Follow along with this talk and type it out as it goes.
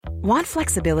Want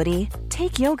flexibility?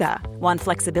 Take yoga. Want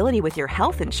flexibility with your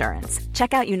health insurance?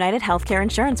 Check out United Healthcare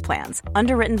Insurance Plans.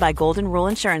 Underwritten by Golden Rule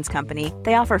Insurance Company,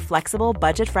 they offer flexible,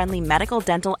 budget-friendly medical,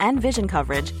 dental, and vision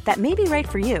coverage that may be right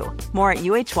for you. More at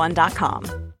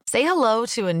uh1.com. Say hello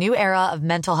to a new era of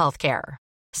mental health care.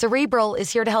 Cerebral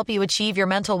is here to help you achieve your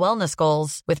mental wellness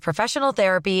goals with professional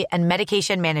therapy and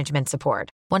medication management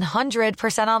support.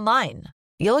 100% online.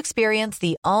 You'll experience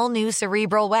the all-new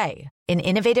Cerebral Way, an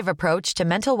innovative approach to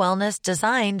mental wellness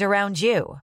designed around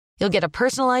you. You'll get a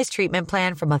personalized treatment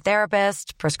plan from a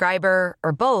therapist, prescriber,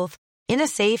 or both in a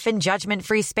safe and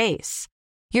judgment-free space.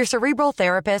 Your Cerebral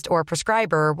therapist or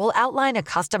prescriber will outline a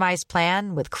customized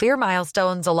plan with clear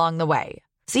milestones along the way,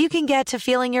 so you can get to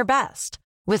feeling your best.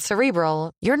 With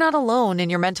Cerebral, you're not alone in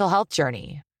your mental health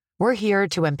journey. We're here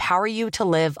to empower you to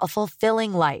live a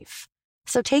fulfilling life.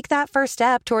 So take that first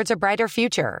step towards a brighter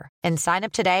future and sign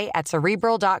up today at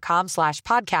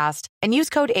Cerebral.com/podcast and use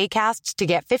code ACAST to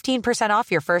get 15% off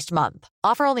your first month.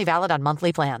 Offer only valid on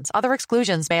monthly plans. Other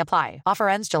exclusions may apply. Offer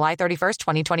ends July 31st,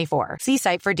 2024. See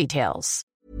site for details.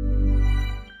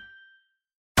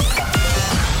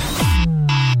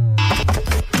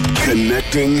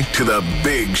 Connecting to the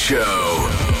big show.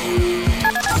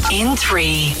 In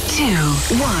 3, 2,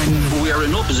 1. We are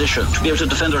in no position to be able to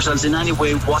defend ourselves in any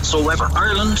way whatsoever.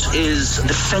 Ireland is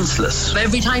defenceless.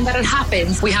 Every time that it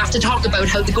happens, we have to talk about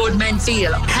how the good men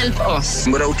feel. Help us.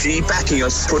 Without G backing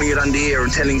us, putting it on the air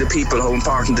and telling the people how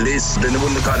important it is, then it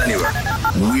wouldn't have gone anywhere.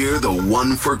 We're the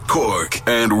one for Cork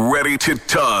and ready to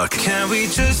talk. Can we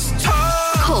just talk?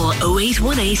 Call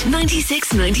 0818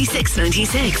 96 96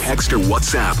 96. Text or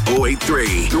WhatsApp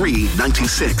 083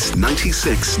 396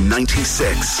 96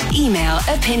 96. Email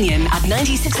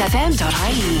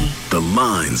opinion@96fm.ie. The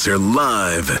lines are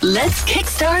live. Let's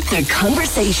kickstart the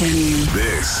conversation.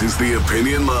 This is the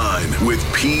Opinion Line with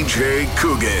PJ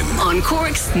Coogan On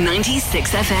Cork's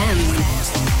 96 FM.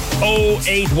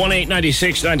 0818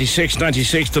 96 96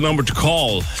 96, the number to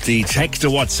call. The text to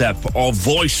WhatsApp or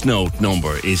voice note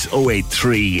number is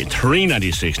 083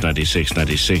 396 96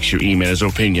 96. Your email is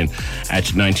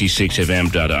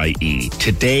opinion@96fm.ie.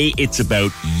 Today it's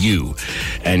about you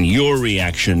and your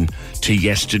reaction to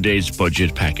yesterday's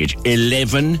budget package.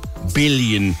 11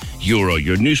 billion euro.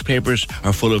 Your newspapers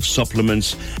are full of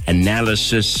supplements,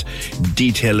 analysis,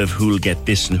 detail of who'll get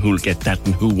this and who'll get that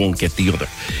and who won't get the other.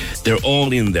 They're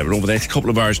all in there. And over the next couple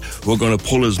of hours, we're going to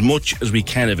pull as much as we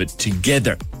can of it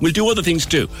together. We'll do other things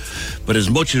too, but as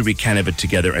much as we can of it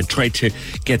together and try to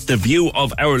get the view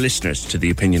of our listeners to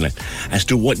the Opinion Line as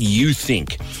to what you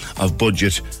think of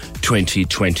budget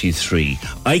 2023.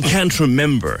 I can't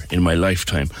remember in my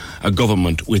lifetime a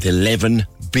government with 11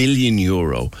 billion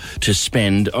euro to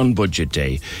spend on budget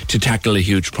day to tackle a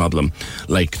huge problem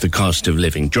like the cost of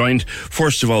living. Joined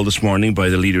first of all this morning by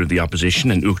the leader of the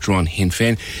opposition and Uachtaráin Sinn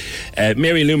Féin,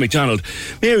 Mary Lou McDonald.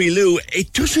 Mary Lou,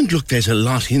 it doesn't look there's a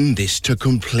lot in this to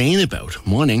complain about.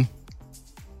 Morning.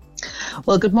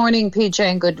 Well, good morning, PJ,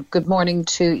 and good morning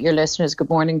to your listeners. Good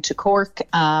morning to Cork.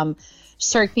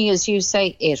 Certainly, as you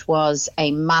say, it was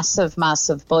a massive,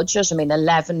 massive budget. I mean,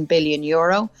 11 billion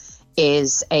euro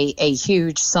is a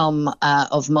huge sum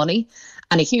of money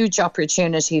and a huge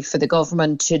opportunity for the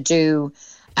government to do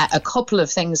a couple of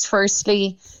things.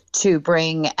 Firstly, to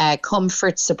bring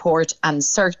comfort, support and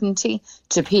certainty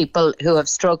to people who have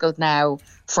struggled now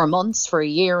for months, for a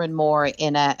year and more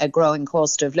in a growing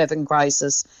cost of living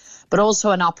crisis, but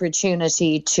also an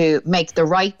opportunity to make the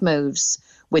right moves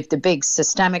with the big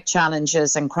systemic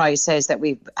challenges and crises that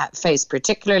we face,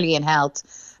 particularly in health,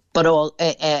 but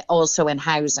also in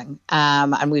housing.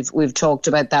 And we've talked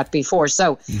about that before.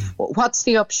 So what's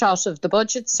the upshot of the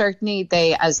budget? Certainly,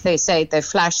 as they say, they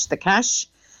flash the cash.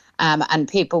 And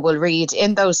people will read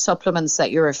in those supplements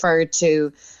that you referred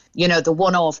to, you know, the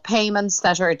one-off payments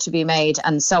that are to be made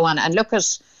and so on. And look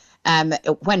at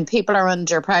when people are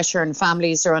under pressure and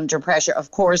families are under pressure,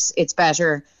 of course, it's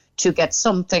better to get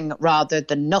something rather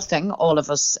than nothing. All of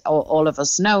us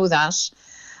know that.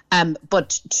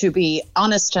 But to be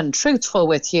honest and truthful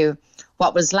with you,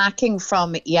 what was lacking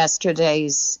from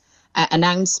yesterday's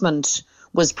announcement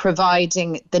was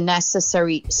providing the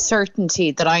necessary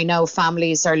certainty that I know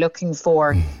families are looking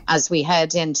for as we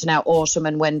head into now autumn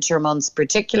and winter months,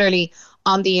 particularly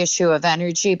on the issue of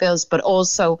energy bills, but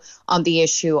also on the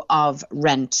issue of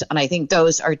rent. And I think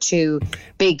those are two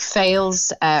big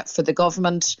fails for the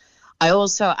government. I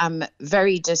also am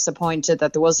very disappointed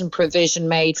that there wasn't provision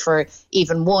made for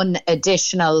even one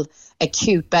additional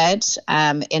acute bed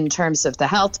in terms of the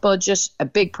health budget. A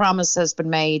big promise has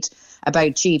been made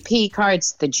about GP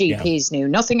cards. The GPs knew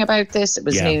nothing about this. It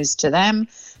was news to them.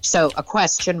 So a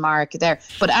question mark there.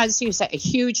 But as you say, a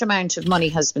huge amount of money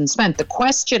has been spent. The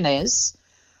question is,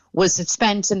 was it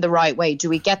spent in the right way? Do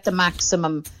we get the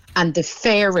maximum and the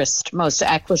fairest, most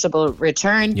equitable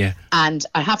return? Yeah. And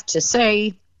I have to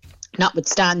say,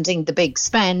 notwithstanding the big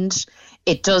spend,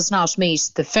 it does not meet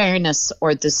the fairness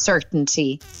or the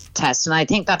certainty test. And I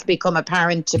think that'll become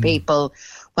apparent to people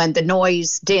when the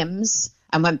noise dims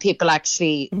and when people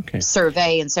actually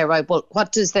survey and say, right, well,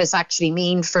 what does this actually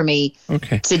mean for me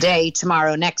today,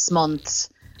 tomorrow, next month,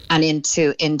 and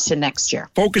into next year?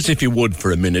 Focus, if you would,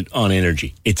 for a minute on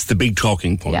energy. It's the big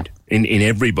talking point in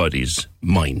everybody's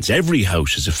minds. Every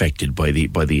house is affected by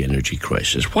the energy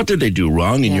crisis. What did they do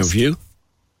wrong, in your view?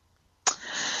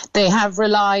 They have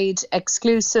relied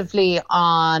exclusively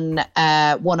on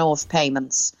one-off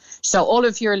payments. So all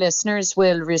of your listeners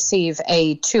will receive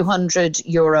a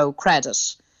 €200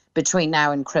 credit between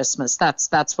now and Christmas.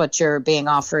 That's what you're being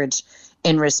offered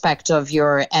in respect of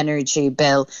your energy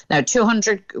bill. Now,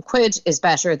 200 quid is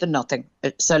better than nothing.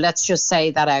 So let's just say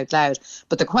that out loud.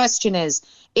 But the question is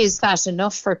that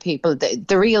enough for people?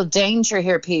 The real danger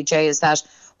here, PJ, is that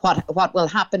what will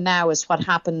happen now is what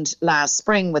happened last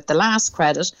spring with the last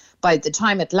credit. By the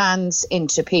time it lands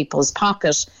into people's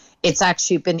pocket, it's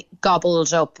actually been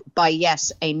gobbled up by yet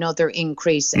another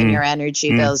increase in your energy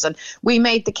bills. And we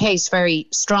made the case very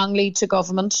strongly to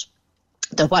government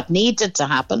that what needed to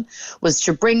happen was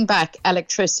to bring back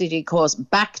electricity costs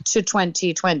back to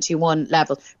 2021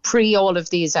 level, pre all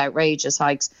of these outrageous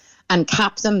hikes, and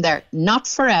cap them there, not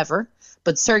forever,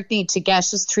 but certainly to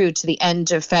get us through to the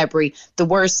end of February, the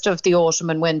worst of the autumn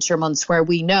and winter months, where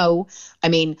we know,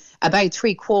 about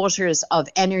 3/4 of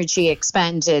energy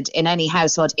expended in any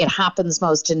household, it happens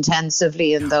most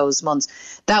intensively in those months.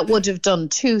 That would have done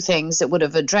two things. It would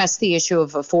have addressed the issue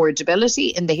of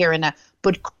affordability in the here and now,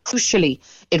 but crucially,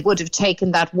 it would have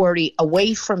taken that worry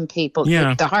away from people.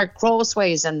 The heart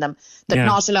crossways in them, that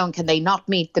not alone can they not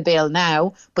meet the bill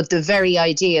now, but the very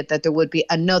idea that there would be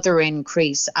another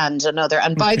increase and another.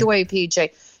 And by the way,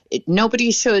 PJ,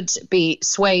 nobody should be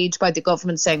swayed by the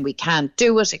government saying we can't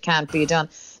do it, it can't be done.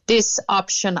 This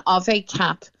option of a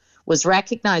cap was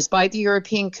recognised by the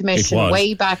European Commission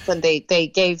way back when they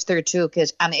gave their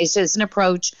toolkit, and it is an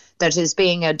approach that is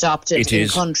being adopted in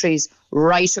countries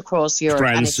right across Europe.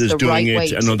 France is doing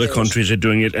it, and other countries are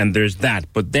doing it, and there's that.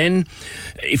 But then,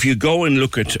 if you go and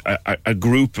look at a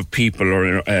group of people,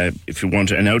 or if you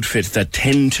want, an outfit that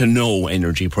tend to know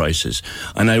energy prices,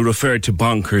 and I refer to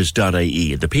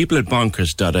bonkers.ie. The people at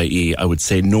bonkers.ie, I would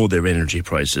say, know their energy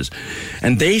prices.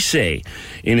 And they say,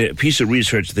 in a piece of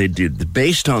research they did, that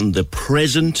based on the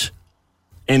present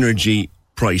energy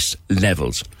price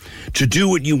levels, to do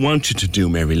what you wanted to do,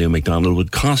 Mary Lou McDonald,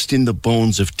 would cost in the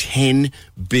bones of 10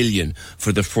 billion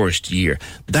for the first year.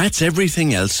 That's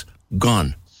everything else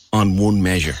gone on one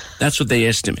measure. That's what they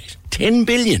estimate. 10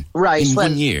 billion in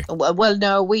 1 year. Well,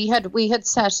 no, we had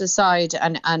set aside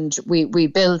and we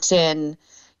built in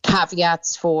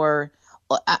caveats for,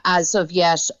 as of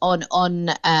yet, unspoken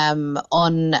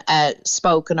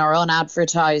or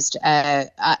unadvertised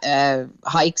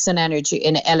hikes in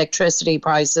electricity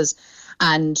prices,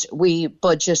 and we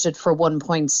budgeted for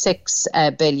 1.6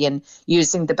 billion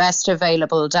using the best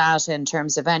available data in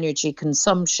terms of energy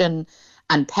consumption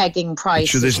and pegging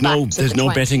prices. So there's no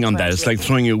betting on that. It's like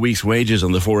throwing a week's wages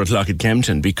on the 4 o'clock at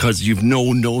Kempton, because you've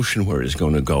no notion where it's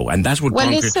going to go. And that's what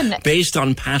Bonkers, based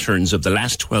on patterns of the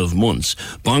last 12 months,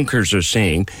 Bonkers are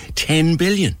saying 10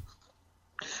 billion.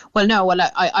 Well, no,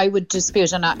 I would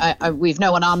dispute, and we've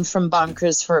no one on from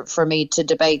Bonkers for me to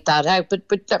debate that out. But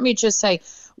let me just say,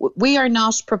 we are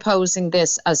not proposing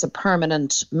this as a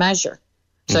permanent measure.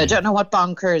 So I don't know what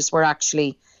Bonkers were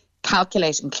actually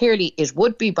calculating. Clearly, it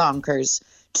would be bonkers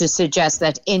to suggest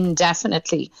that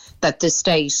indefinitely that the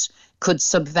state could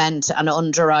subvent and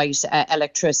underwrite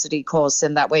electricity costs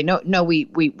in that way. No,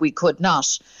 we could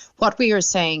not. What we are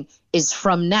saying is,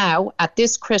 from now, at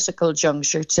this critical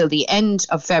juncture till the end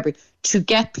of February, to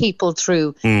get people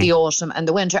through the autumn and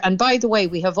the winter. And by the way,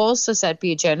 we have also said,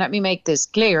 PJ, and let me make this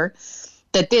clear,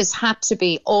 that this had to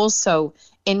be also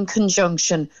in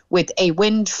conjunction with a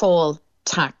windfall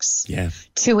tax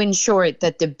to ensure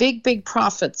that the big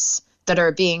profits that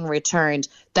are being returned,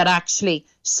 that actually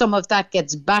some of that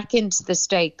gets back into the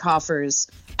state coffers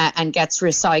and gets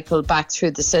recycled back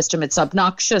through the system. It's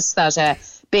obnoxious that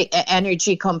big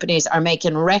energy companies are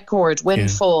making record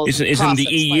windfall. Isn't the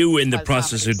EU in the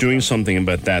process of doing something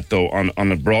about that, though,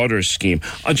 on a broader scheme?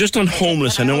 Just on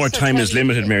homeless, I know our time is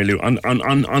limited, Mary Lou.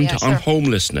 On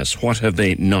homelessness, what have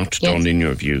they not done in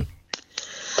your view?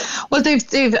 Well, they've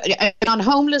on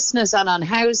homelessness and on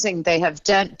housing, they have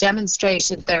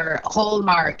demonstrated their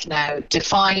hallmark now,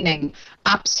 defining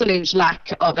absolute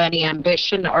lack of any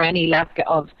ambition or any lack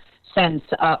of sense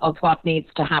of what needs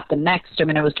to happen next. I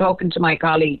mean, I was talking to my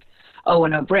colleague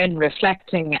Owen O'Brien,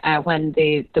 reflecting when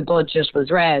the budget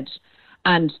was read,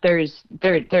 and there's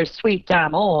sweet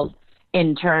damn all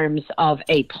in terms of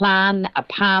a plan, a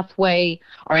pathway,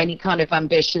 or any kind of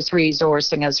ambitious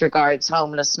resourcing as regards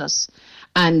homelessness.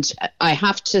 And I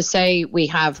have to say, we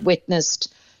have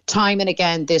witnessed time and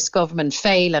again this government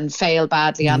fail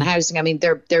badly on housing. I mean,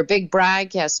 their big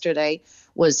brag yesterday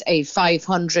was a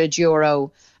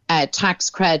 €500 tax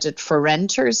credit for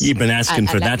renters. You've been asking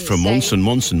for that for months and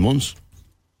months and months.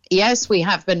 Yes, we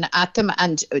have been at them,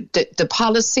 and the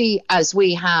policy as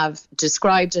we have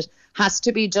described it has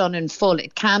to be done in full.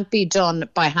 It can't be done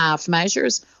by half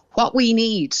measures. What we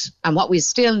need, and what we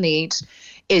still need,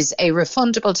 is a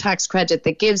refundable tax credit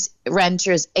that gives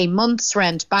renters a month's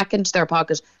rent back into their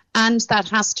pocket, and that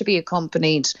has to be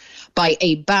accompanied by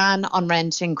a ban on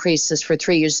rent increases for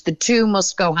 3 years. The two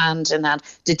must go hand in hand.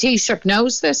 The Taoiseach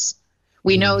knows this.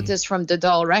 We know this from the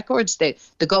Dáil records. The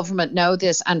government know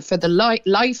this, and for the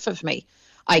life of me,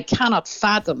 I cannot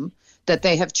fathom that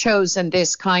they have chosen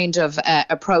this kind of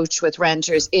approach with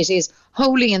renters. It is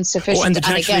wholly insufficient. Oh, and the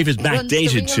tax relief is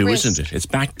backdated too, isn't it? It's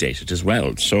backdated as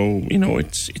well. So, you know,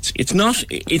 it's not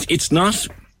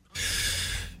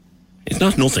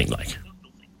nothing like.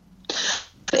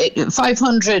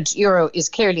 €500 is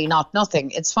clearly not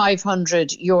nothing. It's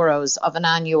 €500 of an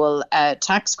annual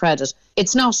tax credit.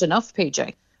 It's not enough,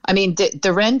 PJ. I mean,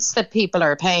 the rents that people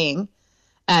are paying,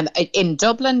 in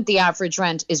Dublin, the average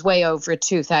rent is way over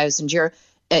 €2,000.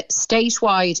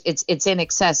 Statewide, it's in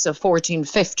excess of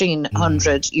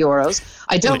 €1,500.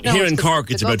 I don't know. Here in Cork,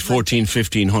 it's about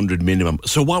 1,500 minimum.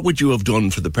 So what would you have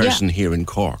done for the person here in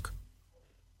Cork?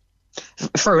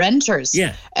 For renters?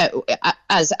 Yeah.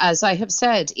 As I have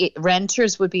said,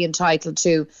 renters would be entitled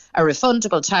to a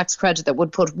refundable tax credit that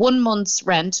would put 1 month's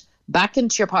rent back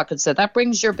into your pocket. So that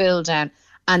brings your bill down.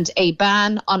 And a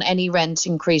ban on any rent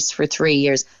increase for 3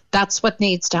 years. That's what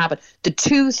needs to happen. The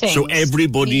two things. So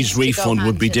everybody's refund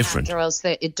would be different. Or else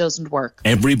it doesn't work.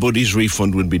 Everybody's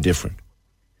refund would be different.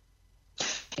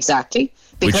 Exactly.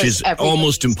 Which is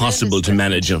almost impossible to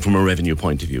manage from a revenue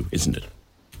point of view, isn't it?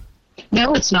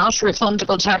 No, it's not.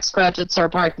 Refundable tax credits are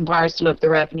part and parcel of the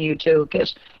revenue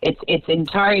toolkit. It's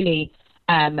entirely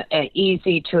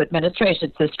easy to administrate.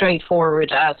 It's a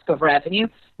straightforward ask of revenue.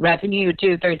 Revenue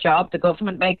do their job. The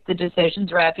government makes the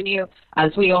decisions. Revenue,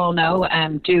 as we all know,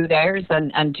 do theirs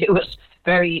and do it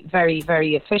very, very,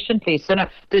 very efficiently. So no,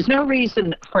 there's no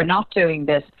reason for not doing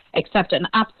this except an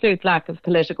absolute lack of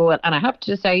political will. And I have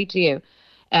to say to you,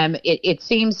 it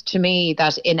seems to me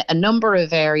that in a number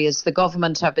of areas, the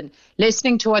government have been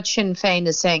listening to what Sinn Féin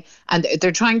is saying, and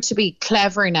they're trying to be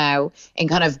clever now in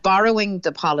kind of borrowing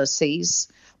the policies,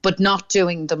 but not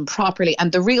doing them properly.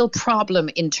 And the real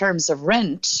problem in terms of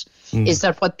rent is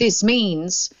that what this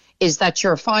means is that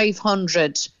your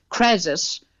 500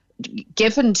 credit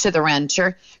given to the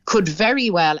renter could very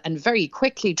well and very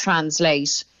quickly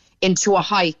translate into a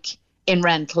hike in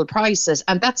rental prices.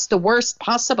 And that's the worst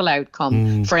possible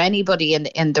outcome for anybody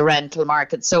in the rental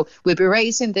market. So we'll be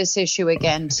raising this issue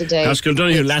again today. Paschal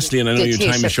Donohoe, lastly, and I know your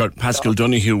time is short, Paschal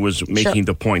Donohoe was making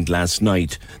the point last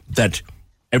night that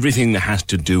everything that has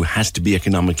to be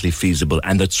economically feasible,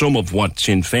 and that some of what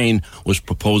Sinn Féin was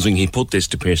proposing, he put this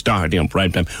to Pearse Doherty on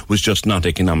prime time, was just not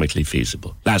economically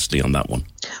feasible. Lastly on that one.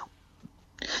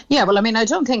 Yeah, well, I mean, I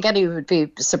don't think anyone would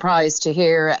be surprised to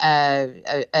hear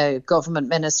a government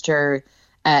minister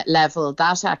level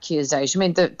that accusation. I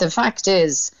mean, the fact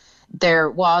is,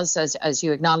 there was, as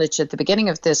you acknowledged at the beginning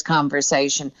of this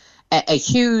conversation, a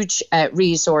huge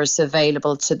resource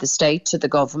available to the state, to the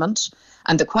government.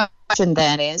 And the question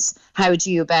then is, how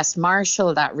do you best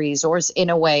marshal that resource in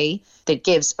a way that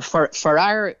gives,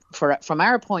 from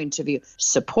our point of view,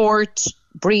 support,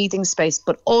 breathing space,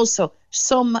 but also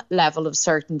some level of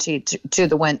certainty through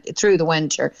the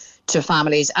winter to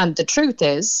families. And the truth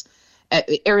is,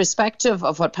 irrespective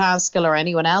of what Paschal or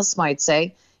anyone else might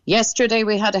say, yesterday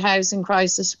we had a housing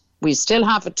crisis. We still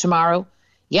have it tomorrow.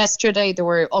 Yesterday there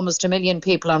were almost 1 million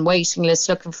people on waiting lists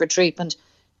looking for treatment.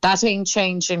 That ain't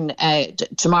changing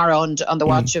tomorrow on the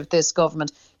watch of this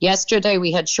government. Yesterday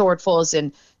we had shortfalls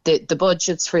in the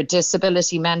budgets for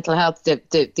disability, mental health,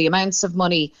 the amounts of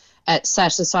money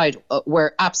set aside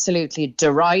were absolutely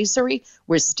derisory.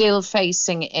 We're still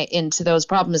facing into those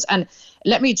problems. And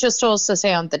let me just also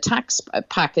say on the tax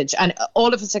package, and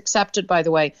all of us accepted, by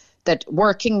the way, that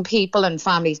working people and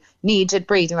families needed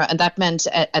breathing room, and that meant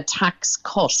a tax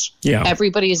cut. Yeah.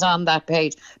 Everybody's on that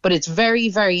page. But it's very,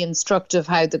 very instructive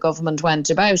how the government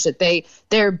went about it.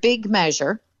 Their big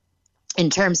measure, in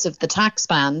terms of the tax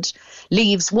band,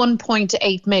 leaves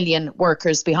 1.8 million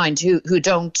workers behind who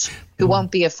won't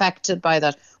be affected by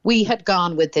that. We had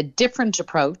gone with a different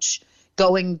approach,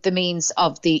 going the means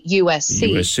of the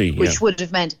USC, which would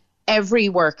have meant every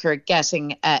worker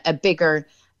getting a bigger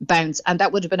bounce, and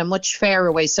that would have been a much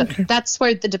fairer way. So that's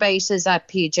where the debate is at,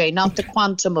 PJ, not the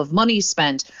quantum of money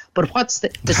spent, but what's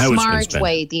the smart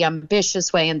way, the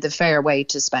ambitious way, and the fair way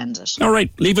to spend it. All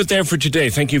right, leave it there for today.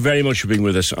 Thank you very much for being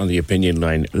with us on the Opinion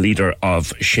Line, leader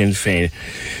of Sinn Féin,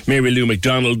 Mary Lou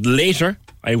McDonald. Later,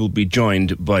 I will be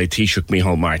joined by Taoiseach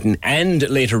Micheál Martin, and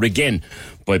later again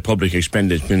by Public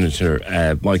Expenditure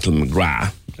Minister Michael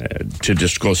McGrath, to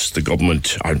discuss the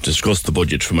government, or discuss the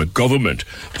budget from a government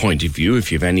point of view.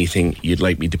 If you have anything you'd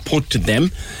like me to put to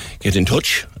them, get in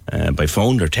touch by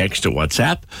phone or text or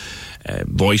WhatsApp.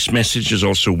 Voice message is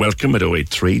also welcome at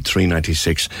 083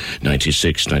 396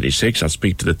 96 96. I'll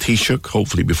speak to the Taoiseach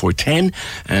hopefully before 10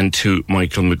 and to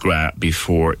Michael McGrath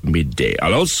before midday.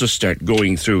 I'll also start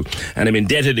going through, and I'm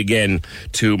indebted again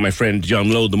to my friend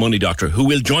John Lowe, the money doctor, who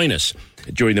will join us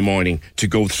during the morning to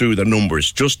go through the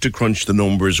numbers, just to crunch the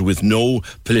numbers with no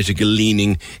political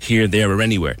leaning here, there or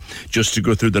anywhere, just to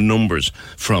go through the numbers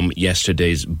from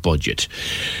yesterday's budget.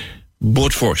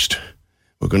 But first,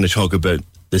 we're going to talk about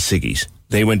the ciggies.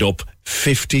 They went up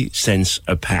 50 cents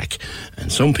a pack,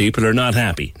 and some people are not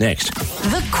happy. Next.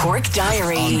 The Cork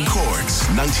Diary. On Cork's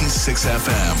 96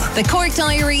 FM. The Cork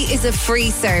Diary is a free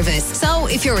service. So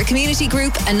if you're a community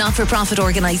group, a not-for-profit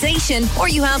organisation, or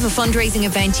you have a fundraising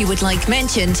event you would like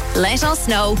mentioned, let us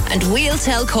know and we'll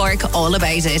tell Cork all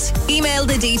about it. Email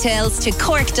the details to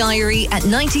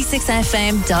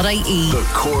corkdiary@96fm.ie. The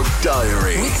Cork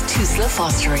Diary. With Tusla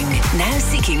Fostering, now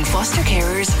seeking foster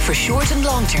carers for short and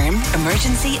long-term,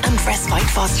 emergency and respite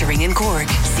fostering in Cork.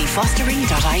 See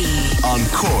fostering.ie. On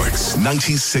Cork's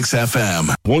 96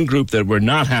 FM. One group that were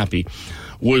not happy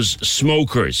was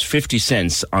smokers. 50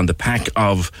 cents on the pack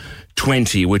of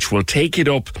 20, which will take it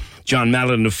up, John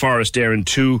Mallon of Forest Aaron,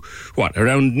 to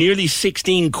around nearly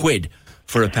 16 quid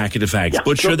for a packet of fags. Yeah,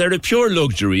 but sure, they're a pure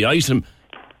luxury item.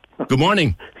 Good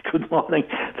morning. Good morning.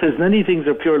 There's many things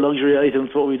are pure luxury items,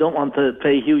 but we don't want to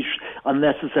pay huge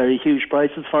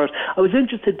prices for it. I was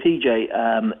interested, PJ,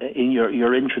 in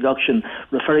your introduction,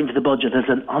 referring to the budget as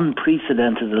an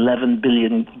unprecedented 11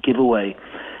 billion giveaway.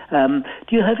 Do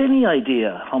you have any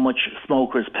idea how much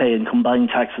smokers pay in combined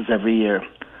taxes every year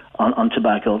on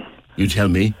tobacco? You tell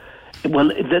me. Well,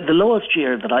 the lowest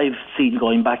year that I've seen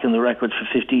going back in the records for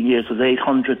 15 years was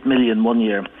 800 million one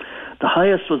year. The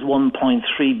highest was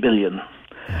 1.3 billion.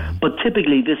 But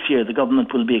typically this year the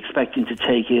government will be expecting to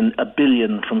take in $1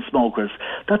 billion from smokers.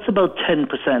 That's about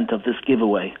 10% of this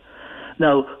giveaway.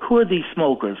 Now, who are these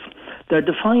smokers? They're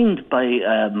defined by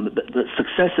the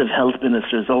successive health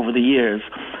ministers over the years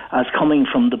as coming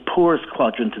from the poorest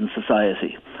quadrant in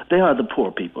society. They are the poor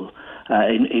people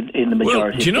in the majority.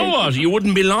 Well, do you know what? You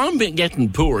wouldn't be long getting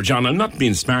poor, John. I'm not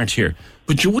being smart here.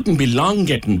 But you wouldn't be long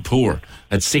getting poor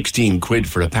at 16 quid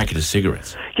for a packet of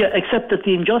cigarettes. Yeah, except that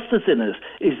the injustice in it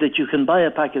is that you can buy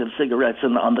a packet of cigarettes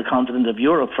on the continent of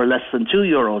Europe for less than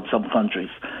 €2 in some countries.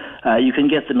 You can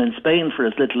get them in Spain for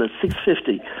as little as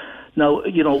 $6.50. Now,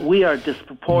 we are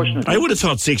disproportionately... I would have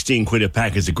thought 16 quid a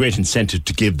pack is a great incentive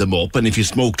to give them up, and if you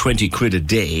smoke 20 quid a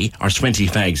day, or 20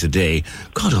 fags a day,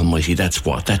 God almighty, that's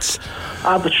what? That's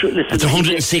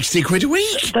 160 quid a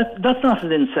week. That's not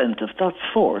an incentive, that's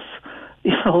force.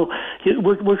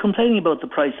 We're complaining about the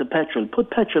price of petrol.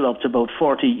 Put petrol up to about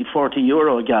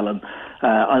 €40 a gallon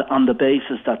on the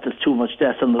basis that there's too much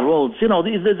death on the roads.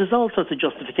 There's all sorts of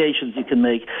justifications you can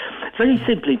make. Very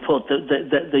simply put,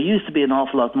 there used to be an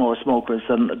awful lot more smokers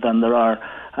than there are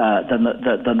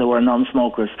than there were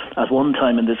non-smokers at one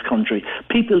time in this country.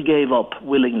 People gave up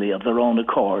willingly of their own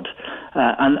accord,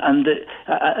 and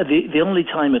the only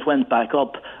time it went back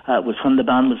up was when the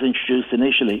ban was introduced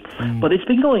initially. But it's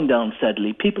been going down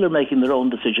steadily. People are making their own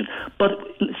decision. But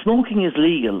smoking is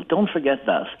legal. Don't forget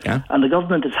that. Yeah. And the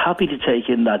government is happy to take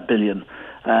in that $1 billion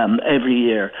every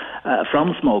year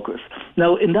from smokers.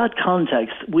 Now, in that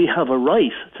context, we have a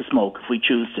right to smoke if we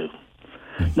choose to.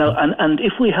 Now, and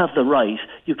if we have the right,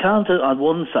 you can't, on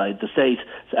one side, the state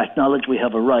acknowledge we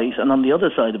have a right, and on the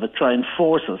other side of it, try and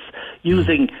force us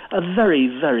using a very,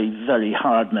 very, very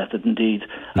hard method indeed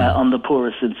on the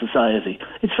poorest in society.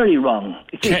 It's very wrong.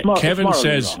 Kevin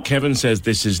says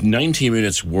this is 90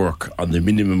 minutes work on the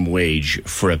minimum wage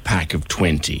for a pack of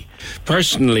 20.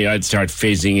 Personally, I'd start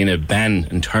phasing in a ban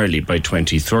entirely by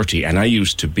 2030, and I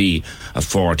used to be a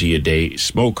 40-a-day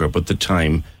smoker, but the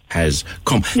time has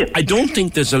come. Yeah. I don't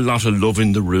think there's a lot of love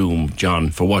in the room,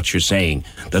 John, for what you're saying,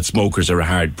 that smokers are a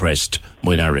hard-pressed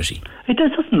minority. It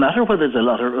doesn't matter whether there's a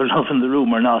lot of love in the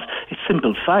room or not. It's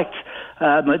simple fact.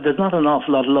 There's not an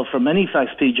awful lot of love for many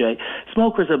facts, PJ.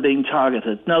 Smokers are being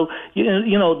targeted. Now,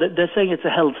 you know they're saying it's a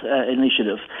health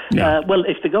initiative. Yeah. Well,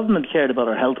 if the government cared about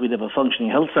our health, we'd have a functioning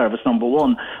health service, number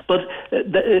one. But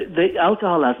the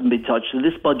alcohol hasn't been touched in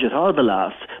this budget or the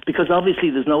last, because obviously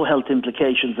there's no health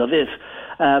implications of it.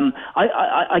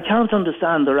 I can't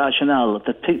understand the rationale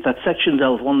that sections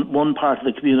out one part of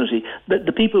the community,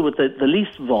 the people with the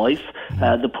least voice,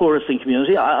 the poorest in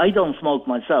community. I don't smoke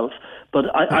myself, but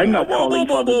I'm not calling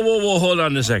for them. Whoa, hold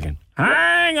on a second.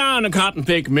 Hang on a cotton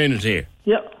pick minute here.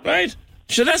 Yeah. Right?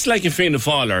 So that's like if Fianna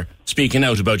Fáil speaking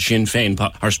out about Sinn Féin,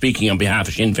 or speaking on behalf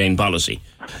of Sinn Féin policy.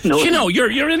 No. You know,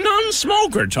 you're a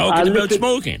non-smoker talking about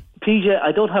smoking. PJ,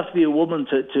 I don't have to be a woman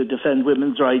to defend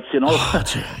women's rights, you know.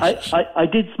 I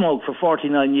did smoke for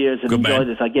 49 years and enjoyed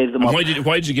it. I gave them up. Why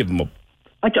did you give them up?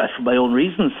 For my own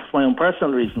reasons, my own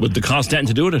personal reasons. Was the cost anything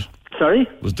to do with it? Sorry?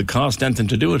 Was the cost anything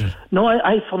to do with it? No,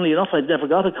 funnily enough, I'd never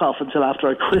got a cough until after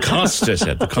I quit. The cost, I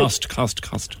said. The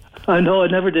cost. I know, I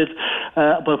never did.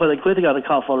 But when I quit, I got a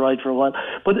cough all right for a while.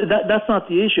 But that's not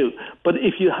the issue. But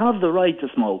if you have the right to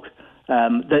smoke,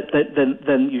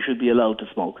 then you should be allowed to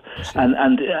smoke.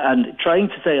 And trying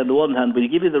to say on the one hand, we'll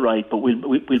give you the right, but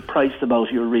we'll price them out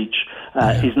of your reach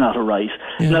is not a right.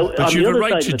 Yeah. Now, but you have a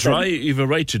right to drive. You have a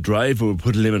right to drive, or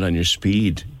put a limit on your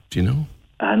speed. Do you know?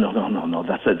 No.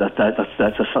 That's a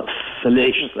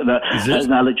fallacious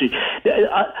analogy.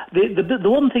 The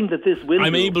one thing that this will.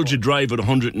 I'm able to drive at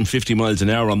 150 miles an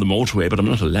hour on the motorway, but I'm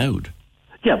not allowed.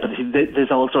 Yeah, but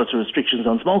there's all sorts of restrictions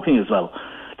on smoking as well.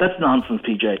 That's nonsense,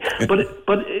 PJ.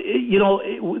 But you know,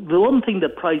 the one thing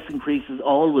that price increases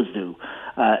always do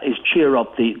is cheer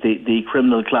up the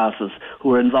criminal classes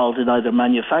who are involved in either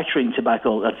manufacturing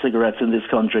tobacco and cigarettes in this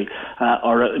country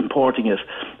or importing it.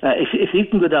 If you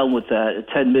can go down with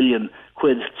 10 million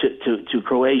quid to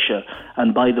Croatia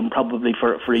and buy them probably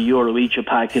for €1 each a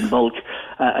pack in bulk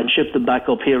and ship them back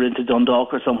up here into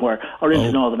Dundalk or somewhere or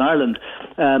into Northern Ireland,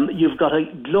 you've got a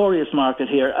glorious market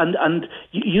here, and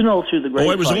you know through the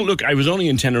grapevine. I was only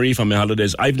in Tenerife on my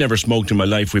holidays. I've never smoked in my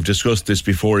life. We've discussed this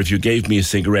before. If you gave me a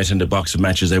cigarette and a box of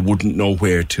matches, I wouldn't know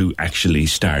where to actually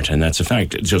start, and that's a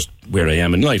fact. It's just where I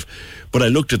am in life. But I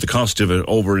looked at the cost of it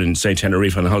over in, say,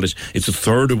 Tenerife on the holidays. It's a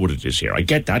third of what it is here. I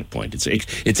get that point. It's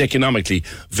economically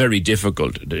very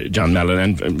difficult, John Mallon,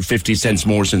 and 50 cents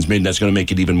more since midnight's going to make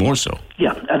it even more so.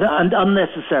 Yeah, and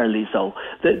unnecessarily so.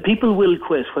 The people will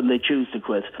quit when they choose to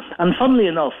quit. And funnily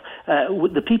enough,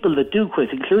 the people that do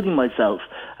quit, including myself,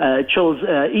 chose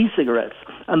e-cigarettes.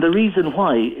 And the reason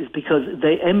why is because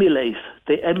they emulate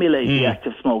the act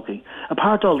of smoking.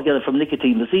 Apart altogether from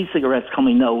nicotine, there's e-cigarettes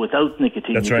coming now without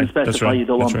nicotine. That's you right. can specify you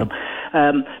don't want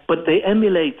them. But they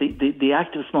emulate the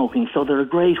act of smoking, so they're a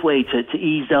great way to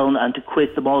ease down and to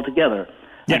quit them altogether.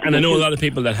 Yeah, and I know a lot of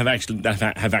people that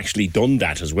have actually done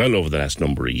that as well over the last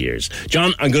number of years.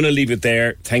 John, I'm going to leave it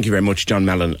there. Thank you very much, John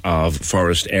Mallon of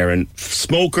Forest Erin.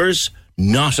 Smokers,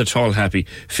 not at all happy.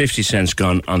 50 cents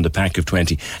gone on the pack of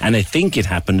 20. And I think it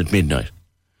happened at midnight.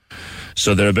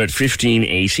 So they're about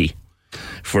 15.80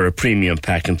 for a premium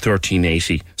pack and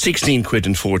 13.80, 16 quid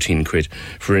and 14 quid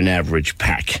for an average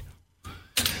pack.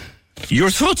 Your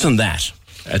thoughts on that?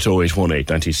 At 0818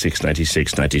 96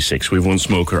 96 96. We've one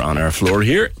smoker on our floor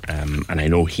here, and I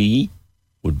know he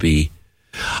would be,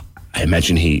 I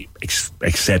imagine he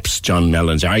accepts John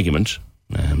Mellon's argument,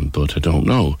 but I don't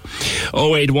know.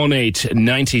 0818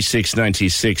 96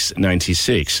 96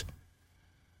 96.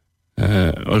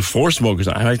 Four smokers.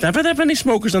 Have I had any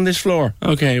smokers on this floor?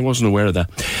 Okay, I wasn't aware of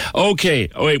that. Okay,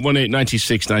 0818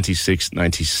 96 96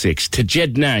 96. To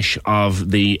Jed Nash of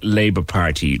the Labour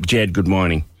Party. Jed, good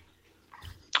morning.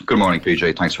 Good morning,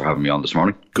 PJ. Thanks for having me on this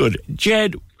morning. Good.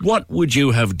 Jed, what would you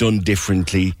have done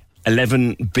differently?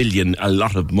 11 billion, a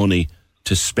lot of money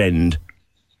to spend.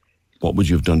 What would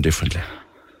you have done differently?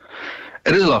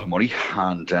 It is a lot of money,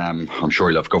 and I'm sure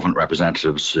you'll have government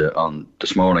representatives on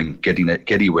this morning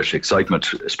giddy with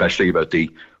excitement, especially about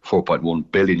the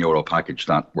 €4.1 billion package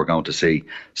that we're going to see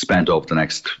spent over the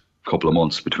next couple of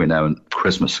months between now and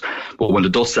Christmas. But when the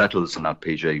dust settles on that,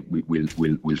 PJ,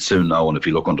 we'll soon know. And if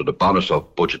you look under the bonnet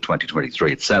of Budget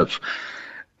 2023 itself,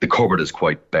 the cupboard is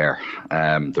quite bare.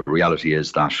 The reality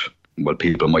is that, well,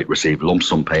 people might receive lump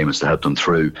sum payments to help them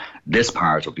through this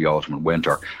part of the autumn and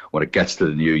winter. When it gets to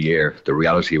the new year, the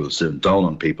reality will soon dawn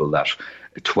on people that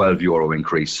a €12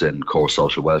 increase in core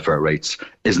social welfare rates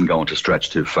isn't going to stretch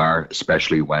too far,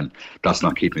 especially when that's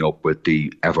not keeping up with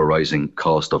the ever-rising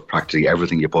cost of practically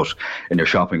everything you put in your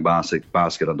shopping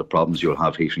basket and the problems you'll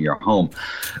have heating your home.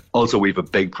 Also, we have a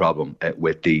big problem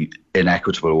with the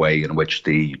inequitable way in which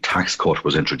the tax cut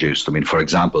was introduced. I mean, for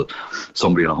example,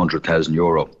 somebody on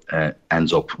 €100,000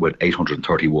 ends up with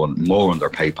 831 more in their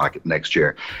pay packet next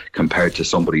year compared to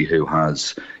somebody who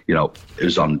has,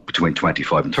 is on between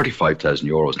 25 and 35,000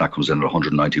 euros. That comes in at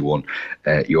 191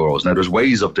 euros. Now, there's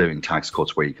ways of doing tax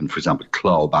cuts where you can, for example,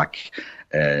 claw back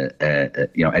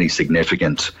any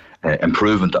significant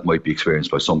improvement that might be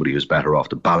experienced by somebody who's better off,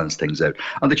 to balance things out.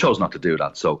 And they chose not to do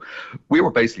that. So we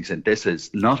were basically saying this is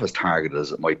not as targeted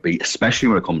as it might be, especially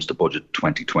when it comes to Budget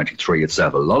 2023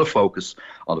 itself. A lot of focus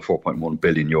on the €4.1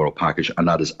 billion package, and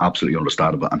that is absolutely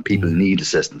understandable. And people need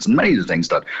assistance. And many of the things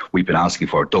that we've been asking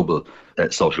for, double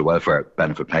social welfare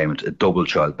benefit payment, a double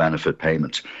child benefit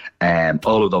payment,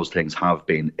 all of those things have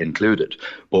been included.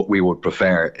 But we would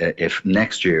prefer if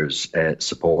next year's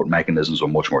support mechanisms were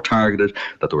much more targeted,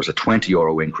 that there was a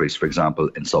 €20 increase, for example,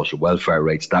 in social welfare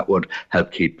rates. That would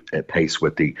help keep pace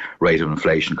with the rate of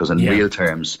inflation, because in real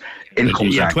terms,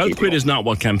 incomes aren't 12 quid is not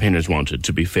what campaigners wanted,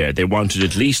 to be fair. They wanted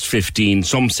at least 15,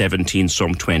 some 17,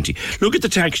 some 20. Look at the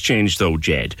tax change, though,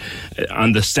 Jed,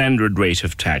 on the standard rate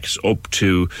of tax up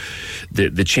to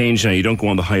the change now. You don't go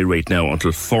on the high rate now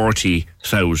until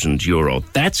 €40,000.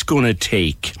 That's going to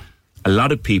take a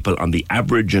lot of people on the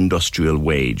average industrial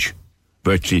wage,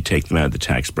 virtually take them out of the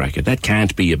tax bracket. That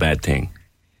can't be a bad thing.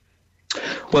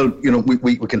 Well,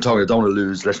 we can talk. I don't want to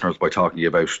lose listeners by talking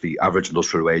about the average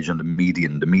industrial wage and the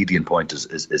median. The median point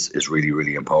is really,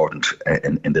 really important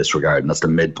in this regard, and that's the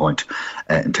midpoint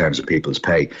in terms of people's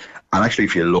pay. And actually,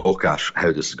 if you look at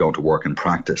how this is going to work in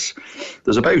practice,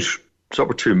 there's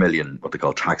over 2 million what they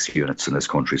call tax units in this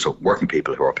country, so working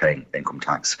people who are paying income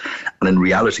tax. And in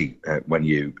reality, when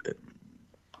you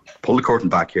pull the curtain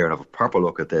back here and have a proper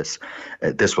look at this,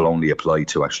 this will only apply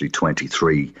to actually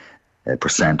 23%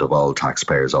 of all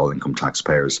taxpayers, all income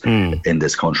taxpayers in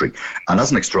this country. And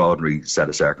that's an extraordinary set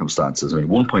of circumstances. I mean,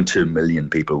 1.2 million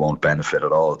people won't benefit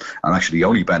at all. And actually the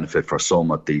only benefit for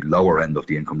some at the lower end of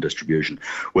the income distribution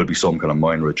will be some kind of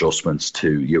minor adjustments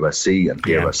to USC and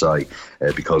PRSI,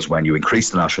 because when you increase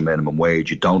the national minimum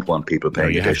wage, you don't want people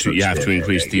paying additional. You have to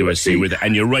increase the USC with it.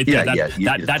 And you're right,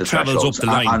 that travels up the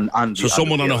line. And so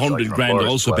someone on 100 grand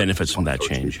also benefits from that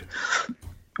change.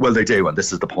 Well, they do, and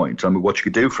this is the point. I mean, what you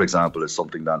could do, for example, is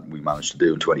something that we managed to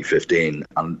do in 2015,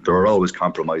 and there are always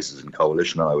compromises in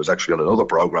coalition. And I was actually on another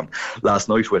programme last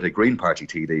night with a Green Party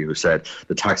TD who said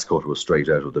the tax cut was straight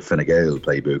out of the Fine Gael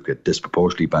playbook. It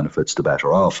disproportionately benefits the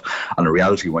better off. And in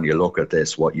reality, when you look at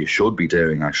this, what you should be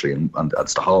doing actually, and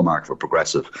that's the hallmark of a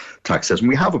progressive tax system.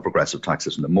 We have a progressive tax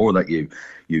system. The more that you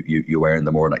earn,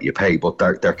 the more that you pay. But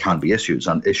there can be issues,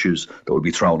 and issues that will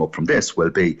be thrown up from this will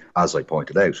be, as I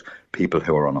pointed out, people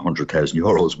who are on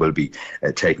 €100,000 will be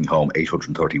taking home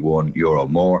 €831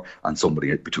 more, and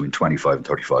somebody between 25 and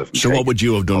 35. So what would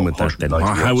you have done with that then?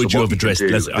 How would you have addressed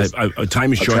it?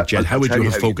 Time is short, Jed. How would you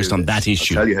have focused on that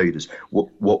issue? I'll tell you how you do this.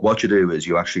 What you do is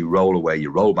you actually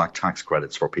roll back tax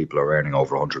credits for people who are earning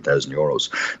over €100,000.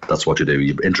 That's what you do.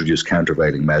 You introduce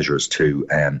countervailing measures to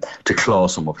claw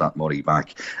some of that money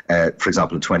back. For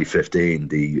example, in 2015,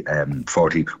 the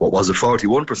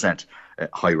 41%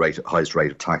 highest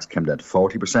rate of tax came down to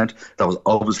 40%. That was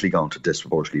obviously going to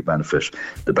disproportionately benefit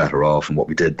the better off. And what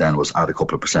we did then was add a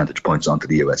couple of percentage points onto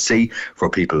the USC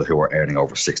for people who are earning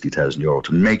over €60,000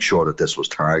 to make sure that this was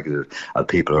targeted at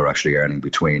people who are actually earning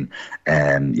between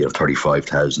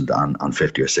 €35,000 and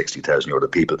 €50,000 or €60,000. The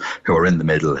people who are in the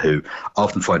middle, who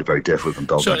often find it very difficult and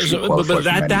don't actually qualify.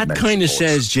 But that kind of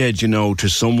says, Jed, to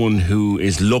someone who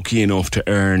is lucky enough to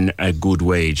earn a good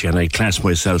wage, and I class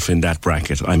myself in that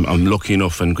bracket. I'm lucky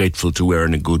enough and grateful to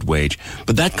earn a good wage.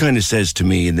 But that kind of says to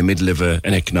me, in the middle of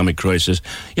an economic crisis,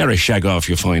 you're a shag off,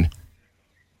 you're fine.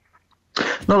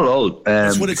 Not at all.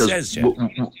 That's what it says, Jed.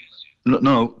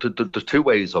 No, there's two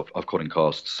ways of cutting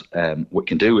costs. What you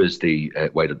can do is the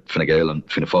way that Fine Gael and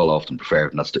Fianna Fáil often prefer,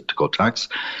 and that's to cut tax.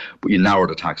 But you narrow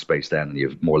the tax base then, and you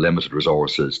have more limited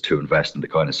resources to invest in the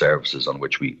kind of services on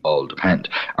which we all depend.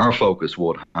 Our focus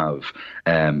would have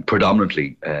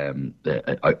predominantly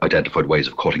identified ways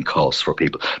of cutting costs for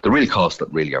people. The real costs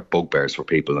that really are bugbears for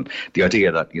people, and the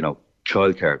idea that,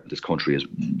 childcare in this country is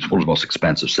one of the most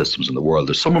expensive systems in the world.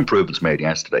 There's some improvements made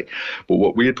yesterday, but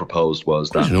what we had proposed was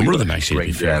that... Quite a number of them,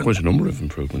 actually. Quite a number of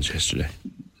improvements yesterday.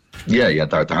 Yeah,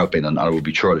 there have been, and I would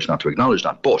be churlish not to acknowledge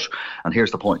that. But, and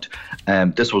here's the point,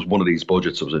 this was one of these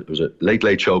budgets. It was a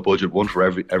late show budget, one for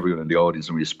everyone in the audience,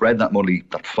 and we spread that money,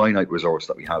 that finite resource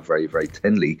that we have, very, very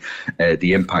thinly.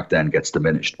 The impact then gets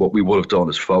diminished. What we would have done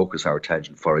is focus our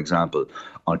attention, for example,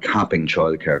 on capping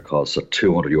childcare costs at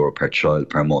 €200 per child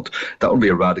per month. That would be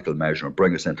a radical measure and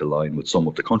bring us into line with some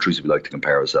of the countries we like to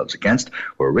compare ourselves against.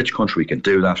 We're a rich country, we can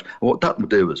do that. And what that would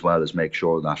do as well is make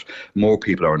sure that more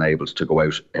people are enabled to go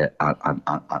out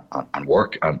and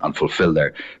work and fulfil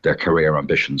their career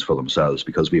ambitions for themselves,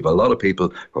 because we have a lot of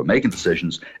people who are making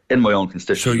decisions in my own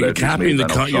constituency. So you're capping you're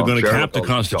going to cap the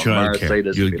cost of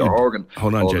childcare.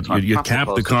 Hold on, Jed. You cap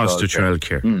the cost of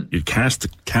childcare. You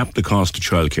cap the cost of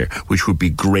childcare, which would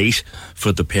be great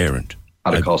for the parent.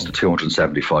 At a cost of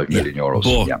 €275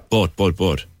 million.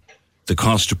 But the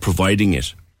cost of providing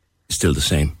it is still the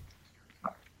same.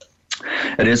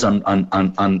 It is, and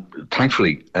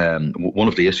thankfully, one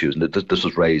of the issues, and this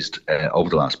was raised over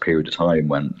the last period of time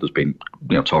when there's been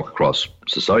talk across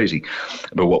society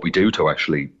about what we do to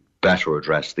actually better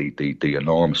address the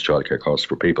enormous childcare costs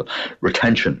for people.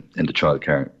 Retention in the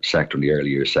childcare sector, in the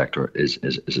early years sector, is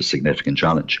a significant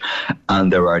challenge.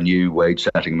 And there are new wage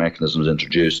setting mechanisms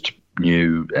introduced,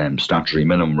 new statutory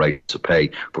minimum rates of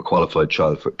pay for qualified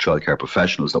childcare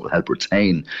professionals that will help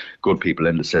retain good people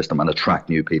in the system and attract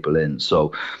new people in.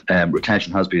 So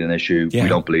retention has been an issue. Yeah. We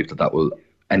don't believe that will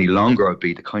any longer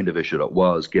be the kind of issue that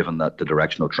was, given that the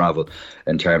direction of travel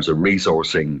in terms of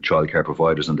resourcing childcare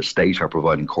providers and the state are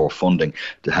providing core funding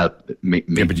to help meet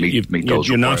those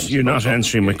requirements. You're not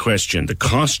answering my question. The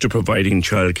cost of providing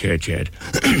childcare, Jed,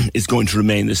 is going to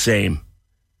remain the same.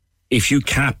 If you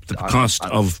cap the cost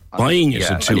of buying it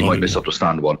at $200...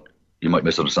 You might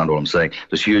misunderstand what I'm saying.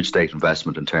 There's huge state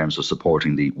investment in terms of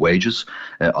supporting the wages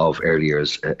of early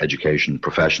years education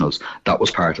professionals. That was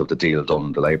part of the deal done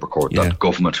in the Labour Court. That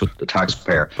government, the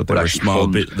taxpayer... But there were small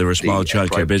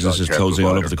childcare businesses closing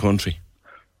all over the country.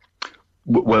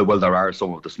 Well, there are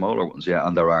some of the smaller ones,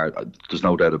 and there's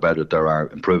no doubt about it, there are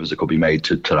improvements that could be made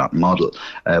to that model.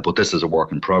 But this is a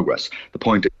work in progress. The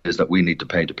point is that we need to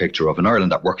paint a picture of an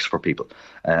Ireland that works for people,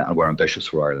 and we're ambitious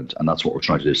for Ireland, and that's what we're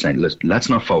trying to do, saying let's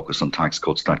not focus on tax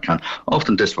cuts that can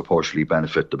often disproportionately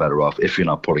benefit the better off if you're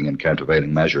not putting in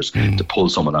countervailing measures to pull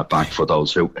some of that back for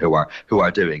those who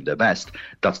are doing the best.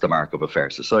 That's the mark of a fair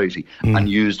society. And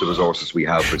use the resources we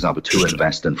have, for example, to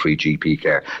invest in free GP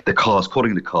care.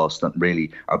 Cutting the costs that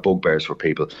really are bugbears for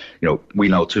people. We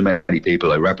know too many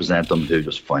people, I represent them, who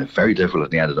just find it very difficult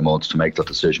at the end of the month to make that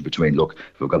decision between, look,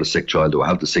 if I've got a sick child, do I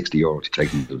have the €60 to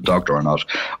take them to the doctor or not,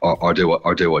 or do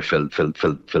I fill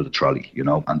the trolley,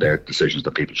 and they're decisions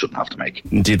that people shouldn't have to make.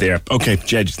 Indeed they are. Okay,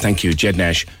 Jed, thank you. Jed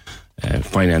Nash,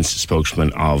 finance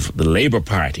spokesman of the Labour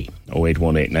Party,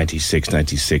 0818 96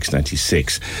 96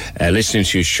 96. Listening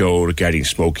to your show regarding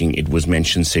smoking, it was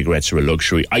mentioned cigarettes are a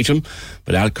luxury item,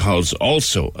 but alcohol's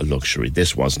also a luxury.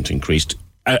 This wasn't increased.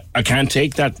 I can't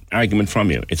take that argument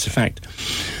from you. It's a fact.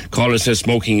 Caller says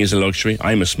smoking is a luxury.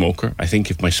 I'm a smoker. I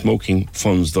think if my smoking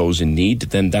funds those in need,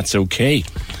 then that's okay.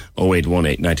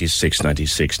 0818 96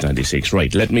 96 96.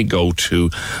 Right, let me go to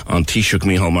Taoiseach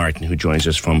Micheál Martin, who joins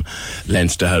us from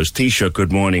Leinster House. Taoiseach,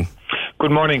 good morning.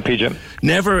 Good morning, PJ.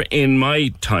 Never in my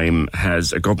time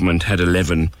has a government had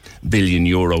 €11 billion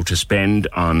to spend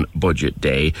on budget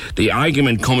day. The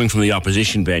argument coming from the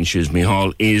opposition benches,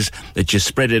 Micheál, is that you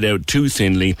spread it out too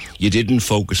thinly. You didn't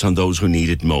focus on those who need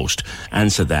it most.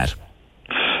 Answer that.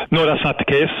 No, that's not the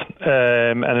case.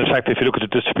 And in fact, if you look at the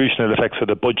distributional effects of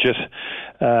the budget,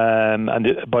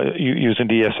 by using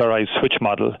the SRI switch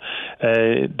model,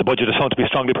 the budget is found to be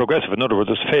strongly progressive. In other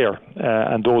words, it's fair,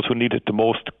 and those who need it the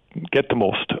most get the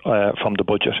most from the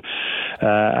budget.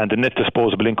 And the net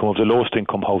disposable income of the lowest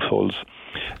income households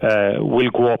will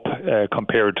go up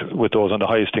compared with those on the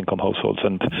highest income households,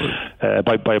 and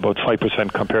by about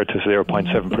 5% compared to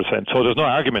 0.7%. So there's no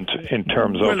argument in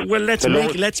terms of... Well,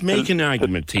 let's make an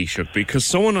argument, Taoiseach, because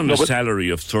someone on a salary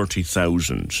of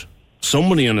 30,000,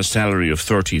 somebody on a salary of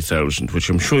 30,000, which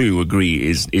I'm sure you agree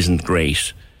isn't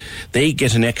great, they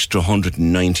get an extra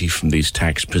 190 from these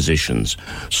tax positions.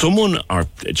 Someone on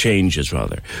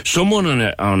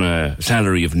a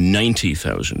salary of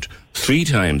 90,000, 3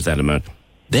 times that amount,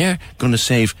 they're going to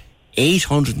save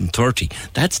 830.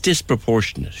 That's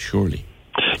disproportionate, surely.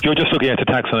 You're just looking at the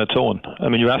tax on its own. I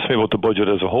mean, you asked me about the budget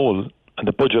as a whole. and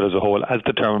the budget as a whole, as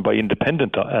determined by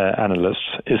independent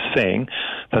analysts, is saying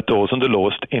that those on the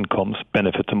lowest incomes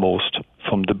benefit the most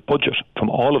from the budget, from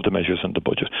all of the measures in the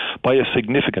budget, by a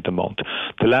significant amount.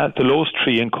 The lowest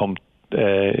three income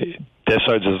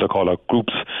deciles, as they're called,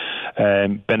 groups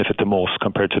benefit the most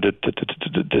compared to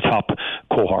the top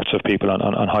cohorts of people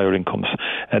on higher incomes.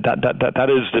 That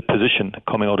is the position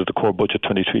coming out of the core budget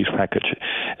 23 package.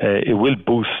 It will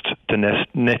boost the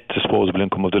net disposable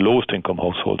income of the lowest income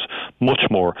households much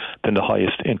more than the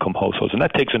highest income households, and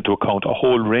that takes into account a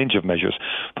whole range of measures,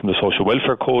 from the social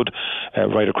welfare code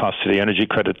right across to the energy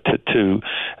credit to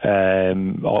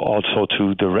also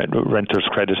to the renters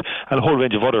credit, and a whole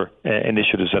range of other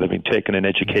initiatives that have been taken in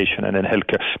education and in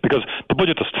healthcare. Because the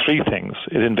budget does three things: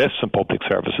 it invests in public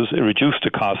services, it reduces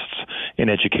the costs in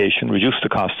education, reduces the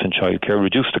costs in childcare,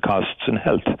 reduces the costs in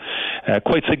health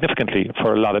quite significantly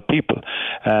for a lot of people.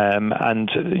 And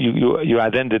you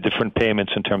add in the different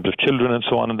payments in terms of children and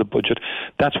so on in the budget.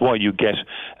 That's why you get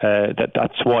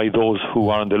that's why those who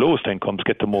are on the lowest incomes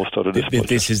get the most out of this budget.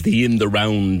 This is the in the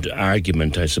round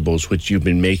argument, I suppose, which you've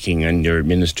been making and your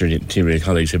ministerial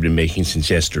colleagues have been making since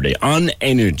yesterday. On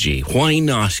energy, why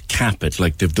not cap it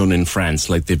like they've done in France,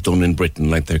 like they've done in Britain,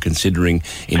 like they're considering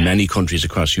in many countries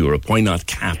across Europe? Why not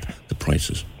cap the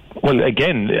prices? Well,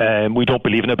 again, we don't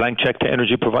believe in a blank check to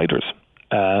energy providers.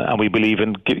 And we believe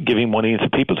in giving money into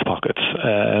people's pockets,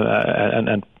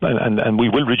 and we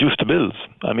will reduce the bills.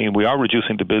 I mean, we are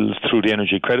reducing the bills through the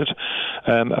energy credit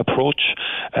approach,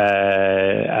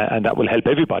 and that will help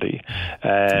everybody.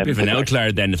 A bit of an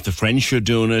outlier then. If the French are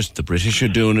doing it, the British are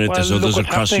doing it, there's others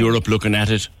across Europe looking at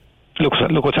it. Look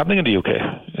what's happening in the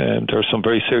UK. There are some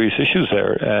very serious issues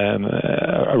there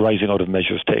arising out of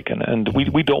measures taken, and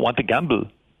we don't want to gamble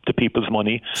the people's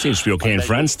money. Seems to be okay in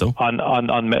France, though.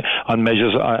 On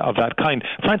measures of that kind.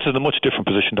 France is in a much different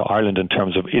position to Ireland in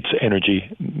terms of its energy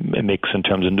mix, in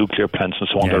terms of nuclear plants and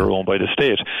so on that are owned by the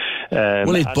state.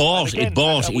 Well, it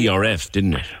bought ERF,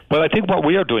 didn't it? Well, I think what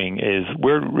we are doing is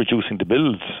we're reducing the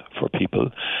bills for people,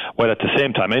 while at the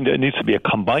same time, and it needs to be a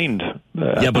combined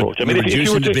approach. But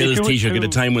reducing the bills, Taoiseach, at a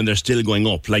time when they're still going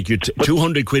up. Like,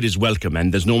 200 quid is welcome,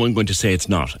 and there's no one going to say it's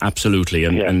not. Absolutely.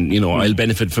 And you know, I'll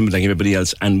benefit from it like everybody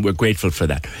else, and we're grateful for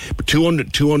that. But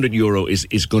 200 euro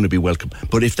is going to be welcome.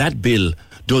 But if that bill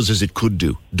does as it could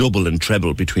do, double and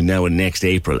treble between now and next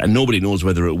April, and nobody knows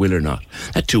whether it will or not,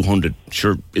 that 200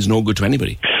 sure is no good to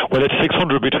anybody. Well, it's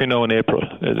 600 between now and April.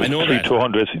 I know that.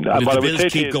 200. But if the bills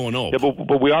keep going up. Yeah,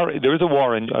 but there is a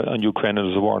war on Ukraine, and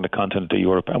there's a war on the continent of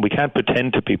Europe, and we can't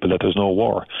pretend to people that there's no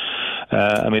war.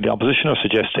 I mean, the opposition are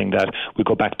suggesting that we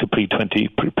go back to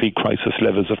pre-crisis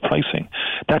levels of pricing.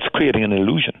 That's creating an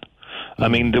illusion. I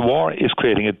mean, the war is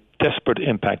creating a desperate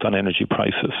impact on energy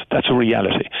prices. That's a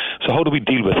reality. So how do we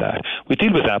deal with that? We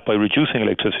deal with that by reducing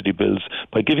electricity bills,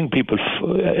 by giving people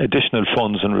additional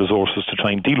funds and resources to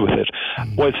try and deal with it,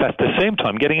 whilst at the same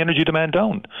time getting energy demand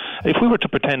down. If we were to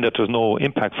pretend that there's no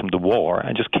impact from the war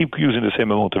and just keep using the same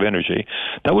amount of energy,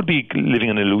 that would be living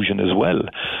an illusion as well.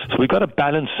 So we've got to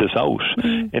balance this out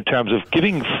in terms of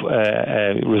giving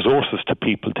resources to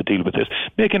people to deal with this,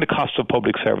 making the cost of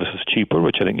public services cheaper,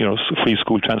 which I think, you know, free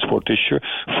school transport this year,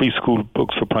 free school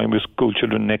books for primary school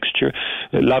children next year,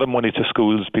 a lot of money to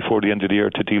schools before the end of the year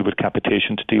to deal with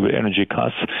capitation, to deal with energy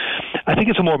costs. I think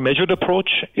it's a more measured approach,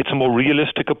 it's a more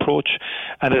realistic approach,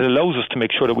 and it allows us to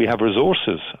make sure that we have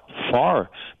resources for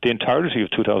the entirety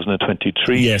of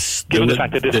 2023. Yes, given the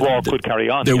fact that this war could carry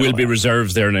on. There will be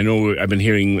reserves there, and I know I've been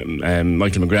hearing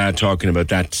Michael McGrath talking about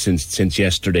that since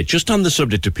yesterday. Just on the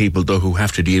subject of people, though, who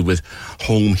have to deal with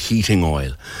home heating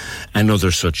oil and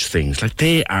other such things, like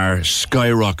they are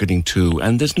skyrocketing too,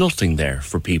 and there's nothing there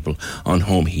for people on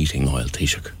home heating oil,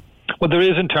 Taoiseach. Well, there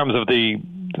is, in terms of the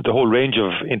whole range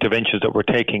of interventions that we're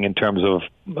taking in terms of,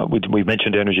 we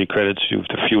mentioned energy credits, you have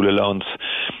the fuel allowance,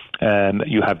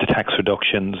 you have the tax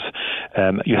reductions,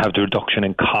 you have the reduction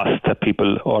in costs that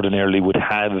people ordinarily would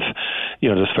have. You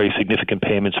know, there's very significant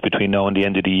payments between now and the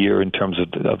end of the year in terms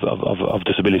of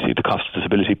disability, the cost of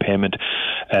disability payment.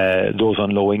 Those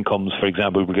on low incomes, for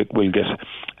example, will get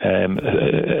a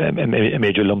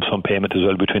major lump sum payment as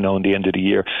well between now and the end of the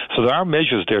year. So there are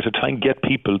measures there to try and get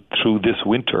people through this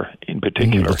winter in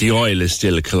particular. But the oil is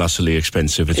still colossally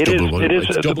expensive. It's double what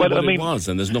it was,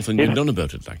 and there's nothing being done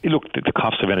about it. Look, the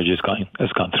cost of energy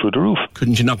has gone through the roof.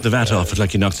 Couldn't you knock the VAT off it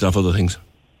like you knocked it off other things?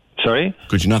 Sorry?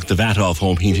 Could you knock the VAT off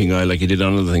home heating oil like you did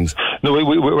on other things? No,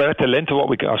 we're at the length of what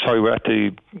we're at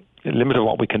the limited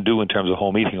what we can do in terms of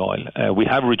home heating oil. We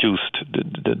have reduced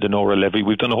the NORA levy.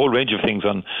 We've done a whole range of things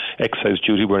on excise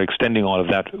duty. We're extending all of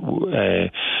that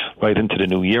right into the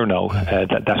new year now.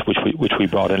 That's which we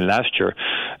brought in last year,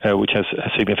 which has a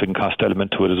significant cost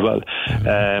element to it as well.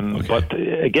 But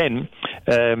again,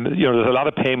 there's a lot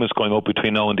of payments going up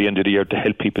between now and the end of the year to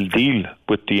help people deal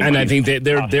with the and I think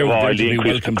they're oil, the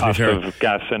welcome cost to of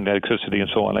gas and electricity and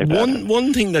so on like that.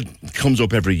 One thing that comes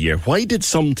up every year: why did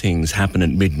some things happen at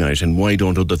midnight and why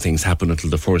don't other things happen until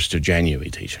the 1st of January,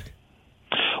 Taoiseach?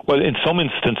 Well, in some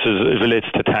instances, it relates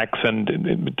to tax and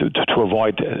to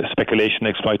avoid speculation,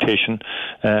 exploitation,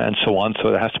 and so on.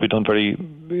 So it has to be done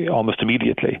almost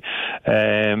immediately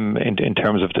in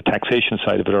terms of the taxation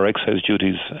side of it, or excise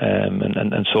duties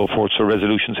and so forth. So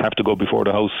resolutions have to go before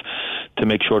the House to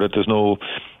make sure that there's no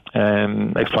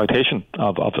exploitation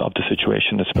of the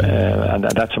situation, and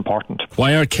that's important.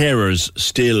 Why are carers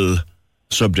still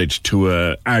subject to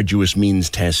a arduous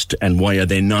means test, and why are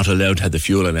they not allowed to have the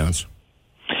fuel allowance?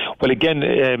 Well, again,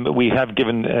 we have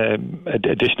given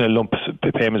additional lump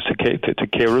payments to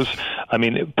carers. I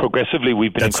mean, progressively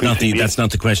we've been increasing... That's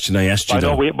not the question I asked you,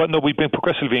 though. We've been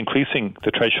progressively increasing the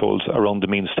thresholds around the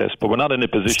means test, but we're not in a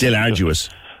position... Still arduous.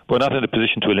 We're not in a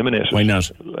position to eliminate it. Why not?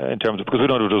 In terms of, because we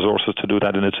don't have the resources to do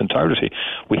that in its entirety.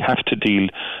 We have to deal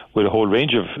with a whole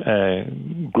range of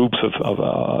groups of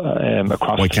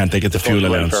across. Why can't they get the fuel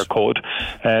allowance? Welfare code.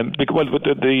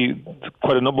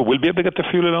 Quite a number will be able to get the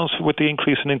fuel allowance with the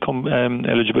increase in income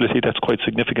eligibility. That's quite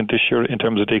significant this year in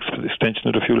terms of the extension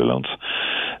of the fuel allowance,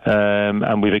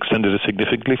 and we've extended it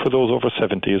significantly for those over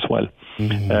 70 as well,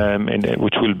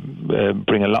 which will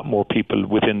bring a lot more people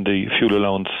within the fuel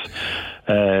allowance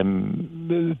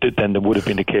than there would have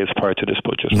been the case prior to this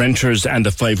budget. Renters and the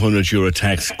 €500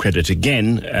 tax credit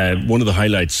again, one of the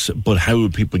highlights. But how will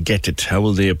people get it? How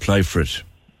will they apply for it?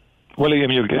 Well, I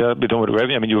mean, you'll be done with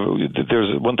revenue. I mean,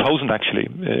 there's 1,000 actually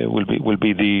will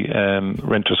be the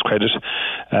renters credit,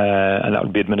 and that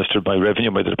will be administered by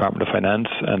Revenue, by the Department of Finance,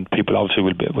 and people obviously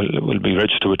will be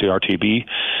registered with the RTB,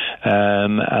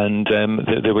 and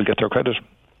they will get their credit.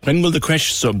 When will the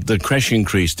creche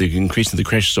increase, the increase in the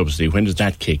creche subsidy, when does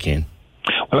that kick in?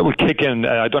 Well, it will kick in.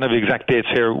 I don't have the exact dates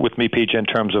here with me, PJ, in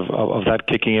terms of that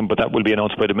kicking in, but that will be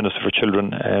announced by the Minister for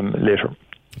Children later.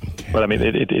 Okay. But I mean,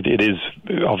 it is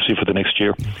obviously for the next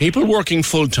year. People working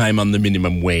full-time on the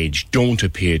minimum wage don't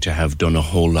appear to have done a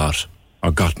whole lot or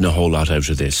gotten a whole lot out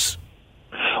of this.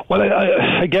 Well,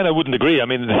 I wouldn't agree. I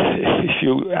mean, if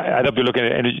you add up, you look at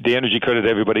the energy credit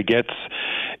everybody gets.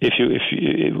 If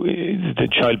the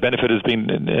child benefit has been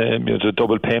there's a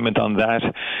double payment on that,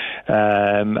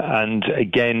 and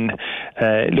again,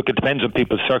 look, it depends on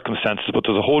people's circumstances, but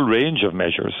there's a whole range of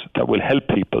measures that will help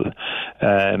people.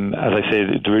 As I say,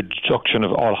 the reduction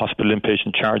of all hospital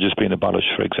inpatient charges being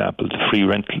abolished, for example, the free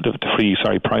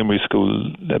primary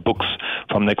school books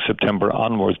from next September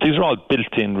onwards. These are all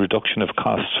built-in reduction of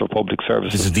costs for public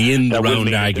services. This is the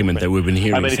in-the-round argument that we've been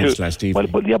hearing since last evening.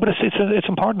 But it's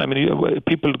important. I mean,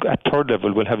 people at third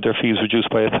level will have their fees reduced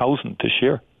by 1,000 this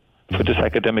year for this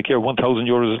academic year.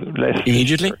 €1,000 less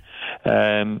immediately.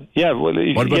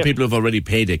 What about people who've already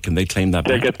paid it? Can they claim that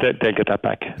back? They'll get that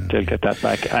back. They'll get that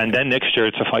back. And then next year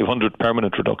it's a 500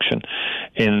 permanent reduction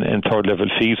in third level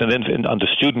fees. And then on the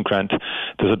student grant,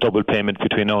 there's a double payment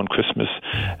between now and Christmas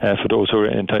for those who are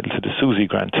entitled to the SUSI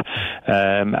grant.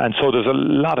 And so there's a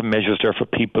lot of measures there for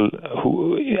people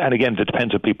who, and again, it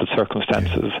depends on people's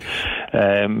circumstances.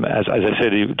 As I say,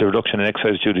 the reduction in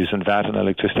excise duties and VAT and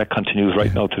electricity, that continues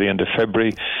right now to the end of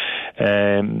February.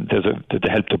 There's the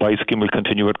Help to Buy scheme will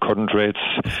continue at current rates.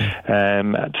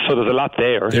 So there's a lot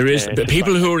there. There is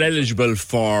people who are eligible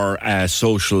for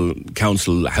social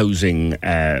council housing,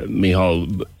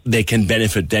 Micheál, they can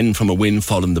benefit then from a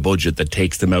windfall in the budget that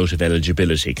takes them out of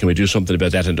eligibility. Can we do something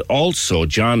about that? And also,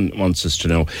 John wants us to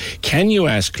know, can you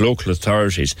ask local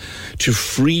authorities to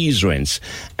freeze rents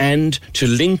and to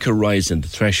link a rise in the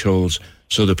thresholds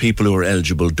so the people who are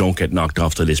eligible don't get knocked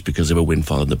off the list because of a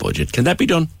windfall in the budget? Can that be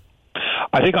done?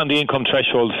 I think on the income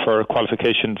threshold for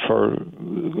qualification for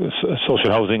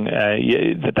social housing,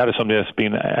 that is something that's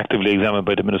been actively examined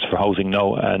by the Minister for Housing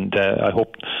now, and I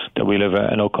hope that we'll have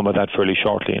an outcome of that fairly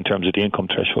shortly in terms of the income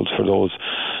thresholds for those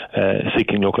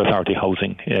seeking local authority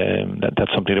housing.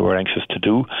 That's something that we're anxious to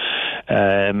do.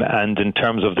 And in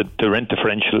terms of the rent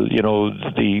differential,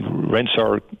 the rents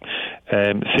are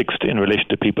fixed in relation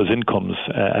to people's incomes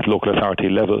at local authority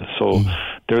level, so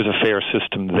there is a fair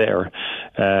system there.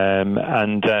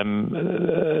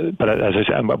 But as I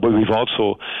said, we've also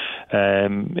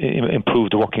also improve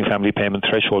the working family payment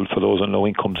threshold for those on low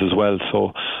incomes as well.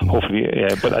 So hopefully,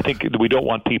 but I think we don't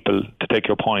want people, to take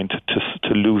your point,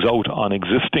 to lose out on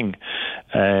existing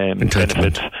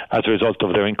benefits as a result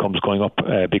of their incomes going up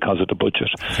because of the budget.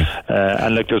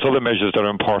 And like there's other measures that are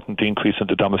important. The increase in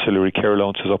the domiciliary care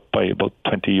allowance is up by about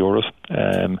 €20.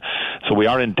 So we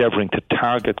are endeavouring to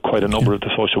target quite a number of the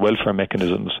social welfare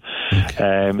mechanisms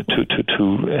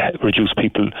to reduce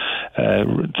people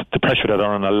the pressure that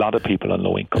are on a lot of people on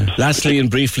low incomes. Lastly and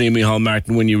briefly, Micheál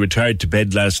Martin, when you retired to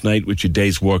bed last night with your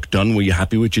day's work done, were you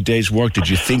happy with your day's work? Did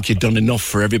you think you'd done enough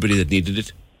for everybody that needed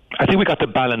it? I think we got the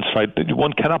balance right.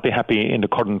 One cannot be happy in the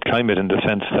current climate in the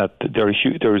sense that there is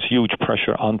huge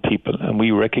pressure on people, and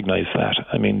we recognise that.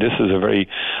 I mean, this is a very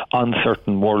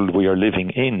uncertain world we are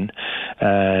living in,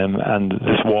 and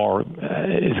this war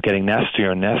is getting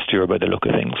nastier and nastier by the look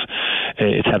of things.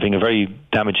 It's having a very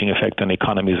damaging effect on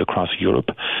economies across Europe.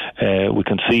 We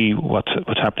can see what's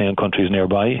happening in countries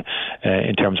nearby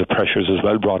in terms of pressures as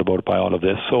well brought about by all of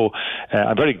this. So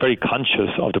I'm very, very conscious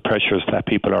of the pressures that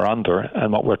people are under,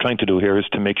 and what we're trying to do here is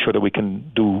to make sure that we can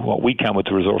do what we can with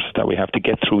the resources that we have to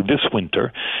get through this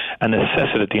winter and assess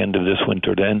it at the end of this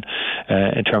winter then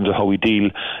in terms of how we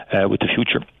deal with the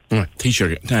future.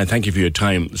 Taoiseach, thank you for your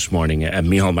time this morning.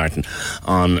 Micheál Martin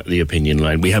on the opinion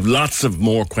line. We have lots of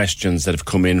more questions that have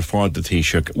come in for the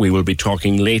Taoiseach. We will be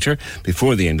talking later,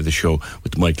 before the end of the show,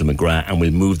 with Michael McGrath, and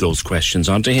we'll move those questions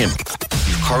on to him.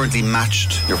 You've currently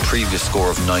matched your previous score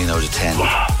of 9 out of 10.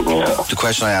 Yeah. The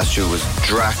question I asked you was,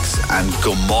 Drax and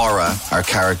Gamora are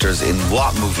characters in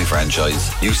what movie franchise?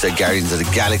 You said Guardians of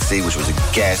the Galaxy, which was a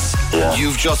guess. Yeah.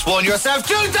 You've just won yourself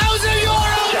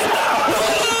 €2,000!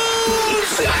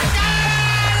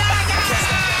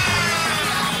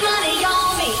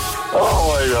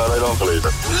 Oh my God, I don't believe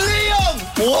it. Liam!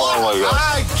 What? Oh my God.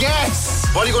 I guess.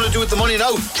 What are you going to do with the money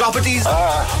now? Drop it these?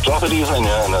 Drop it easy,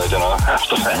 yeah, no, I don't know. I have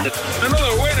to spend it.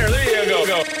 Another winner, there you go.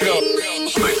 The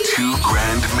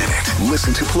 $2,000 minute.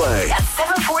 Listen to play at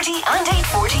 7:40 and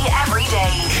 8:40 every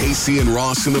day. Casey and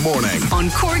Ross in the morning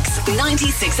on Cork's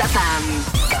 96 FM.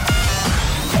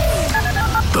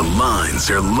 The lines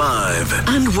are live.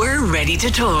 And we're ready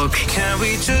to talk. Can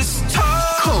we just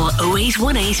talk? Call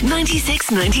 0818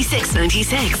 96 96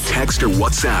 96. Text or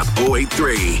WhatsApp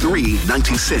 083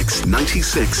 396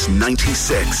 96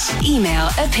 96. Email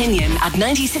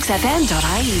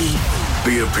opinion@96fm.ie.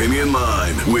 The Opinion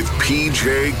Line with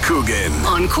PJ Coogan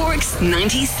on Cork's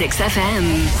 96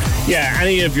 FM. Yeah,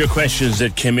 any of your questions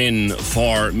that came in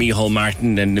for Micheál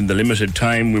Martin, and in the limited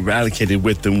time we were allocated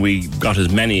with them, we got as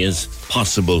many as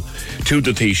possible to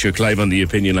the Taoiseach live on the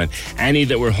Opinion Line. Any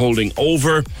that we're holding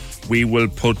over, we will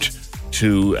put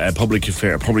to Public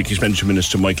Expenditure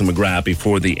Minister Michael McGrath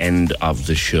before the end of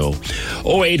the show.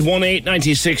 0818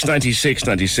 96 96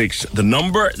 96, the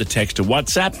number, the text to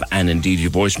WhatsApp, and indeed your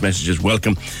voice messages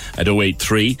welcome at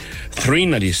 083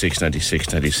 396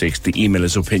 96 96. The email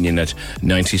is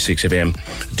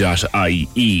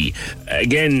opinion@96fm.ie.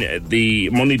 Again, the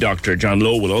money doctor John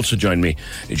Lowe will also join me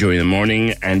during the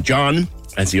morning, and John,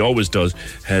 as he always does,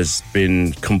 has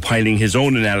been compiling his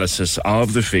own analysis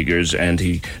of the figures, and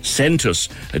he sent us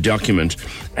a document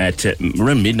at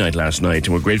around midnight last night,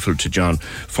 and we're grateful to John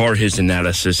for his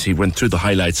analysis. He went through the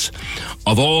highlights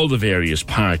of all the various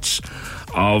parts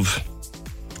of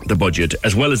the budget,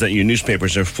 as well as that your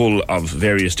newspapers are full of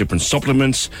various different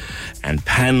supplements and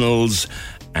panels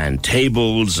and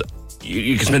tables.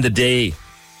 You can spend the day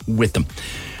with them.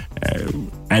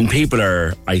 And people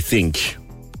are, I think,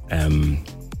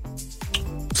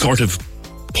 sort of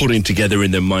putting together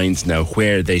in their minds now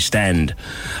where they stand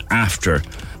after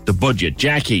the budget.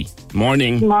 Jackie,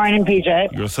 morning. Morning, PJ.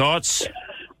 Your thoughts?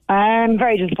 I'm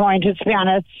very disappointed, to be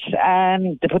honest.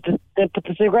 They put the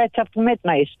cigarettes up to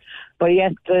midnight, but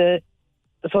yet the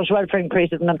social welfare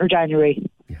increase isn't until January.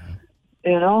 Yeah.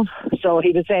 You know, so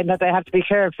he was saying that they have to be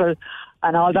careful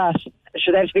and all that.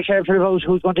 Should they have to be careful about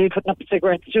who's going to be putting up the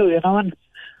cigarettes too, you know, and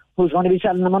who's going to be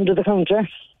selling them under the counter.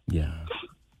 Yeah.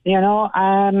 You know,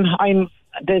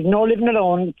 there's no living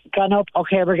alone gone up.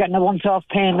 Okay, we're getting a once-off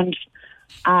payment,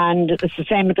 and it's the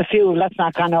same with the fuel. That's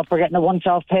not gone up. We're getting a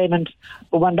once-off payment,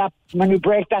 but when you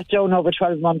break that down over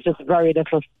 12 months, it's very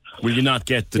little. Will you not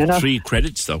get the 3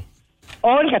 credits though?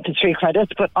 I'll get the 3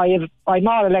 credits, but I'm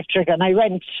all electric and I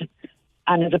rent,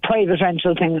 and it's a private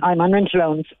rental thing. I'm on rental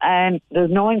loans, and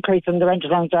there's no increase in the rental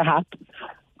loans I have.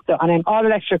 So, and I'm all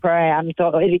electric where I am,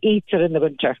 so it eats it in the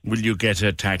winter. Will you get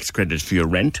a tax credit for your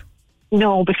rent?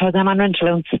 No, because I'm on rental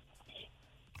loans.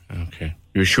 Okay.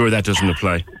 You're sure that doesn't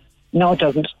apply? No, it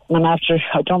doesn't. I'm after.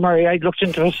 Don't worry, I looked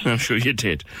into it. I'm sure you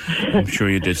did.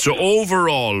 So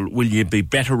overall, will you be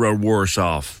better or worse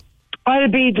off? I'll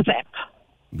be the same.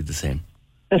 Be the same.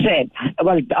 The same.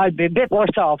 Well, I'll be a bit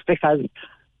worse off because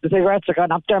the cigarettes are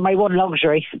gone up. They're my one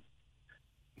luxury.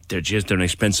 They're an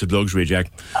expensive luxury,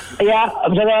 Jack. Yeah,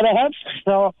 I'm the one I have.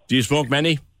 So. Do you smoke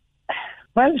many?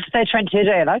 Well, say 20 a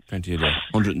day, like. 20 a day.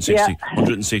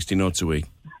 160 notes a week.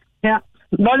 Yeah.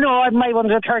 Well, no, my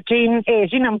ones are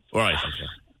 13.80 now. All right,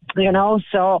 okay. You know,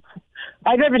 so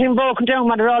I've everything broken down.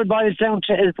 What it all boils down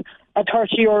to is a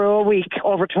 €30 a week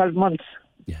over 12 months.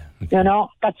 Yeah. Okay. You know,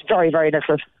 that's very, very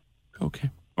little. Okay.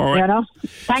 All right. You know?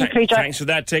 Thanks, Peter. Thanks for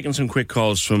that. Taking some quick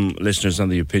calls from listeners on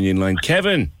the opinion line.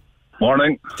 Kevin.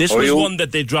 Morning. This was one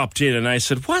that they dropped in, and I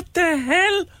said, what the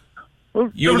hell?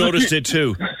 Well, you noticed it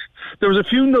too. There was a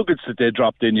few nuggets that they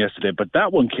dropped in yesterday, but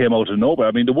that one came out of nowhere.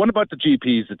 I mean, the one about the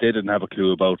GPs that they didn't have a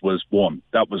clue about was one.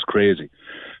 That was crazy.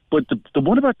 But the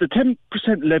one about the 10%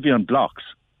 levy on blocks,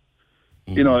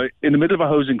 you know, in the middle of a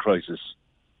housing crisis,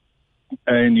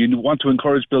 and you want to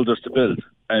encourage builders to build,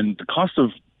 and the cost of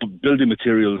building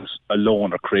materials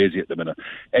alone are crazy at the minute.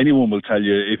 Anyone will tell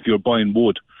you if you're buying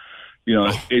wood, you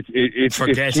know, it's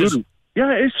through,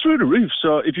 it's through the roof.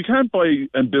 So if you can't buy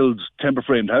and build timber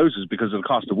framed houses because of the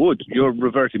cost of wood, you're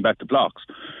reverting back to blocks,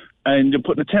 and you're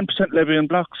putting a 10% levy on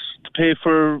blocks to pay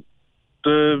for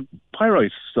the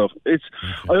pyrite stuff.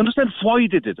 I understand why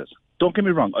they did it. Don't get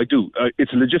me wrong, I do.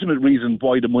 It's a legitimate reason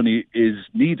why the money is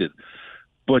needed,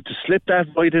 but to slip that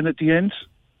right in at the end,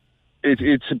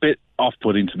 it's a bit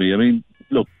off-putting to me. I mean,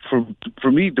 look,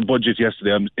 for me, the budget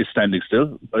yesterday is standing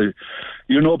still.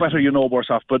 You're no better, you're no worse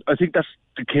off. But I think that's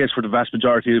the case for the vast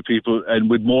majority of people. And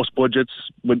with most budgets,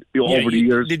 over the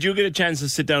years. Did you get a chance to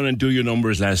sit down and do your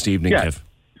numbers last evening, Kev?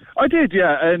 I did,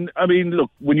 yeah. And I mean, look,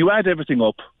 when you add everything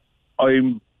up,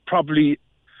 I'm praying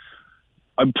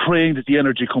that the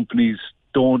energy companies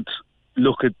don't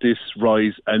look at this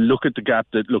rise and look at the gap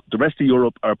that, look, the rest of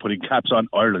Europe are putting caps on,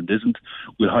 Ireland isn't.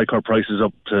 We'll hike our prices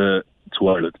up to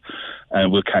Ireland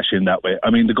and we'll cash in that way. I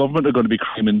mean, the government are going to be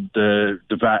claiming the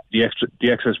VAT, the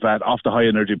excess VAT off the high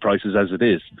energy prices as it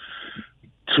is.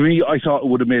 To me, I thought it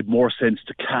would have made more sense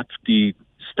to cap the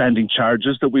standing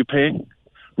charges that we're paying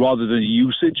rather than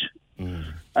usage.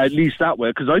 At least that way,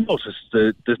 because I noticed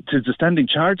the standing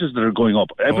charges that are going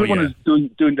up. Everyone is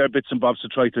doing their bits and bobs to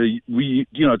try to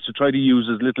use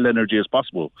as little energy as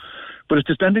possible. But if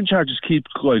the standing charges keep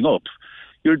going up,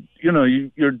 you're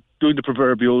doing the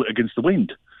proverbial against the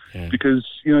wind. Yeah. Because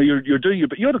you're doing it,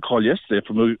 but you had a call yesterday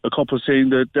from a couple saying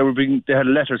that they had a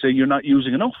letter saying you're not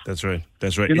using enough. That's right.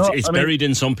 It's buried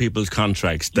in some people's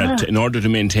contracts that in order to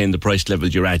maintain the price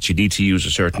levels you're at, you need to use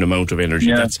a certain amount of energy.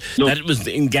 Yeah. That was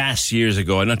in gas years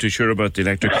ago. I'm not too sure about the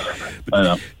electric. I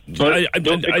know.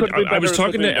 I was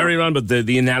talking to earlier on about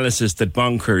the analysis that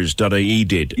bonkers.ie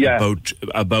did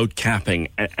about capping,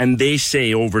 and they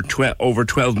say over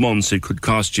 12 months it could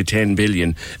cost you 10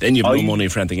 billion. Then you've no money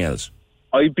for anything else.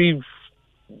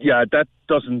 That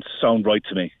doesn't sound right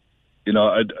to me.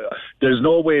 There's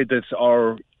no way that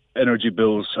our energy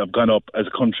bills have gone up as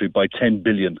a country by 10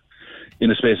 billion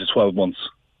in a space of 12 months.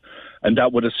 And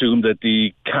that would assume that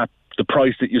the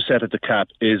price that you set at the cap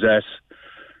is at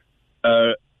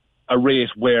a rate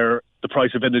where the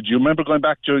price of energy, you remember going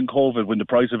back during COVID when the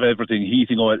price of everything,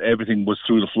 heating oil, everything was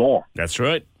through the floor. That's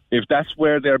right. If that's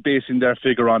where they're basing their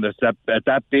figure on, at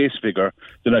that base figure,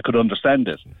 then I could understand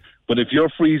it. But if you're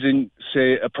freezing,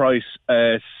 say, a price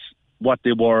at what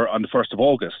they were on the 1st of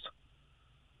August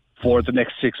for the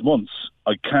next 6 months,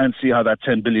 I can't see how that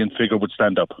 10 billion figure would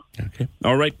stand up. Okay.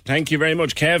 All right. Thank you very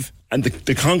much, Kev. And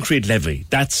the concrete levy,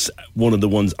 that's one of the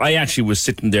ones. I actually was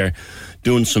sitting there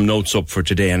doing some notes up for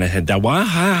today, and I had that,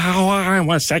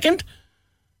 one second?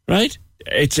 Right?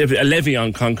 It's a levy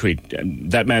on concrete.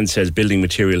 That man says building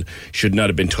material should not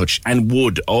have been touched. And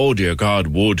wood, oh dear God,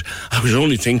 wood. I was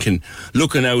only thinking,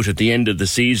 looking out at the end of the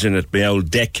season at my old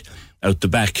deck out the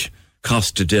back,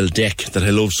 Costa del Deck, that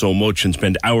I love so much and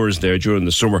spend hours there during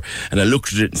the summer. And I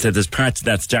looked at it and said, there's parts of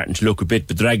that starting to look a bit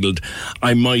bedraggled.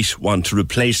 I might want to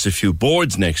replace a few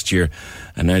boards next year.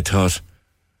 And I thought,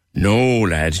 no,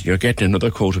 lad, you're getting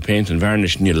another coat of paint and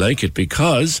varnish and you like it,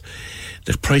 because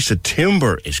the price of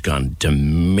timber is gone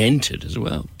demented as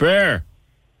well. Bear.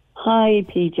 Hi,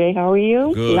 PJ. How are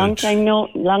you? Good. Long time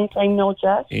no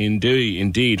chat.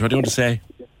 Indeed. What do you want to say?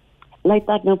 Like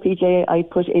that, no, PJ. I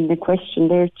put in the question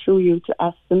there through you to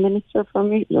ask the minister for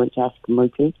me. You want to ask him,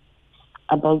 okay?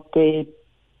 About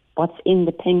what's in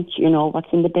the pension.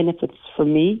 What's in the benefits for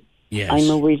me. Yes. I'm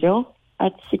a widow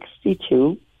at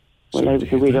 62. Well, I was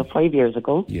a widow 5 years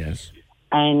ago. Yes.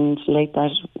 And like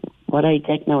that, what I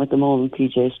get now at the moment,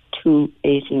 PJ, is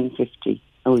 $18.50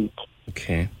 a week.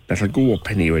 Okay. That'll go up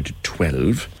anyway to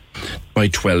 12. By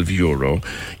 €12.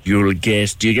 You'll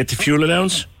get, do you get the fuel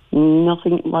allowance?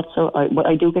 Nothing whatsoever. But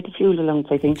I do get the fuel allowance,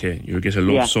 I think. Okay, you'll get a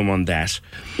lump sum on that.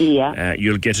 Yeah.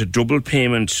 You'll get a double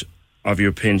payment of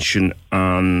your pension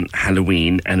on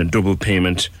Halloween and a double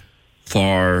payment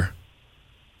for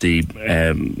the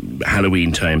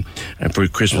Halloween time and for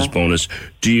Christmas bonus.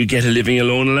 Do you get a living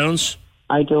alone allowance?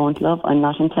 I don't, love. I'm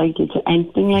not entitled to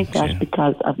anything like that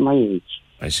because of my age.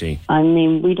 I see. I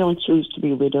mean, we don't choose to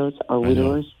be widows or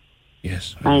widowers.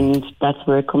 Yes. And that's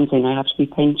where it comes in. I have to be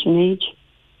pension age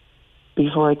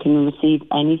before I can receive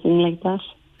anything like that.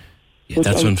 Yeah,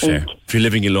 that's unfair. If you're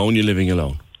living alone, you're living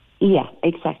alone. Yeah,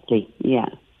 exactly. Yeah.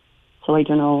 So I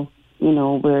don't know,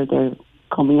 where they're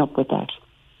coming up with that.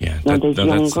 Yeah,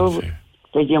 that's unfair.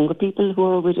 There's younger people who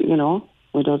are,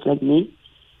 widows like me.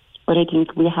 But I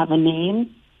think we have a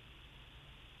name,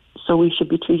 so we should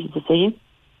be treated the same.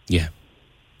 Yeah.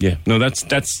 Yeah. No,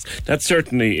 that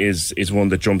certainly is one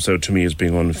that jumps out to me as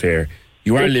being unfair.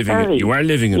 You are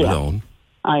living alone.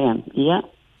 I am, yeah.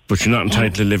 But you're not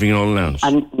entitled to living all allowance?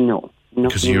 No.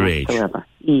 Because of your age?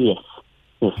 Yes.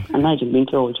 Imagine being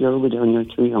told you're a widow and you're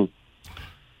too young.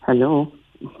 Hello?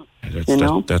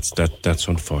 That's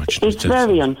unfortunate. It's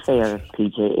very unfair,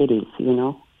 PJ. It is,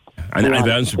 And I'll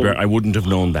be honest with you, I wouldn't have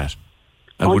known that.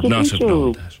 I would not have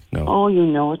known that. No. Oh, you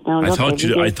know it now. I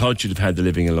thought you'd have had the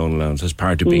living alone allowance as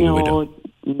part of being a widow.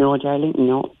 No, darling,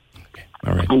 no. Okay.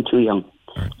 All right. I'm too young.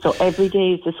 Right. So every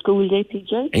day is a school day,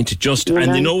 PJ? Ain't it just?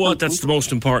 And you know what? That's the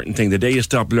most important thing. The day you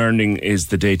stop learning is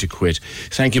the day to quit.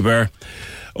 Thank you, Bear.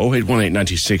 0818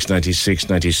 96 96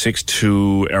 96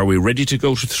 2. Are we ready to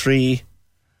go to 3?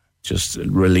 Just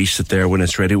release it there when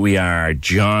it's ready. We are.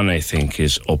 John, I think,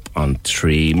 is up on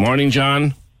 3. Morning,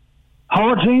 John. How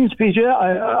are things, PJ?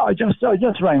 I just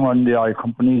rang one of the oil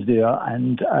companies there,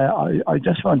 and I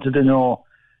just wanted to know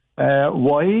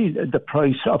why the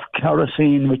price of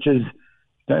kerosene, which is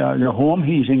the home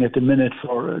heating at the minute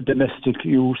for domestic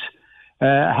use,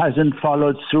 hasn't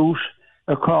followed suit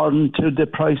according to the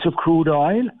price of crude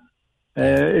oil.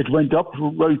 It went up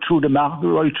right through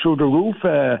the roof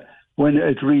when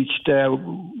it reached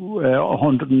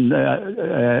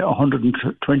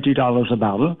 $120 a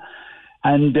barrel.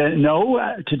 And now,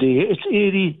 today, it's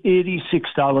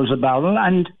 $86 a barrel,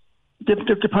 and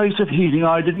the price of heating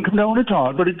oil didn't come down at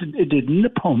all, but it did in the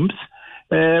pumps.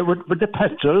 With the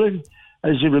petrol,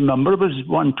 as you remember, it was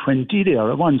 $120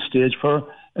 there at one stage for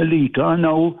a litre, and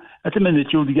now at the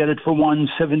minute you'll get it for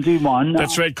 $171.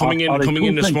 That's right. Coming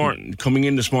in this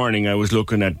morning, I was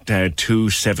looking at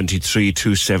 173,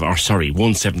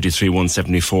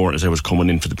 174 as I was coming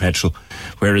in for the petrol,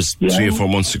 whereas 3 or 4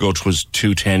 months ago it was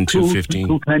 210, 215.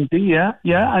 220,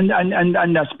 yeah,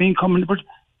 and that's been coming, but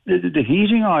the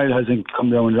heating oil hasn't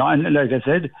come down. And like I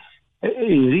said,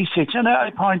 86, and I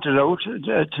pointed out to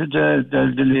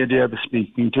the lady I was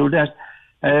speaking to that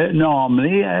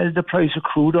normally the price of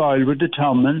crude oil would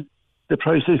determine the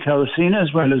price of kerosene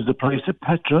as well as the price of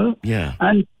petrol. Yeah.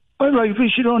 And we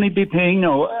should only be paying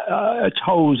now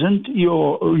 1,000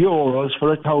 euros for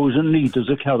 1,000 litres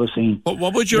of kerosene.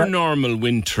 What would your normal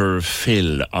winter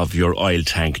fill of your oil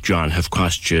tank, John, have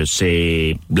cost you,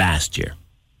 say, last year?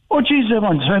 Oh, geez,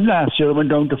 one time last year it went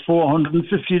down to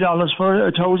 $450 for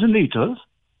 1,000 litres.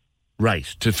 Right,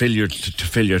 to fill your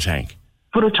tank.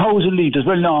 For 1,000 litres.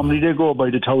 Well, normally they go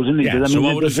by the 1,000 litres. Yeah, so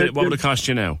what would it cost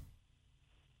you now?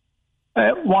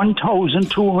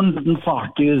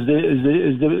 1,240 is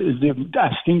the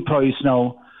asking price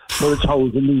now for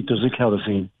 1,000 litres of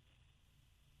kerosene.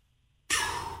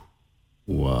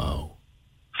 Wow.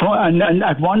 And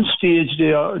at one stage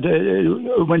there,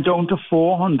 it went down to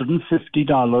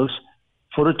 $450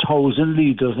 for 1,000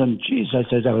 litres, and geez, I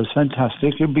said that was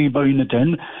fantastic. You'd be buying it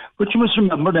then, but you must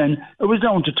remember then it was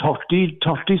down to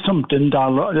 $30 something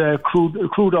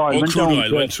crude oil. Crude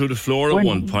oil went through the floor at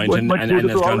one point and has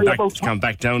gone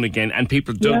back down again. And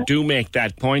people do make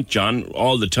that point, John,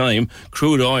 all the time.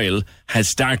 Crude oil has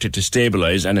started to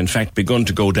stabilise and in fact begun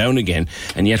to go down again,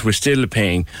 and yet we're still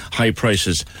paying high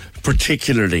prices,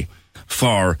 particularly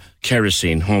for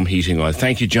kerosene, home heating oil.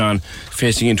 Thank you, John.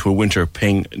 Facing into a winter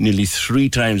paying nearly 3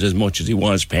 times as much as he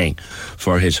was paying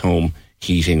for his home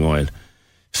heating oil.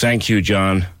 Thank you,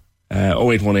 John.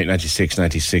 0818 96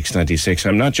 96 96.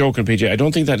 I'm not joking, PJ. I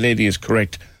don't think that lady is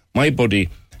correct. My buddy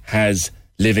has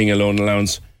living alone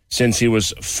allowance since he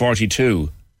was 42.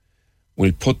 We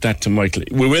will put that to Michael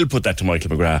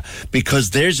McGrath,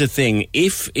 because there's a thing.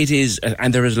 If it is,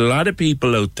 and there is a lot of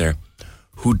people out there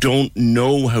who don't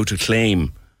know how to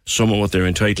claim some of what they're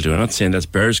entitled to. I'm not saying that's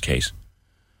Bear's case,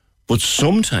 but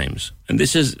sometimes, and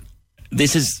this is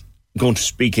going to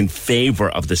speak in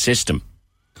favour of the system.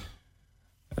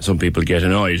 Some people get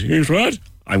annoyed. Here's what?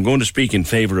 I'm going to speak in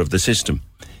favour of the system.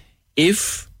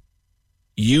 If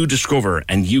you discover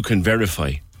and you can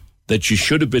verify that you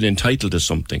should have been entitled to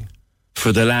something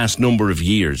for the last number of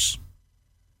years,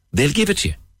 they'll give it to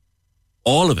you.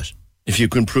 All of it, if you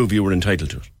can prove you were entitled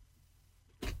to it.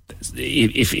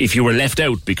 If you were left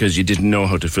out because you didn't know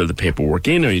how to fill the paperwork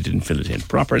in or you didn't fill it in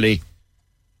properly.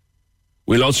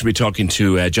 We'll also be talking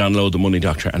to John Lowe, the money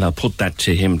doctor, and I'll put that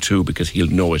to him too because he'll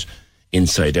know it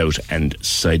inside out and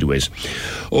sideways.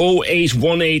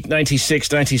 0818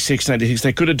 96 96 96.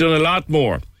 They could have done a lot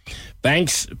more.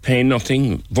 Banks pay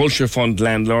nothing. Vulture fund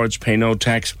landlords pay no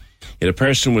tax. Yet a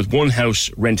person with one house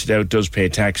rented out does pay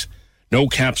tax. No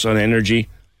caps on energy.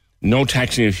 No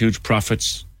taxing of huge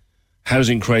profits.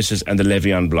 Housing crisis and the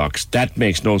levy on blocks. That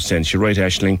makes no sense. You're right,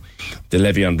 Aisling. The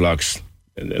levy on blocks.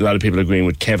 A lot of people agreeing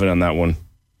with Kevin on that one.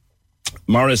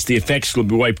 Morris, the effects will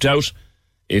be wiped out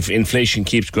if inflation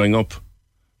keeps going up.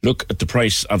 Look at the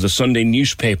price of the Sunday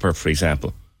newspaper, for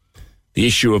example. The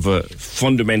issue of a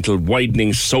fundamental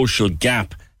widening social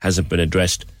gap hasn't been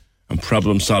addressed, and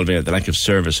problem solving at the lack of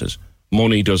services.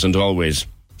 Money doesn't always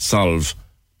solve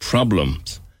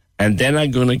problems. And then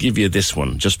I'm going to give you this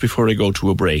one just before I go to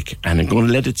a break, and I'm going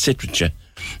to let it sit with you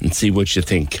and see what you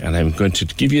think. And I'm going to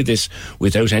give you this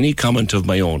without any comment of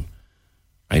my own.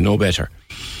 I know better.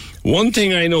 One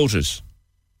thing I notice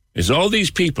is all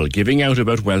these people giving out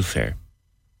about welfare.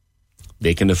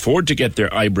 They can afford to get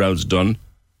their eyebrows done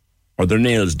or their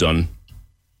nails done,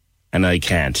 and I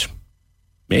can't.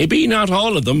 Maybe not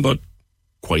all of them, but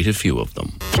quite a few of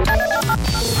them.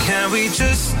 Can we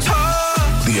just talk?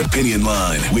 The Opinion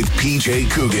Line with PJ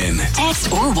Coogan.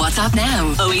 Text or WhatsApp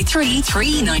now. 083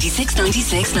 396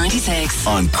 96 96.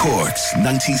 On Cork's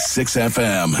 96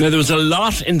 FM. Now, there was a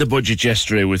lot in the budget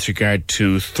yesterday with regard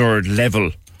to third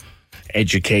level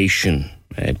education.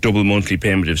 Double monthly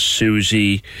payment of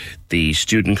SUSI, the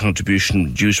student contribution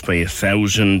reduced by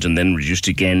 1,000 and then reduced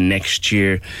again next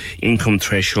year, income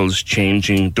thresholds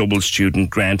changing, double student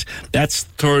grant. That's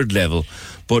third level.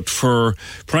 But for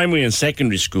primary and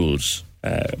secondary schools,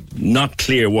 not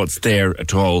clear what's there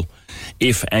at all,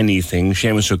 if anything.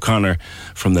 Seamus O'Connor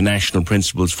from the National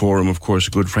Principals Forum, of course,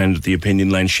 a good friend of the Opinion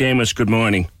Line. Seamus, good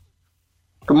morning.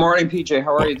 Good morning, PJ.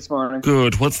 How are you this morning?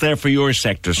 Good. What's there for your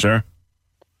sector, sir?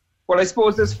 Well, I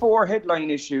suppose there's four headline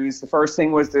issues. The first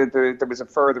thing was that there was a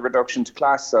further reduction to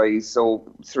class size. So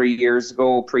 3 years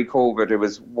ago, pre-COVID, it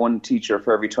was one teacher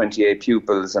for every 28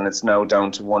 pupils, and it's now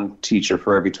down to one teacher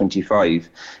for every 25.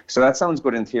 So that sounds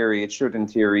good in theory. It should, in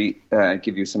theory,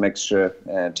 give you some extra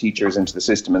teachers into the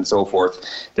system and so forth.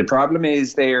 The problem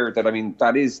is there that, I mean,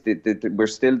 that is, we're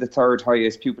still the third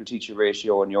highest pupil-teacher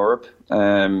ratio in Europe.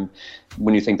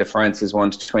 When you think that France is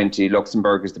 1 to 20,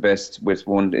 Luxembourg is the best with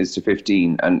 1 is to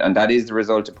 15. And that is the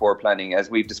result of poor planning, as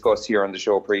we've discussed here on the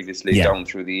show previously, down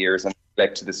through the years and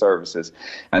neglect to the services.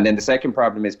 And then the second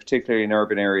problem is, particularly in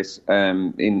urban areas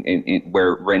in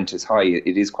where rent is high,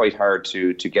 it is quite hard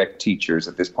to get teachers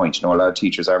at this point. You know, a lot of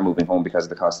teachers are moving home because of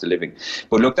the cost of living.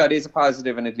 But look, that is a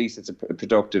positive, and at least it's a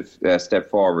productive step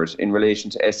forward. In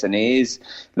relation to SNAs,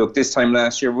 look, this time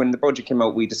last year when the budget came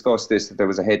out, we discussed this, that there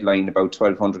was a headline about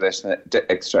 1,200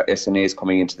 extra SNAs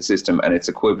coming into the system, and it's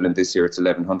equivalent this year, it's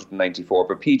 1,194.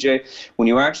 But PJ, when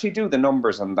you actually do the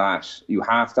numbers on that, you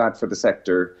have that for the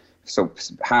sector. So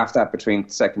half that between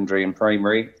secondary and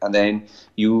primary, and then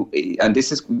and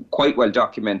this is quite well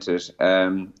documented,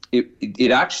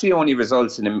 it actually only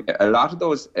results in a lot of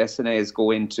those SNAs go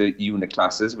into unit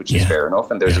classes, which is fair enough,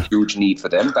 and there's a huge need for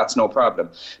them. That's no problem.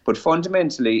 But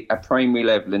fundamentally, at primary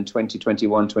level in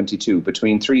 2021-22,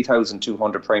 between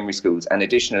 3,200 primary schools, an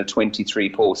additional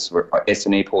 23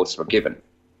 SNA posts were given.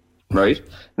 Right?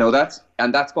 Now that's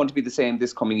going to be the same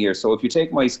this coming year. So if you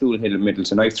take my school, Hill and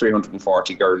Middleton, I have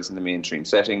 340 girls in the mainstream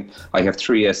setting. I have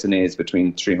 3 SNAs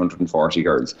between 340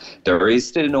 girls. There is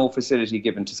still no facility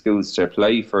given to schools to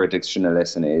apply for additional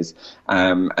SNAs,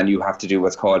 and you have to do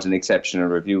what's called an exceptional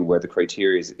review, where the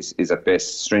criteria is at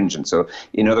best stringent. So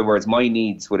in other words, my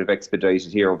needs would have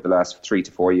expedited here over the last 3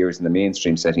 to 4 years in the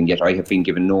mainstream setting, yet I have been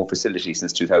given no facility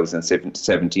since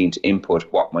 2017 to input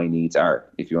what my needs are,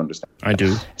 if you understand. I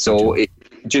do. So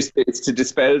it's to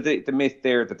dispel the myth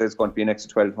there that there's going to be an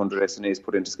extra 1,200 SNAs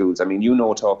put into schools. I mean,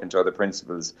 talking to other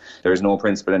principals, there is no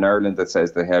principal in Ireland that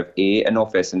says they have A,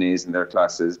 enough SNAs in their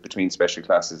classes between special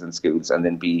classes and schools, and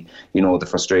then B, the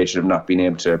frustration of not being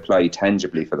able to apply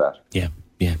tangibly for that. Yeah.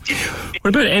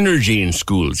 What about energy in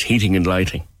schools, heating and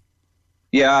lighting?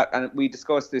 Yeah, and we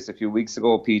discussed this a few weeks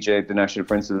ago, PJ, the National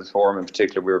Principals Forum in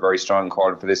particular. We were very strong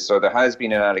calling for this. So there has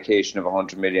been an allocation of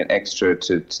 100 million extra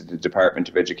to the Department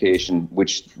of Education,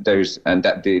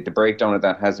 that the breakdown of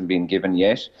that hasn't been given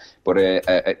yet. But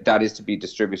that is to be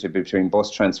distributed between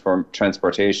bus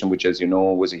transportation, which, as you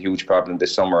know, was a huge problem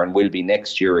this summer and will be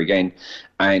next year again,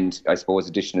 and I suppose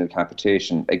additional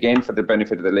capitation. Again, for the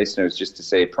benefit of the listeners, just to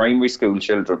say, primary schools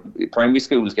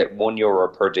get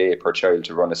 €1 per day per child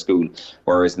to run a school,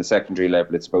 whereas in the secondary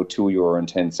level it's about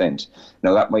 €2.10.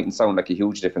 Now that mightn't sound like a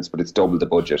huge difference, but it's double the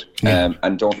budget. Yeah.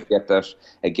 And don't forget that,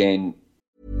 again.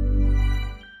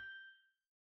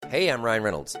 Hey, I'm Ryan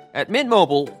Reynolds. At Mint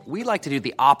Mobile, we like to do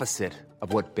the opposite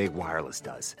of what Big Wireless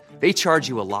does. They charge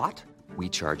you a lot, we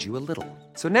charge you a little.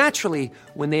 So naturally,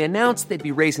 when they announced they'd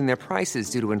be raising their prices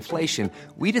due to inflation,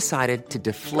 we decided to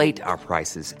deflate our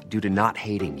prices due to not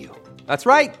hating you. That's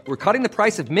right. We're cutting the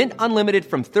price of Mint Unlimited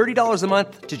from $30 a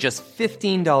month to just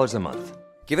 $15 a month.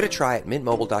 Give it a try at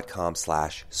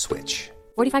mintmobile.com/switch.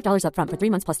 $45 up front for 3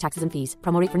 months plus taxes and fees.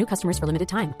 Promo rate for new customers for limited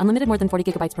time. Unlimited more than 40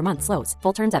 gigabytes per month. Slows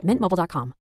full terms at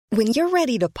mintmobile.com. When you're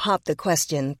ready to pop the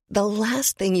question, the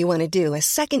last thing you want to do is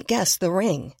second-guess the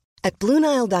ring. At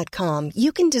BlueNile.com,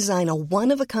 you can design a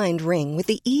one-of-a-kind ring with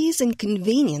the ease and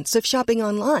convenience of shopping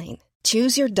online.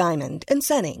 Choose your diamond and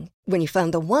setting. When you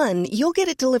find the one, you'll get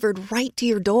it delivered right to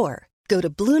your door. Go to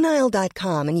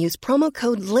BlueNile.com and use promo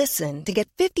code LISTEN to get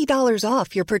 $50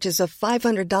 off your purchase of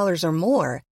 $500 or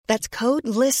more. That's code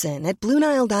LISTEN at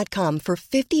BlueNile.com for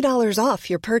 $50 off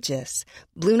your purchase.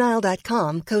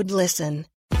 BlueNile.com, code LISTEN.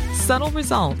 Subtle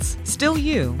results, still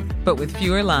you, but with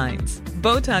fewer lines.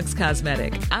 Botox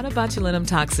Cosmetic, out of botulinum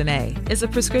toxin A, is a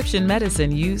prescription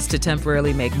medicine used to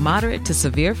temporarily make moderate to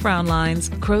severe frown lines,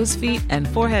 crow's feet, and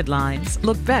forehead lines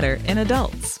look better in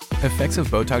adults. Effects of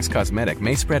Botox Cosmetic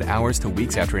may spread hours to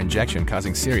weeks after injection,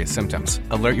 causing serious symptoms.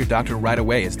 Alert your doctor right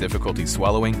away as difficulty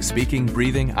swallowing, speaking,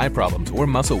 breathing, eye problems, or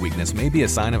muscle weakness may be a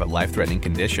sign of a life-threatening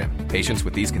condition. Patients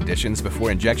with these conditions before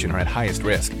injection are at highest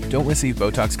risk. Don't receive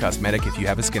Botox Cosmetic if you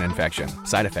have a skin infection.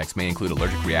 Side effects may include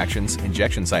allergic reactions,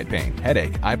 injection site pain,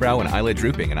 headache, eyebrow and eyelid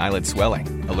drooping, and eyelid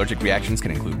swelling. Allergic reactions can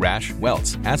include rash,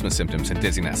 welts, asthma symptoms, and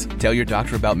dizziness. Tell your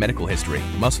doctor about medical history,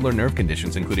 muscle or nerve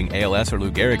conditions including ALS or Lou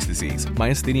Gehrig's disease,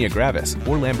 myasthenia gravis,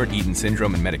 or Lambert-Eaton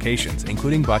syndrome, and medications,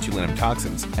 including botulinum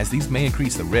toxins, as these may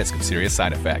increase the risk of serious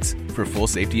side effects. For full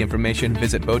safety information,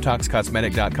 visit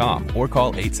BotoxCosmetic.com or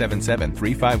call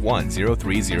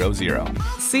 877-351-0300.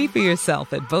 See for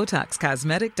yourself at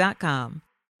BotoxCosmetic.com.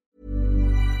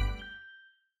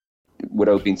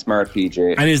 Without being smart,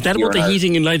 PJ. And is that what the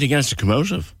heating and lighting has to come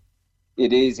out of?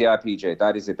 It is, yeah, PJ.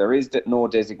 That is it. There is no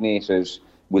designated,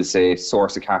 we'll say,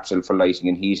 source of capital for lighting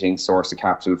and heating, source of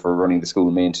capital for running the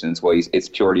school maintenance-wise. It's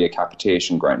purely a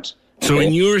capitation grant. So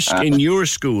in your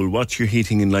school, what's your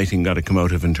heating and lighting got to come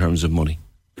out of in terms of money?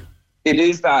 It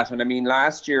is that, and I mean,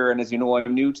 last year, and as you know,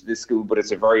 I'm new to this school, but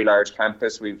it's a very large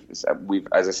campus. We've,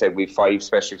 as I said, we've 5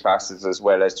 special classes as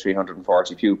well as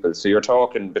 340 pupils. So you're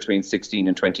talking between 16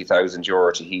 and 20,000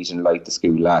 euro to heat and light the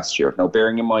school last year. Now,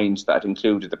 bearing in mind that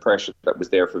included the pressure that was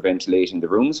there for ventilating the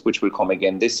rooms, which will come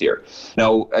again this year.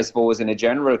 Now, I suppose in a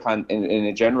general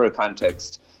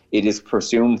context, it is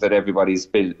presumed that everybody's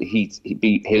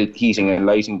heating and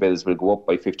lighting bills will go up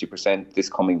by 50% this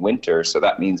coming winter. So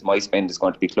that means my spend is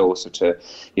going to be closer to,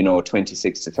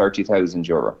 26 to 30,000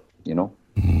 euro.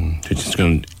 Which is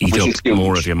going to eat up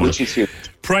more of your money.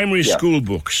 Primary school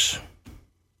books.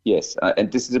 Yes,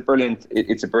 and this is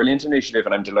it's a brilliant initiative,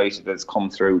 and I'm delighted that it's come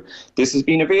through. This has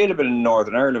been available in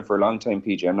Northern Ireland for a long time,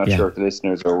 PJ. I'm not sure if the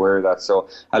listeners are aware of that. So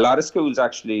a lot of schools,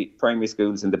 actually, primary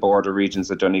schools in the border regions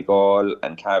of Donegal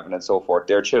and Cavan and so forth,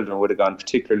 their children would have gone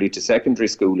particularly to secondary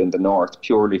school in the north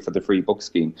purely for the free book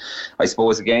scheme. I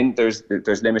suppose, again, there's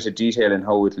limited detail in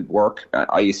how it will work.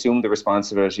 I assume the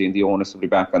responsibility and the onus will be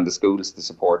back on the schools to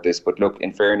support this. But look,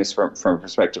 in fairness, from a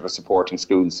perspective of supporting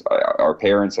schools, our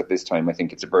parents at this time, I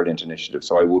think it's a brilliant initiative,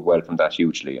 so I would welcome that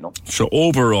hugely. So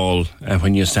overall,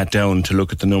 when you sat down to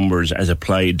look at the numbers as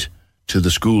applied to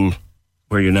the school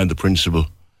where you're now the principal,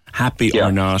 happy or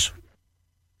not?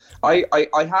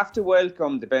 I have to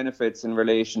welcome the benefits in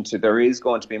relation to there is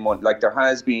going to be more, like there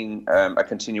has been a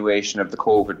continuation of the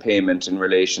COVID payment in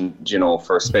relation,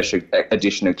 for special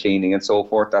additional cleaning and so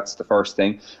forth. That's the first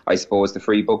thing. I suppose the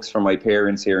free books for my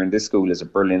parents here in this school is a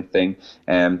brilliant thing.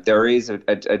 There is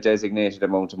a designated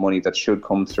amount of money that should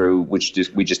come through, which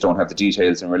we just don't have the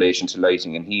details in relation to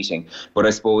lighting and heating. But I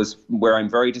suppose where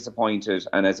I'm very disappointed,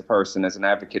 and as a person, as an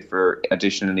advocate for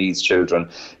additional needs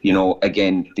children,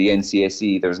 again, the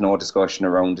NCSE, there's no no discussion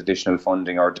around additional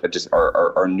funding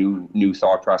or new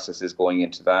thought processes going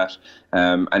into that.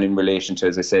 And in relation to,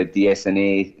 as I said, the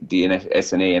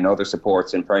SNA and other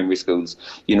supports in primary schools,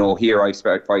 here I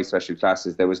expect 5 special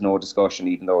classes. There was no discussion,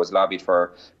 even though it was lobbied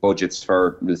for budgets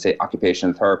for, let's say,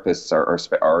 occupational therapists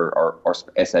or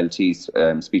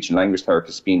SLTs, speech and language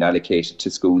therapists, being allocated to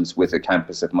schools with a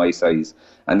campus of my size.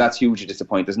 And that's hugely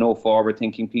disappointing. There's no forward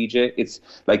thinking, PJ. It's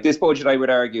like this budget, I would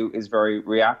argue, is very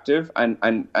reactive and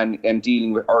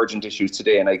dealing with urgent issues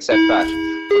today, and I accept that.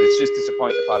 But it's just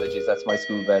disappointing. Apologies, that's my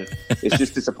school bell. It's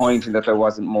just disappointing that there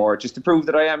wasn't more, just to prove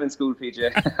that I am in school,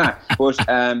 PJ.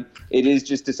 But it is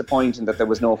just disappointing that there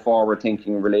was no forward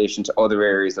thinking in relation to other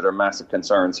areas that are massive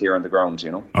concerns here on the ground,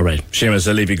 All right, Seamus,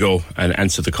 I'll leave you go and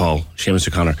answer the call. Seamus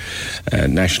O'Connor,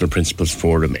 National Principals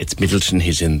Forum. It's Middleton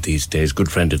he's in these days, good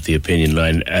friend of the Opinion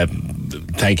Line.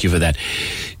 Thank you for that.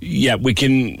 Yeah,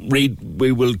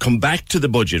 we will come back to the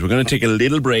budget. We're going to take a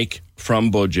little break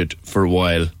from budget for a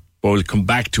while, but we'll come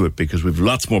back to it because we've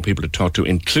lots more people to talk to,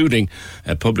 including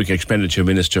Public Expenditure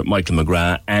Minister Michael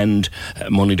McGrath and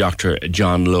Money Doctor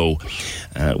John Lowe.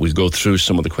 We'll go through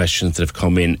some of the questions that have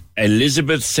come in.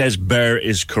 Elizabeth says Bear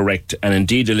is correct, and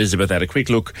indeed, Elizabeth, had a quick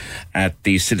look at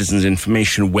the Citizens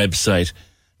Information website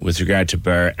with regard to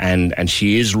Bear, and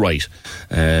she is right.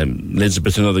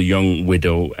 Elizabeth, another young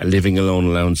widow, a living alone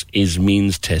allowance is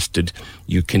means tested.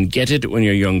 You can get it when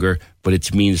you're younger, but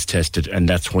it's means tested, and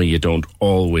that's why you don't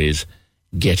always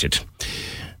get it.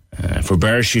 For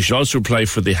Bear, she should also apply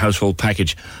for the household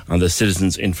package on the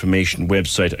Citizens Information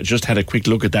website. I just had a quick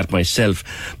look at that myself.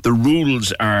 The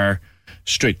rules are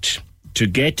strict. To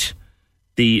get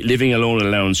the living alone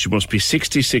allowance, you must be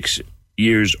 66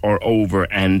 years or over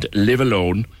and live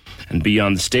alone and be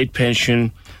on the state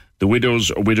pension, the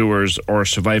widows or widowers or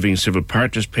surviving civil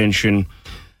partners pension,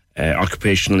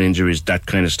 occupational injuries, that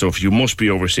kind of stuff. You must be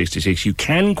over 66. You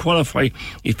can qualify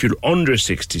if you're under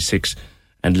 66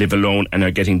 and live alone and are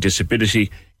getting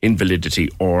disability, invalidity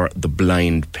or the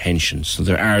blind pension. So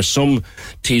there are some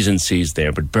T's and C's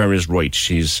there, but Bear is right.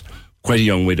 She's quite a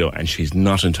young widow and she's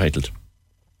not entitled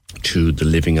to the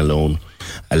living alone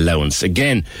allowance.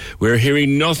 Again, we're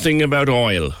hearing nothing about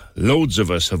oil. Loads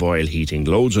of us have oil heating.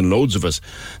 Loads and loads of us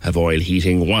have oil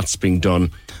heating. What's being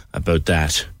done about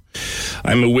that?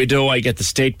 I'm a widow. I get the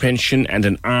state pension and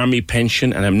an army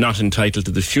pension, and I'm not entitled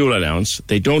to the fuel allowance.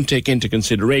 They don't take into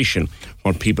consideration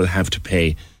what people have to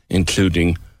pay,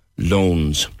 including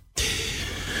loans.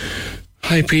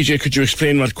 Hi, PJ, could you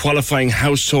explain what qualifying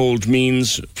household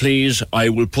means, please? I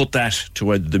will put that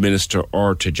to either the Minister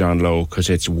or to John Lowe, because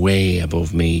it's way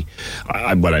above me.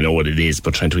 I know what it is,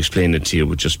 but trying to explain it to you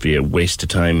would just be a waste of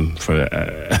time for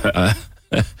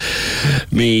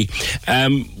me.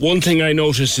 One thing I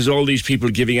noticed is all these people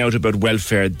giving out about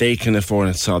welfare, they can afford it.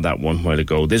 I saw that one while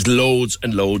ago. There's loads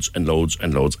and loads and loads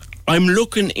and loads. I'm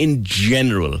looking in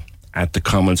general at the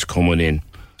comments coming in,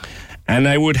 and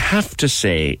I would have to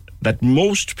say that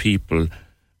most people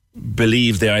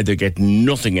believe they either get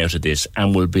nothing out of this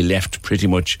and will be left pretty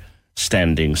much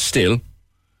standing still.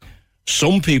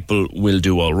 Some people will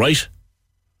do all right.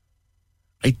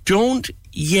 I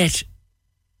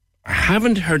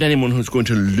haven't heard anyone who's going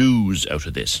to lose out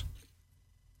of this.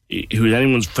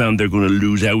 Anyone's found they're going to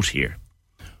lose out here.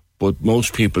 But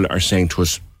most people are saying to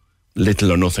us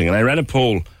little or nothing. And I ran a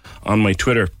poll on my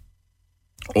Twitter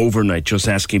overnight just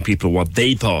asking people what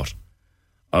they thought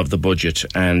of the budget,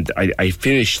 and I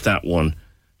finished that one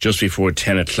just before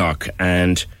 10 o'clock,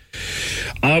 and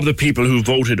of the people who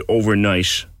voted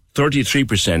overnight,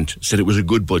 33% said it was a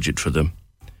good budget for them,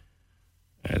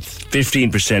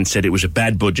 15% said it was a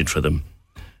bad budget for them,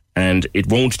 and it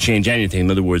won't change anything.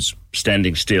 In other words,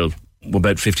 standing still.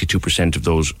 About 52% of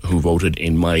those who voted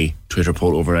in my Twitter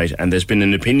poll overnight, and there's been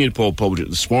an opinion poll published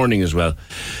this morning as well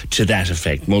to that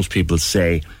effect. Most people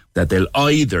say that they'll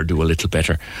either do a little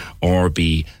better or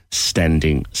be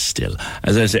standing still.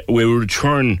 As I said, we will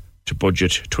return to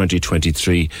Budget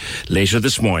 2023 later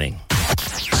this morning.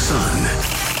 Sun.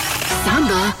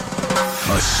 Samba.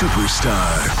 A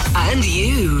superstar. And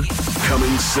you.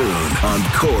 Coming soon on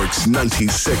Cork's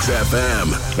 96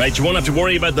 FM. Right, you won't have to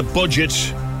worry about the budget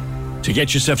to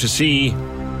get yourself to see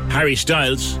Harry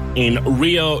Styles in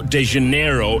Rio de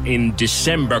Janeiro in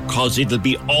December, because it'll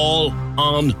be all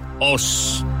on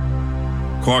us.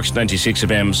 Cork's 96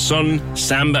 FM, Sun,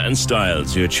 Samba and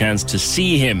Styles. Your chance to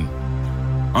see him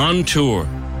on tour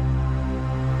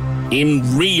in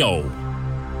Rio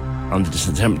on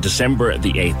December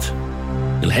the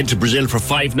 8th. You'll head to Brazil for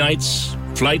 5 nights,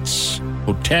 flights,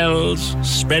 hotels,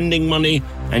 spending money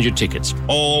and your tickets,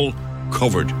 all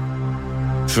covered.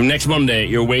 From next Monday,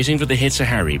 you're waiting for the hits of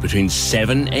Harry between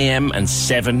 7 a.m. and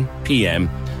 7 p.m.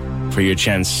 for your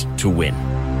chance to win.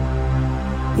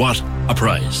 What a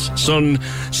prize. Sun,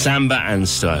 Samba and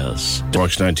Styles.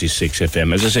 Works 96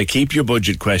 FM. As I say, keep your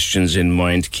budget questions in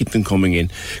mind. Keep them coming in,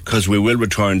 because we will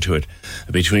return to it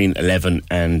between 11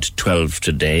 and 12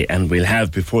 today. And we'll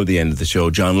have, before the end of the show,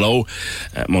 John Lowe,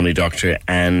 Money Doctor,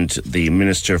 and the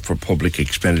Minister for Public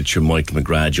Expenditure, Mike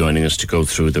McGrath, joining us to go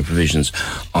through the provisions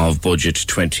of Budget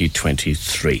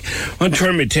 2023. I want to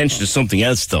turn my attention to something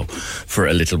else, though, for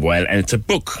a little while. And it's a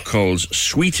book called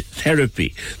Sweet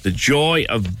Therapy, The Joy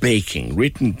of Baking,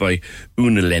 written by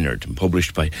Una Leonard and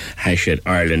published by Hachette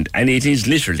Ireland. And it is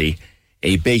literally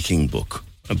a baking book,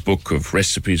 a book of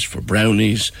recipes for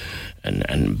brownies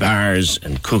and bars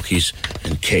and cookies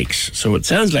and cakes. So it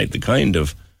sounds like the kind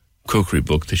of cookery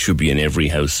book that should be in every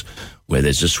house where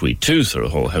there's a sweet tooth, or a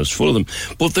whole house full of them.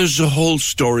 But there's a whole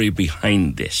story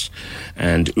behind this.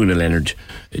 And Una Leonard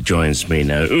joins me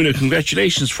now. Una,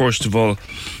 congratulations, first of all,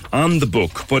 on the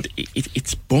book. But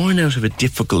it's born out of a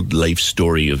difficult life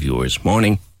story of yours.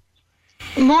 Morning.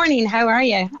 Morning, how are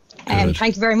you?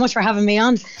 Thank you very much for having me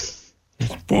on.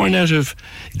 It's born out of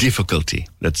difficulty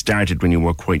that started when you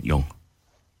were quite young.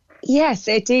 Yes,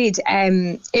 it did.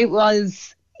 It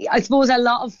was, I suppose, a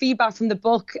lot of feedback from the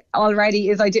book already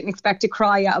is I didn't expect to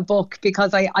cry at a book,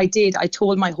 because I did. I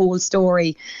told my whole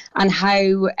story and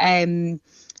how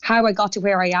I got to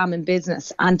where I am in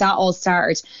business. And that all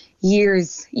started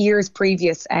years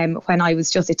previous, when I was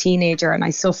just a teenager, and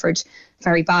I suffered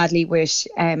very badly with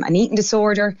an eating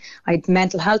disorder. I had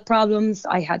mental health problems.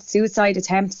 I had suicide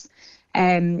attempts.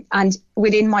 And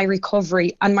within my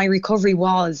recovery, and my recovery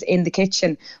was in the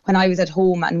kitchen when I was at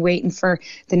home and waiting for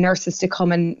the nurses to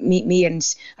come and meet me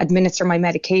and administer my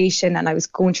medication, and I was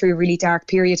going through a really dark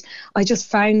period, I just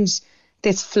found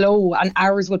this flow, and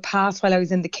hours would pass while I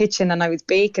was in the kitchen and I was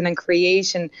baking and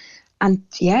creating. And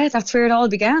yeah, that's where it all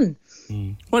began.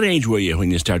 What age were you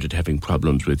when you started having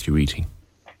problems with your eating?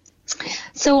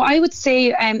 So I would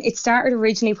say it started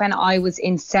originally when I was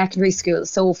in secondary school.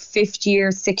 So 6th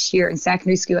year in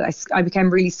secondary school, I became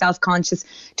really self-conscious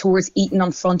towards eating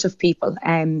in front of people.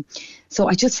 So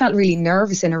I just felt really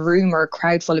nervous in a room or a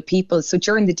crowd full of people. So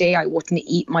during the day, I wouldn't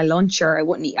eat my lunch, or I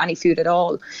wouldn't eat any food at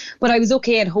all. But I was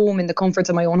okay at home in the comforts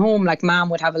of my own home. Like, Mum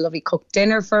would have a lovely cooked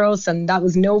dinner for us, and that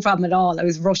was no problem at all. I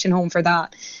was rushing home for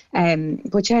that.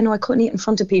 But yeah, no, I couldn't eat in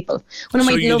front of people. One of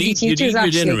my lovely teachers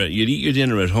actually. You'd eat your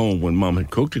dinner at home when Mum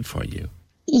had cooked it for you?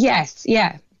 Yes,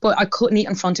 yeah. But I couldn't eat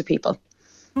in front of people.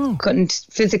 Couldn't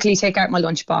physically take out my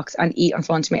lunchbox and eat in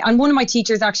front of me. And one of my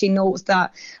teachers actually noticed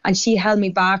that, and she held me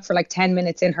back for like 10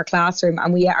 minutes in her classroom,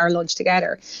 and we ate our lunch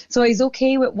together. So I was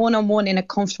okay with one-on-one in a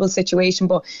comfortable situation,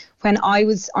 but when I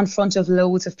was in front of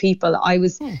loads of people, I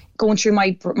was going through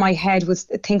my head was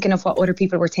thinking of what other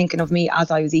people were thinking of me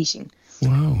as I was eating.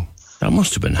 Wow, that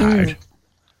must have been hard.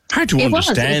 Hard to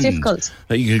understand. It was difficult.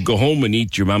 That you could go home and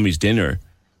eat your mummy's dinner,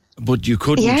 but you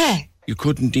couldn't. Yeah. You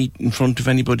couldn't eat in front of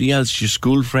anybody else, your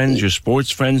school friends, your sports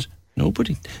friends,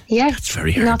 nobody. Yeah. That's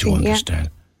very hard to understand.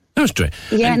 Yeah. That was great.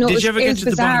 Yeah, and no, did you ever get to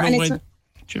bizarre, the bottom of it?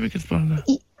 Did you ever get to the bottom of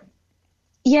that?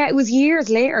 Yeah, it was years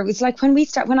later. It was like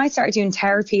when I started doing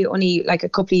therapy only like a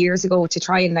couple of years ago to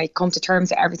try and like come to terms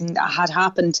with everything that had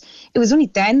happened. It was only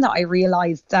then that I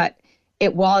realised that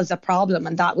it was a problem,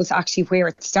 and that was actually where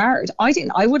it started.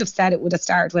 I would have said it would have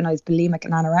started when I was bulimic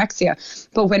and anorexia,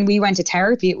 but when we went to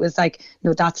therapy, it was like,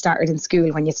 no, that started in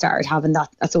school when you started having that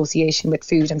association with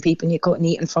food and people, and you couldn't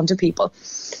eat in front of people.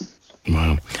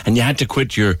 Wow. And you had to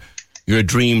quit your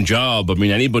dream job. I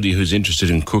mean, anybody who's interested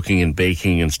in cooking and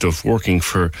baking and stuff, working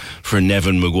for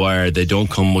Nevin Maguire, they don't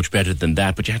come much better than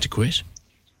that, but you had to quit.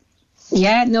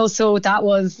 Yeah, no, so that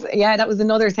was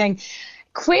another thing.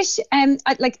 Quit,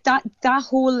 like that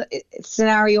whole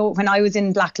scenario when I was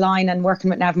in Blackline and working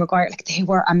with Nevin Maguire, like, they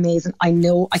were amazing. I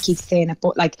know I keep saying it,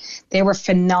 but like, they were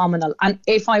phenomenal. And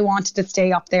if I wanted to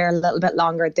stay up there a little bit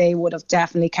longer, they would have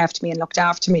definitely kept me and looked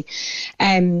after me.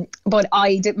 But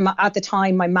I did, at the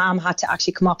time, my mum had to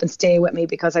actually come up and stay with me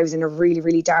because I was in a really,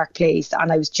 really dark place, and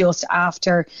I was just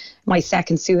after my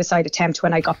second suicide attempt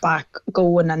when I got back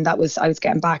going, and I was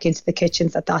getting back into the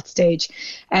kitchens at that stage.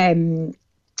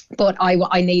 But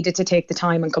I needed to take the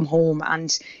time and come home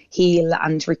and heal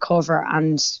and recover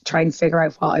and try and figure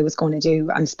out what I was going to do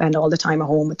and spend all the time at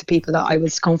home with the people that I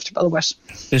was comfortable with.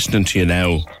 Listening to you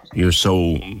now, you're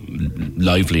so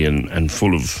lively and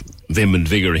full of vim and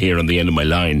vigour here on the end of my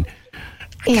line.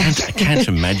 I can't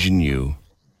imagine you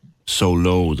so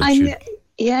low that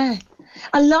Yeah.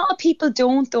 A lot of people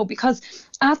don't, though, because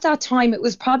at that time it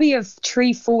was probably a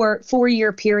 3-4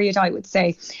 year period, I would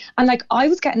say. And like, I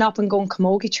was getting up and going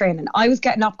camogie training. I was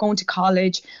getting up, going to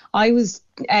college. I was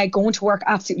going to work,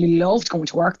 absolutely loved going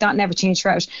to work. That never changed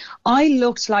throughout. I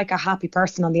looked like a happy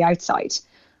person on the outside.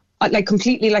 Like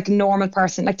completely like a normal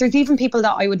person. Like there's even people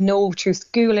that I would know through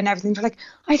school and everything. They're like,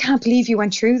 I can't believe you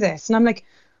went through this. And I'm like,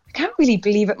 I can't really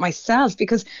believe it myself,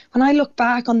 because when I look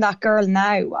back on that girl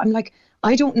now, I'm like,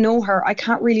 I don't know her. I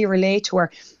can't really relate to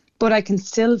her, but I can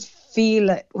still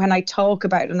feel it when I talk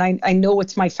about it. And I know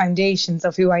it's my foundations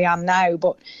of who I am now,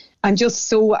 but I'm just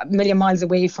so a million miles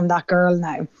away from that girl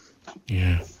now.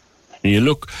 Yeah.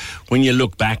 And when you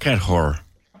look back at her,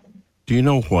 do you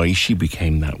know why she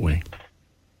became that way?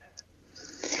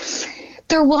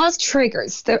 There was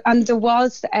triggers, and there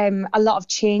was a lot of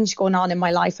change going on in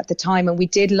my life at the time, and we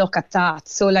did look at that.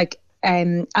 So like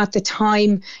at the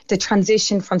time, the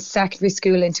transition from secondary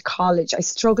school into college, I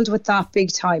struggled with that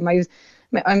big time.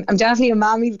 I'm definitely a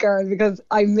mammy's girl, because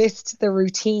I missed the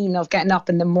routine of getting up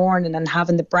in the morning and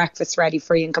having the breakfast ready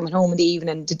for you and coming home in the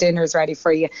evening, the dinner's ready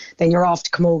for you. Then you're off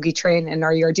to camogie training,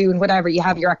 or you're doing whatever, you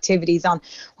have your activities on.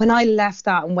 When I left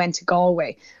that and went to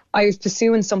Galway, I was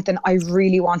pursuing something I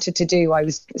really wanted to do. I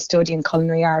was studying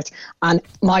culinary arts, and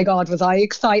my God, was I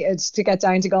excited to get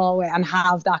down to Galway and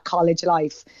have that college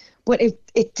life. But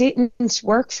it didn't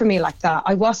work for me like that.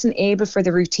 I wasn't able for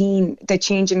the routine, the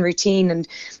change in routine and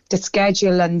the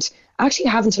schedule, and actually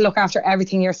having to look after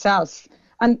everything yourself.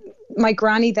 And my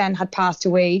granny then had passed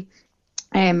away,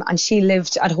 and she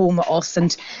lived at home with us,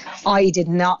 and I did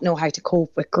not know how to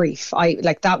cope with grief.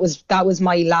 That was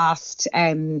my last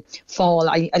fall.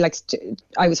 I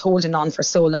was holding on for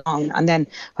so long, and then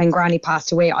when Granny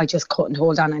passed away, I just couldn't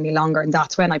hold on any longer, and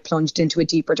that's when I plunged into a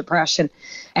deeper depression,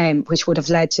 which would have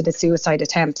led to the suicide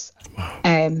attempts.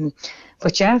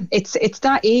 But yeah, it's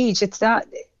that age. It's that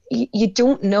you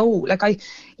don't know.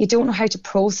 You don't know how to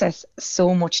process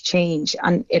so much change,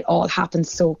 and it all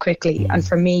happens so quickly. And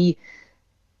for me,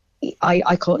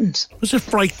 I couldn't. It was a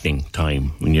frightening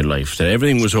time in your life that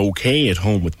everything was okay at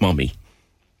home with Mummy.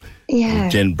 Yeah.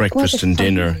 Then breakfast and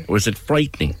dinner. Was it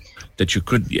frightening that you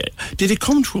could... Yeah. Did it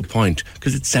come to a point,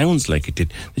 because it sounds like it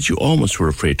did, that you almost were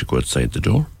afraid to go outside the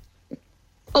door?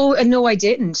 Oh, no, I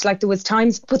didn't. Like, there was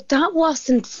times, but that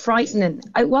wasn't frightening.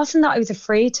 It wasn't that I was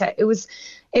afraid to. It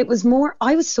was more,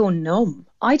 I was so numb.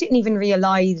 I didn't even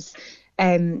realise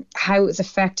how it was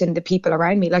affecting the people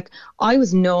around me. Like, I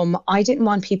was numb. I didn't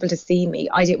want people to see me.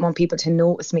 I didn't want people to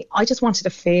notice me. I just wanted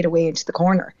to fade away into the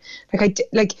corner.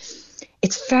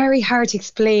 It's very hard to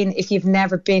explain if you've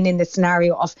never been in the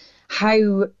scenario of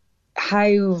how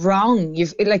wrong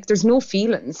you've, like, there's no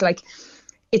feelings. Like,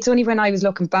 it's only when I was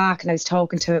looking back and I was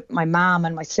talking to my mum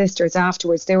and my sisters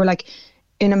afterwards, they were like,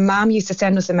 Mum used to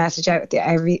send us a message out at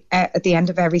the end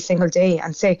of every single day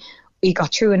and say, we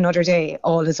got through another day,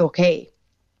 all is okay.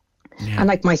 Yeah. And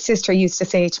like my sister used to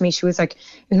say to me, she was like,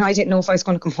 I didn't know if I was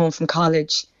going to come home from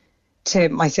college to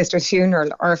my sister's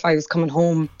funeral or if I was coming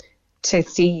home to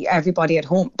see everybody at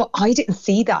home. But I didn't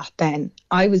see that then.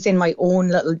 I was in my own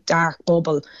little dark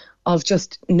bubble of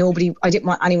just nobody. I didn't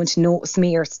want anyone to notice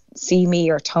me or see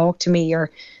me or talk to me. Or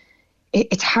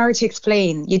it's hard to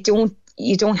explain. You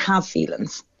don't have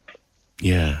feelings.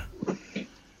 Yeah.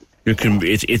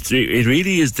 It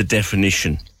really is the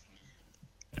definition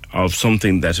of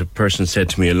something that a person said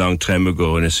to me a long time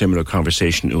ago in a similar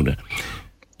conversation, Una.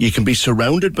 You can be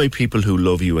surrounded by people who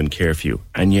love you and care for you,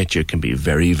 and yet you can be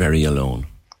very, very alone.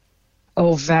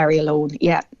 Oh, very alone.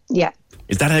 Yeah, yeah.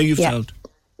 Is that how you felt?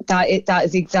 That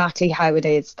is exactly how it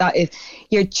is. That is,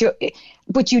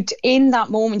 but you in that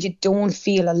moment you don't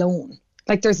feel alone.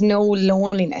 Like, there's no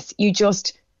loneliness.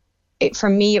 For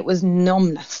me it was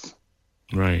numbness.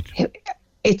 Right.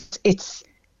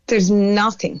 There's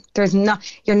nothing.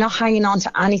 You're not hanging on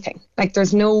to anything. Like,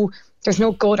 there's no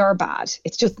good or bad.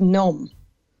 It's just numb.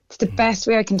 It's the best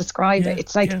way I can describe it.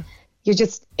 It's like you're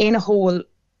just in a hole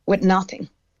with nothing.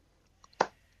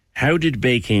 How did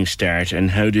baking start,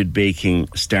 and how did baking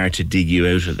start to dig you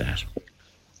out of that?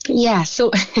 Yeah,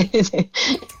 so this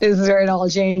is where it all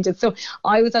changes. So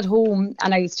I was at home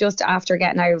and I was just after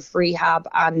getting out of rehab,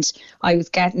 and I was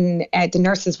getting, the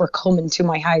nurses were coming to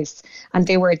my house and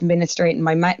they were administrating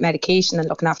my medication and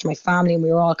looking after my family, and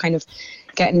we were all kind of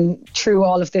getting through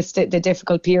all of this, the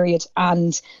difficult period.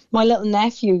 And my little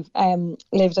nephew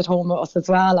lived at home with us as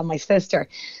well, and my sister.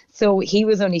 So he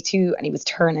was only 2 and he was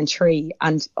turning 3,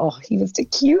 and he was the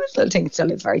cutest little thing.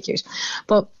 Still is very cute.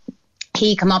 But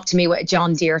he came up to me with a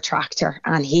John Deere tractor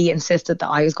and he insisted that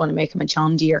I was going to make him a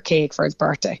John Deere cake for his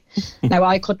birthday. Now,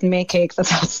 I couldn't make cakes at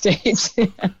that stage.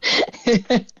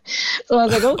 So I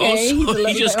was like, okay. Oh, so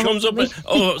he just comes up and,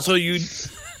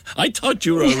 I thought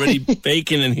you were already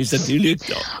baking, and he said,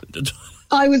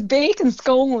 I was baking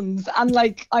scones, and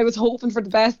like I was hoping for the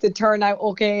best. It turned out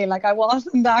okay. Like, I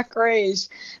wasn't that great.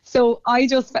 So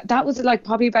that was like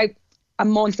probably about a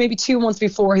month, maybe 2 months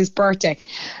before his birthday.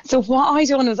 So what I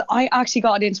done is I actually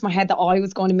got it into my head that I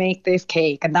was going to make this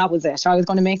cake, and that was it. I was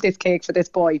going to make this cake for this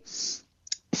boy.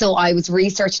 So I was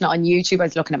researching it on YouTube. I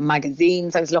was looking at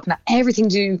magazines. I was looking at everything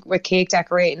to do with cake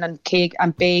decorating and cake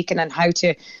and baking and how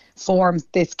to form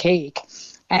this cake.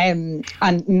 And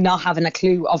not having a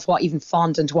clue of what even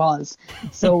fondant was.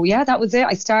 So yeah, that was it.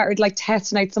 I started like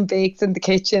testing out some bakes in the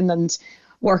kitchen and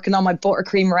working on my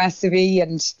buttercream recipe,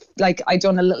 and like I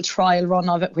done a little trial run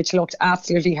of it, which looked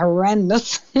absolutely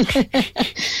horrendous.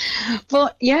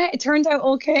 But yeah, it turned out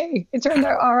okay. It turned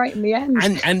out all right in the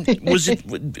end. And was it?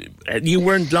 You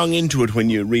weren't long into it when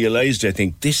you realised, I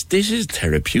think, this is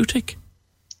therapeutic.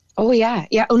 Oh yeah.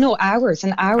 Oh no, hours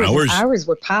and hours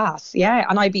would pass. Yeah,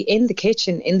 and I'd be in the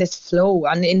kitchen in this flow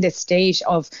and in this state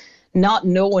of not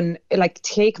knowing, like,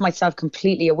 take myself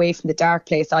completely away from the dark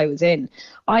place I was in.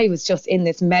 I was just in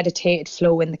this meditated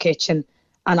flow in the kitchen,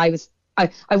 and I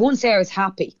won't say I was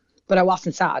happy, but I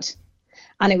wasn't sad.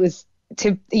 And it was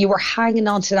you were hanging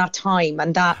on to that time,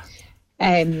 and that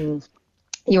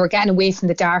you were getting away from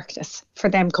the darkness for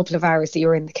them couple of hours that you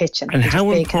were in the kitchen. And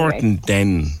how important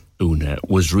then, Una,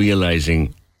 was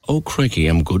realising, oh crikey,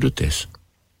 I'm good at this?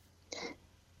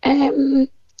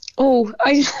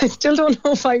 I still don't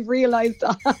know if I realised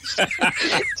that.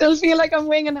 Still feel like I'm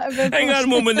winging it a bit. Hang on a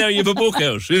moment now, you have a book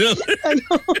out, you know? I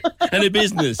know. And a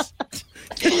business.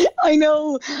 I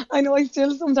know. I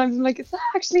still sometimes I'm like, is that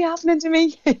actually happening to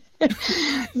me?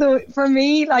 So for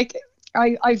me, like,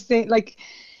 I say, like,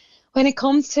 when it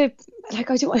comes to,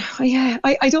 like, I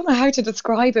don't know how to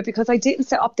describe it, because I didn't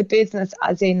set up the business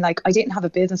as in, like, I didn't have a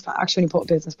business plan. Actually, put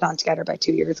a business plan together about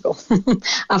 2 years ago.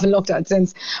 I haven't looked at it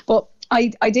since. But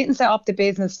I didn't set up the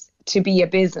business to be a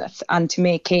business and to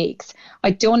make cakes.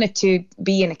 I'd done it to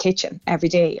be in a kitchen every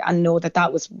day and know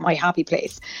that was my happy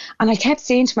place. And I kept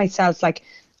saying to myself, like,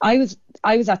 I was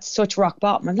at such rock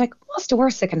bottom. I'm like, what's the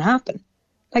worst that can happen?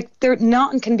 Like,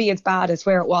 nothing can be as bad as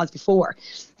where it was before.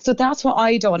 So that's what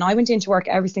I done. I went into work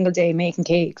every single day making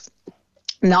cakes.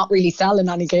 Not really selling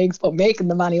any cakes, but making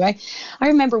them anyway. I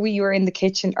remember we were in the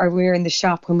kitchen, or we were in the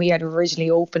shop when we had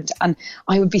originally opened, and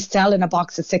I would be selling a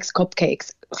box of 6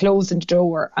 cupcakes, closing the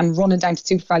door and running down to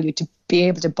Super Value to be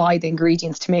able to buy the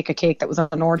ingredients to make a cake that was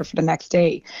on order for the next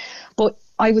day. But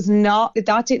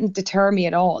that didn't deter me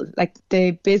at all. Like,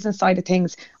 the business side of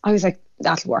things, I was like,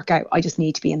 that'll work out. I just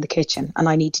need to be in the kitchen and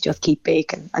I need to just keep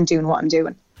baking and doing what I'm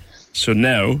doing. So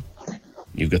now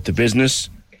you've got the business.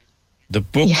 The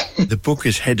book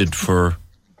is headed for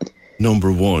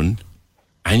number 1,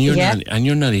 and you're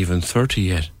not even 30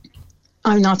 yet.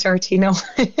 I'm not 30, no.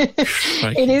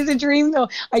 It is a dream, though.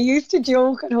 I used to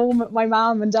joke at home with my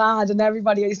mum and dad and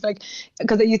everybody. I used to, like,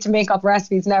 because I used to make up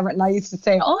recipes and everything. I used to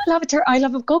say, "Oh, I'll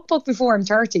have a cookbook before I'm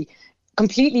 30."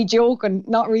 Completely joking,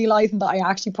 not realising that I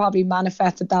actually probably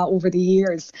manifested that over the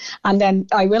years. And then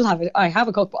I will have it. I have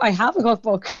a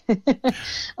cookbook.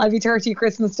 I'll be 30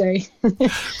 Christmas Day.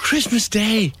 Christmas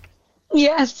Day?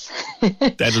 Yes.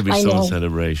 That'll be some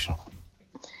celebration.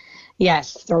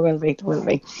 Yes, there will be.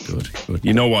 Good.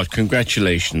 You know what?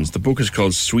 Congratulations. The book is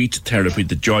called Sweet Therapy,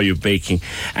 The Joy of Baking.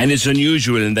 And it's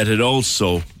unusual in that it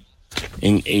also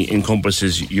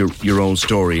encompasses your own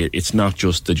story. It's not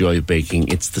just the joy of baking,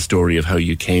 it's the story of how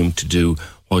you came to do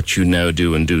what you now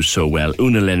do and do so well.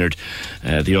 Una Leonard,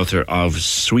 the author of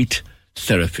Sweet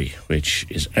Therapy, which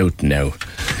is out now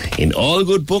in all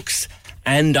good books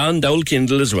and on Dowell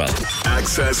Kindle as well.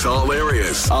 Access all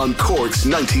areas on Cork's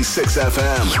 96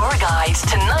 FM. Your guide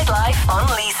to nightlife on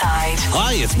Leeside.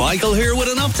 Hi, it's Michael here with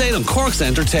an update on Cork's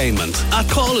entertainment. At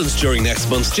Collins during next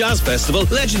month's Jazz Festival,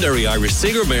 legendary Irish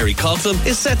singer Mary Coughlan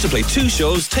is set to play 2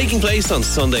 shows taking place on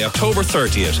Sunday, October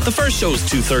 30th. The first show is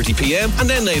 2:30pm and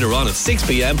then later on at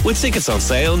 6pm with tickets on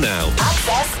sale now.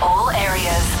 Access all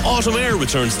areas. Autumn Air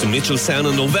returns to Mitchellstown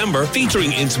in November,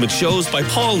 featuring intimate shows by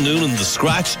Paul Noonan The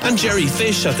Scratch and Jerry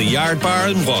Fish at the Yard Bar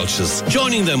in Walsh's.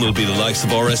 Joining them will be the likes of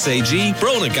RSAG,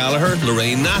 Brona Gallagher,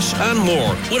 Lorraine Nash and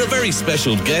more, with a very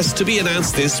special guest to be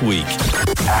announced this week.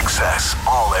 Access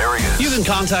all areas. You can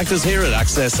contact us here at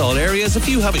Access All Areas if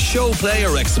you have a show, play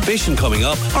or exhibition coming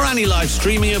up, or any live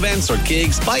streaming events or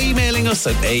gigs, by emailing us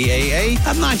at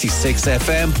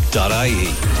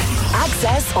aaa@96fm.ie.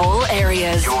 Access all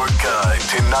areas. Your guide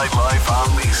to nightlife on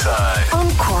Leeside.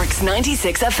 On Cork's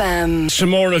 96 FM. Some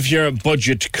more of your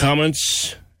budget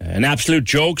comments. An absolute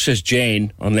joke, says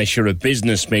Jane, unless you're a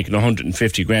business making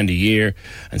 150 grand a year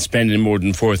and spending more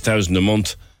than 4,000 a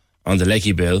month on the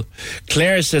lecky bill.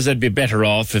 Claire says I'd be better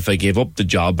off if I gave up the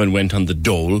job and went on the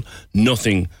dole.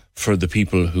 Nothing for the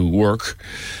people who work.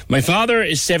 My father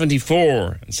is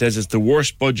 74 and says it's the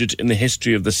worst budget in the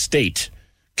history of the state.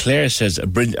 Claire says a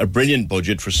brilliant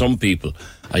budget for some people.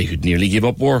 I could nearly give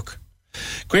up work.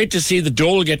 Great to see the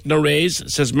dole getting a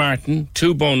raise, says Martin.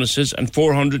 2 bonuses and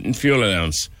 400 in fuel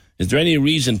allowance. Is there any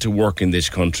reason to work in this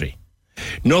country?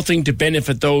 Nothing to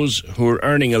benefit those who are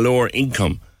earning a lower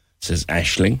income, says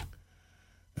Aisling.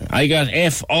 I got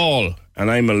F all and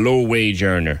I'm a low wage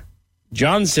earner.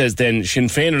 John says then Sinn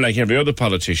Féin are like every other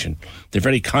politician. They're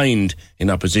very kind in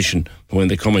opposition, but when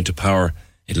they come into power,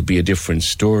 it'll be a different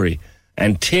story.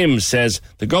 And Tim says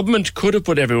the government could have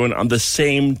put everyone on the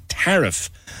same tariff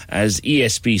as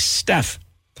ESB staff.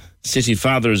 City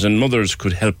fathers and mothers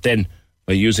could help then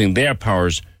by using their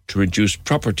powers to reduce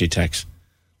property tax.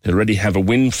 They already have a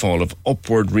windfall of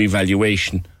upward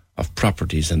revaluation of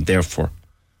properties and therefore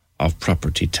of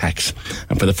property tax.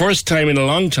 And for the first time in a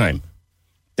long time,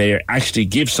 they actually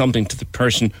give something to the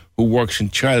person who works in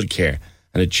childcare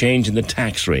and a change in the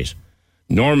tax rate.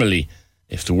 Normally,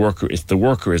 if the worker is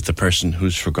the person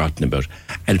who's forgotten about.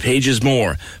 And pages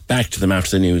more. Back to them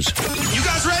after the news. You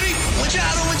guys ready? We're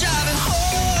jiving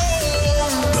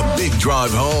home. The Big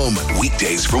Drive Home,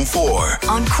 weekdays from 4.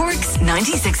 On Cork's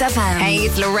 96 FM. Hey,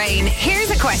 it's Lorraine.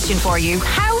 Here's a question for you.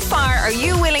 How far are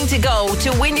you willing to go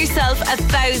to win yourself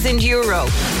 €1,000?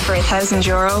 For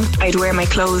 €1,000, I'd wear my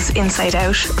clothes inside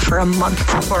out for a month.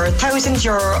 For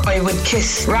 €1,000, I would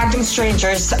kiss random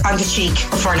strangers on the cheek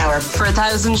for an hour. For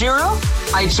 €1,000,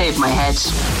 I'd shave my head.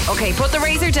 Okay, put the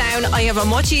razor down. I have a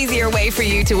much easier way for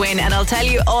you to win, and I'll tell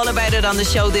you all about it on the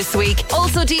show this week.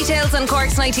 Also, details on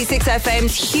Cork's 96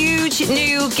 FM's huge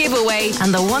new giveaway.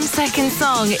 And the 1 second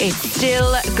song is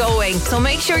still going. So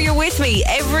make sure you're with me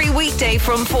every weekday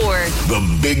from 4. The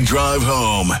Big Drive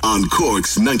Home on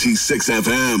Cork's 96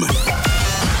 FM.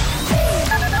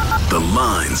 The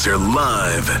lines are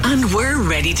live. And we're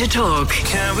ready to talk.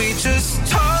 Can we just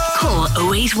talk? Call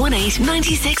 0818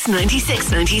 96 96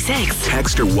 96.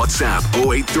 Text or WhatsApp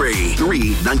 083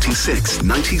 396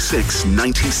 96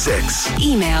 96.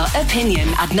 Email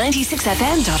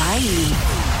opinion@96fm.ie.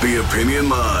 The Opinion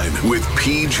Line with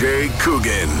PJ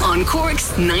Coogan. On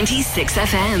Cork's 96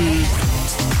 FM.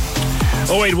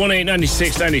 0818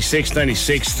 96 96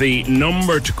 96. The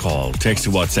number to call. Text to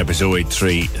WhatsApp is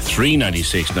 083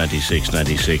 396 96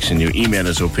 96. And your email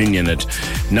is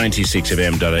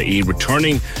opinion@96fm.ie.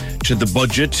 Returning to the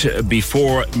budget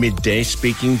before midday,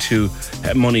 speaking to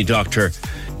Money Doctor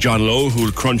John Lowe, who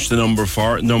will crunch the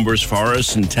numbers for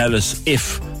us and tell us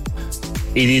if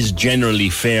it is generally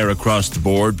fair across the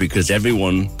board, because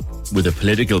everyone with a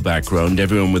political background,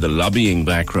 everyone with a lobbying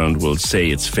background will say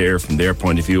it's fair from their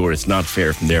point of view or it's not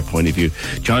fair from their point of view.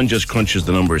 John just crunches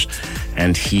the numbers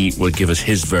and he will give us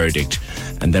his verdict,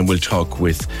 and then we'll talk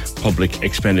with Public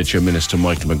Expenditure Minister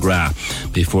Michael McGrath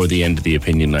before the end of the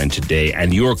Opinion Line today.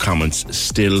 And your comments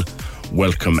still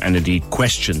welcome, and indeed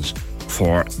questions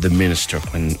for the Minister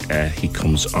when he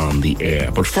comes on the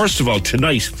air. But first of all,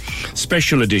 tonight,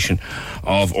 special edition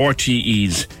of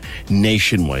RTE's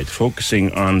Nationwide,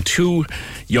 focusing on 2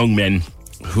 young men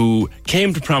who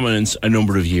came to prominence a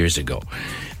number of years ago.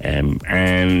 And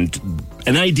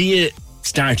an idea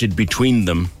started between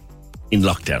them in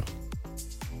lockdown.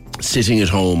 Sitting at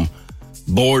home,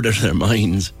 bored out of their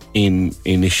minds in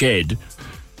a shed,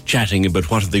 chatting about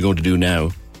what are they going to do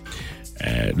now.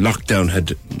 Lockdown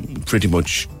had pretty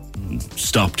much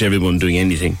stopped everyone doing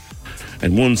anything.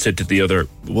 And one said to the other,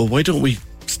 well, why don't we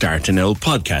start an old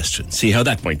podcast and see how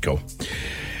that might go?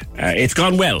 It's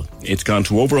gone well. It's gone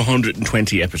to over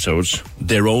 120 episodes,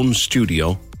 their own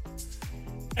studio,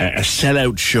 a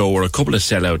sellout show or a couple of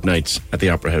sellout nights at the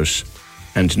Opera House.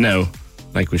 And now,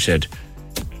 like we said,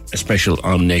 a special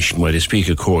on Nationwide. I speak,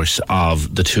 of course,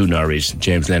 of the 2 Norries.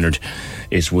 James Leonard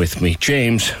is with me.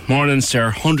 James, morning, sir.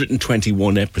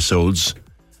 121 episodes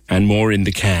and more in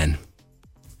the can.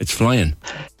 It's flying.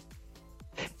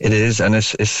 It is, and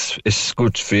it's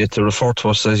good for you to refer to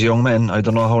us as young men. I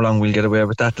don't know how long we'll get away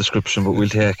with that description, but we'll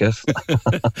take it.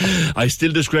 I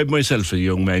still describe myself as a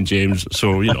young man, James,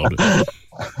 so, you know.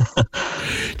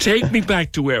 Take me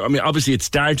back to where, I mean, obviously it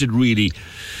started really,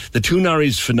 the 2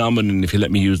 Norries phenomenon, if you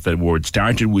let me use that word,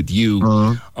 started with you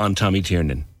on Tommy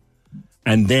Tiernan.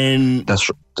 And then... That's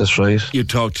right. You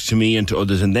talked to me and to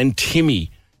others, and then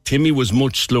Timmy was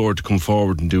much slower to come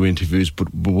forward and do interviews,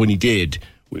 but when he did,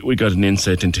 we got an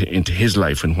insight into his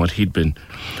life and what he'd been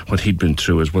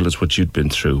through, as well as what you'd been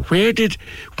through.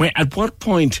 At what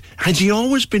point had you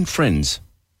always been friends?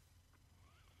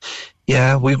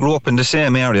 Yeah, we grew up in the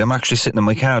same area. I'm actually sitting in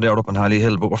my car there up in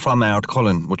Hollyhill, but we're from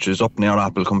Ardcullen, which is up near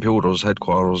Apple Computers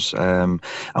headquarters, and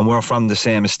we're from the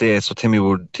same estate. So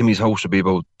Timmy's house would be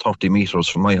about 30 metres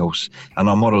from my house, and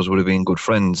our mothers would have been good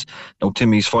friends. Now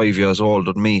Timmy's 5 years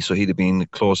older than me, so he'd have been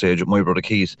close age with my brother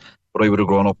Keith. But I would have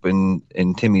grown up in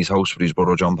Timmy's house with his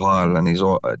brother John Paul and his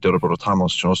the other brother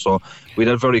Thomas, you know. So we'd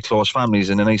had very close families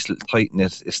in a nice little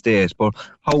tight-knit estate. But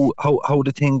how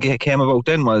the thing came about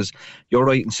then was, you're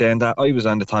right in saying that I was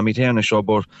on the Tommy Tierney show,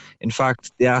 but in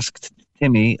fact they asked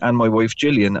Timmy and my wife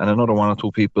Gillian and another one or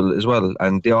two people as well,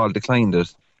 and they all declined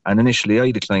it. And initially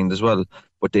I declined as well,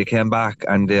 but they came back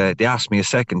and they asked me a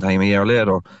second time a year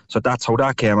later. So that's how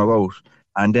that came about.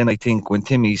 And then I think when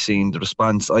Timmy seen the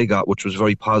response I got, which was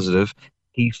very positive,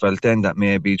 he felt then that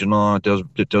maybe, you know,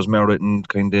 there's merit in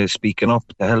kind of speaking up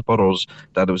to help others,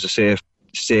 that it was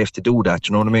safe to do that,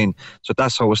 you know what I mean? So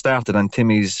that's how it started. And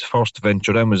Timmy's first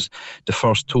venture then was, the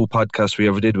first 2 podcasts we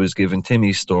ever did was giving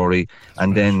Timmy's story,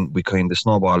 and then we kind of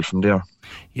snowballed from there.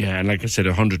 Yeah, and like I said,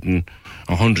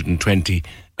 120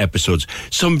 episodes.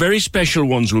 Some very special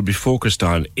ones will be focused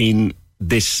on in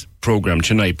this programme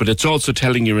tonight, but it's also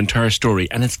telling your entire story,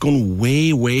 and it's gone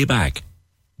way, way back.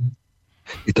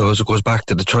 It does. It goes back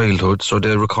to the childhood. So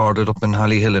they recorded up in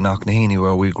Hollyhill in Knocknaheeny,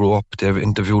 where we grew up. They've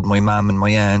interviewed my mum and my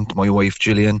aunt, my wife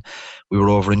Gillian. We were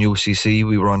over in UCC.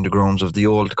 We were on the grounds of the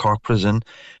old Cork prison.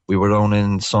 We were down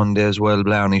in Sunday as well,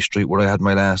 Blarney Street, where I had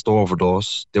my last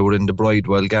overdose. They were in the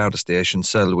Bridewell Garda Station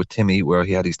cell with Timmy, where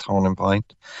he had his turning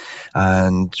point.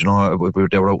 And, you know,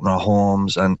 they were out in our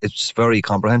homes, and it's very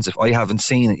comprehensive. I haven't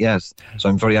seen it yet, so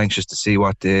I'm very anxious to see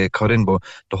what they cut in, but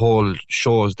the whole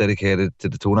show is dedicated to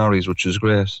the two Norries, which is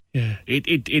great. Yeah,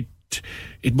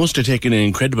 it must have taken an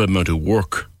incredible amount of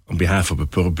work on behalf of a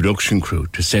production crew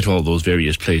to set all those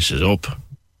various places up.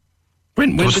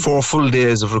 When it was 4 full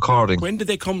days of recording. When did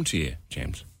they come to you,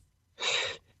 James?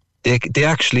 They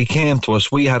actually came to us.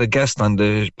 We had a guest on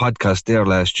the podcast there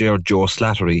last year, Joe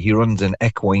Slattery. He runs an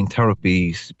equine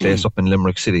therapy place up in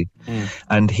Limerick City.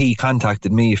 And he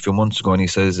contacted me a few months ago, and he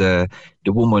says the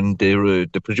woman,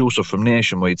 the producer from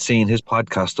Nationwide, seen his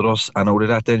podcast with us, and out of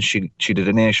that then she did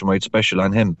a Nationwide special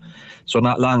on him. So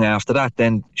not long after that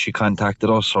then she contacted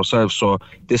us herself. So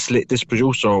this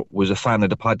producer was a fan of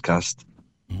the podcast.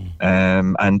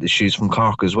 And she's from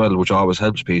Cork as well, which always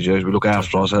helps, PJ. We look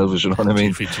after ourselves, you know what I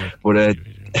mean? But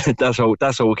that's how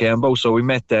it came about. So we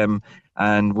met them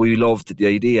and we loved the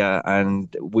idea,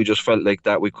 and we just felt like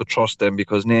that we could trust them,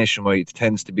 because Nationwide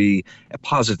tends to be a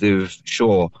positive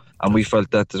show, and we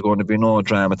felt that there's going to be no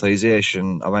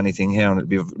dramatisation of anything here, and it'll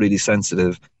be really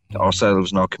sensitive to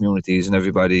ourselves and our communities and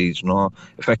everybody, you know,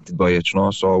 affected by it, you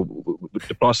know. So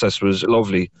the process was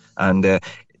lovely, and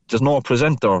there's no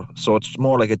presenter, so it's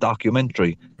more like a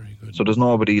documentary. So there's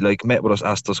nobody like met with us,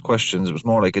 asked us questions. It was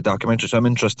more like a documentary. So I'm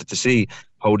interested to see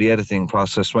how the editing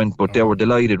process went, but they were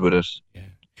delighted with it. Yeah,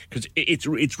 because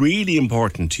it's really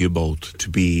important to you both to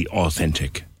be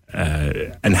authentic,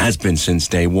 and has been since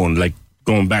day one. Like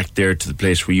going back there to the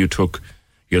place where you took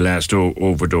your last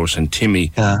overdose, and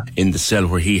Timmy in the cell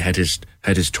where he had his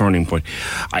turning point.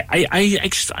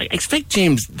 I expect,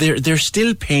 James, they're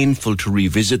still painful to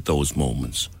revisit those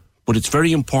moments, but it's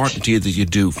very important to you that you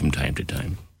do from time to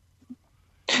time.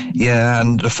 Yeah,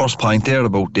 and the first point there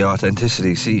about the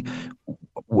authenticity, see,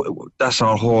 that's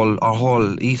our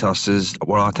whole ethos is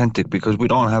we're authentic, because we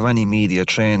don't have any media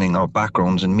training or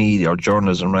backgrounds in media or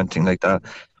journalism or anything like that.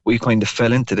 We kind of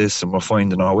fell into this and we're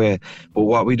finding our way. But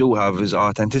what we do have is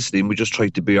authenticity, and we just try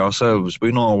to be ourselves.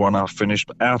 We know we're not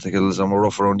finished articles and we're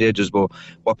rough around the edges, but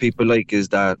what people like is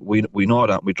that we know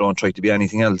that we don't try to be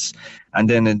anything else. And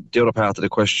then in the other part of the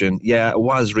question, yeah, it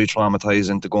was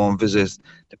re-traumatising to go and visit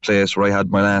the place where I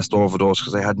had my last overdose,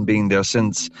 because I hadn't been there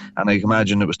since. And I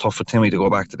imagine it was tough for Timmy to go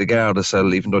back to the Garda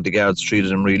cell, even though the guards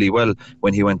treated him really well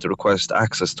when he went to request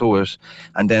access to it.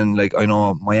 And then, like, I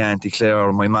know my auntie Claire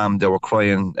and my mum, they were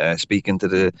crying, speaking to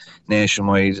the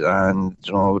Nationwide, and,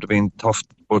 you know, it would have been tough.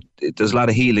 But there's a lot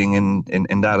of healing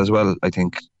in that as well, I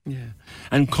think. Yeah.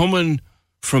 And coming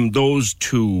from those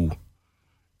two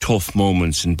tough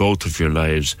moments in both of your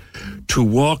lives to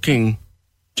walking,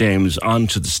 James,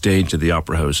 onto the stage of the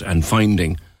Opera House and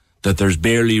finding that there's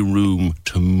barely room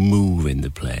to move in the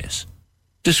place.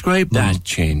 Describe that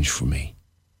change for me.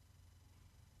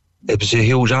 It was a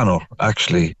huge honour,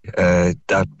 actually,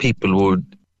 that people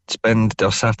would spend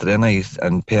their Saturday night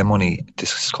and pay money to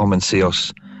come and see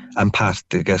us. and Pat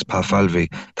Falvey.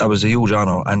 That was a huge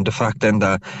honour. And the fact then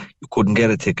that you couldn't get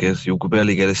a ticket, you could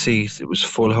barely get a seat, it was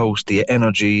full house, the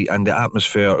energy and the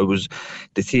atmosphere,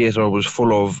 the theatre was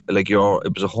full of,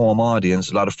 it was a home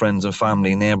audience, a lot of friends and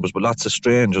family, neighbours, but lots of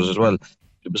strangers as well.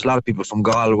 There was a lot of people from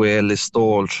Galway,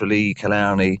 Listowel, Tralee,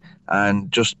 Killarney,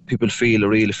 and just people feel a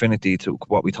real affinity to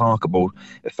what we talk about.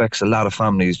 It affects a lot of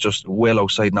families just well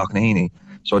outside Knocknaheeny.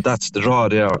 So that's the draw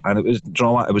there, and it was,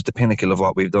 it was the pinnacle of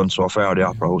what we've done so far, the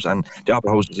Opera House. And the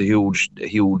Opera House is a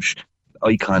huge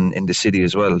icon in the city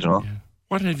as well, Yeah.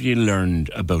 What have you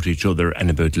learned about each other and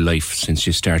about life since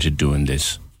you started doing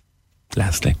this?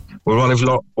 Lastly. Well,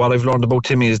 what I've learned about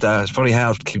Timmy is that it's very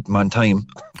hard to keep him on time.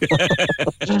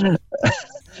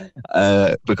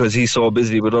 Because he's so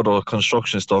busy with other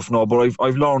construction stuff. No, but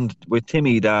I've learned with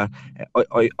Timmy that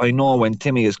I know when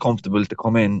Timmy is comfortable to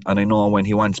come in, and I know when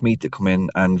he wants me to come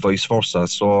in, and vice versa.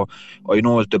 So I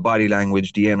know the body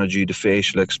language, the energy, the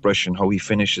facial expression, how he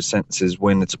finishes sentences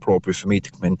when it's appropriate for me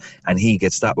to come in, and he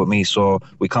gets that with me. So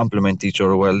we complement each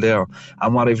other well there.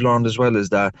 And what I've learned as well is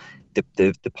that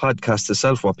the podcast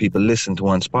itself, what people listen to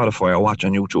on Spotify or watch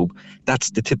on YouTube,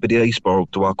 that's the tip of the iceberg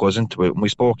to what goes into it. And we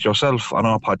spoke to yourself on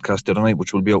our podcast the other night,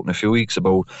 which will be out in a few weeks,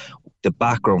 about the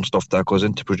background stuff that goes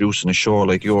into producing a show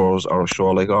like yours or a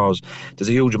show like ours. There's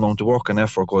a huge amount of work and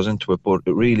effort goes into it, but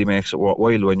it really makes it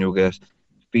worthwhile when you get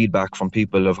feedback from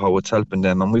people of how it's helping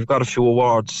them. And we've got a few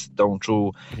awards down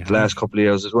through the last couple of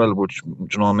years as well, which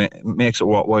makes it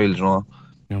worthwhile,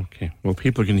 Okay, well,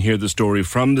 people can hear the story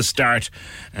from the start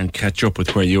and catch up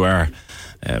with where you are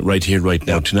right here, right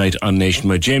now, tonight on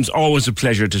Nationwide. James, always a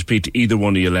pleasure to speak to either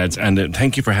one of you lads, and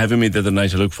thank you for having me the other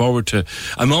night. I look forward to...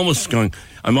 I'm always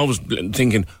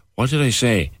thinking, what did I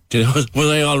say? Was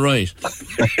I all right?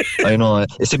 I know.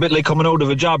 It's a bit like coming out of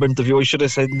a job interview. I should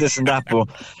have said this and that, but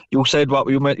you said what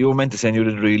you were meant to say, and you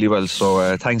did really well.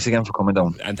 So thanks again for coming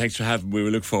down. And thanks for having me. We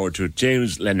will look forward to it.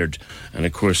 James Leonard, and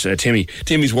of course Timmy.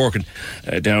 Timmy's working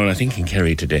down, I think, in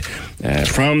Kerry today.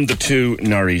 From the Two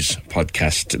Norries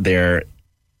podcast, they're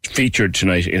featured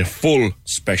tonight in a full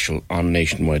special on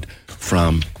Nationwide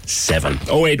from 7.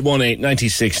 0818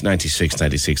 96 96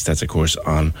 96. That's, of course,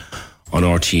 on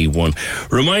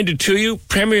RT1. Reminder to you,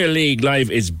 Premier League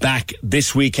Live is back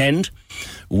this weekend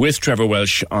with Trevor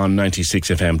Welsh on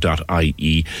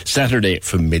 96fm.ie. Saturday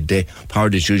from midday,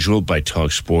 powered as usual by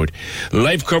TalkSport.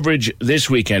 Live coverage this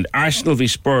weekend, Arsenal v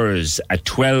Spurs at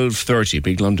 12:30,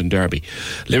 big London derby.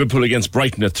 Liverpool against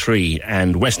Brighton at 3,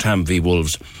 and West Ham v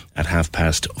Wolves at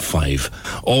 5:30.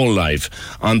 All live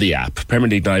on the app. Premier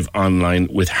League Live online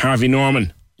with Harvey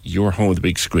Norman, your home with the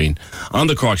big screen, on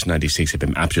the Cork's 96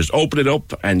 FM app. Just open it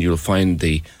up and you'll find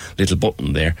the little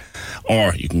button there,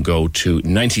 or you can go to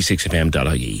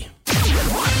 96fm.ie.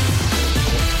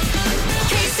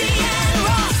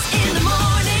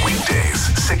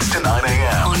 Weekdays 6 to 9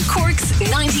 a.m. on Cork's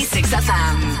 96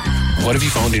 FM. What have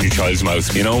you found in your child's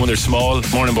mouth? You know, when they're small.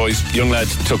 Morning, boys. Young lad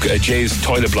took a Jay's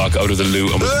toilet block out of the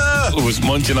loo and was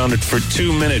munching on it for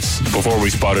 2 minutes before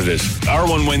we spotted it. Our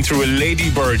one went through a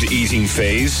ladybird eating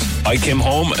phase. I came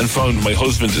home and found my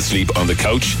husband asleep on the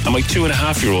couch and my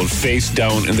 2.5-year-old face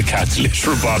down in the cat's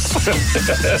litter box.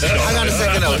 Hang on a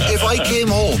second now. If I came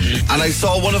home and I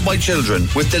saw one of my children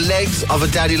with the legs of a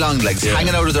daddy long legs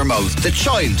hanging out of their mouth, the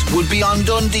child would be on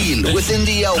Dundee within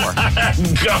the hour.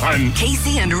 Gone.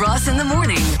 Casey and Ross in the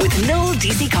morning with Noel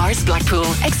DC Cars Blackpool,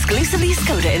 exclusively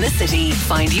Skoda in the city.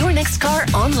 Find your next car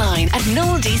online at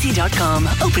noeldc.com.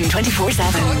 Open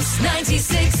 24/7.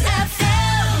 96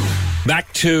 FM.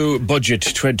 Back to Budget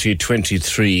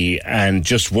 2023, and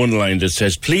just one line that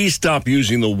says, please stop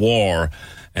using the war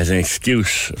as an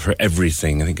excuse for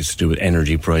everything. I think it's to do with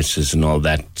energy prices and all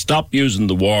that. Stop using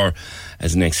the war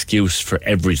as an excuse for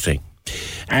everything.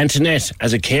 Antoinette,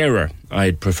 as a carer,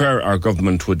 I'd prefer our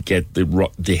government would get the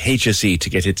HSE to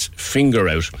get its finger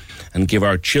out and give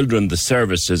our children the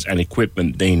services and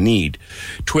equipment they need.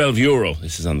 €12,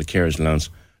 this is on the carers allowance,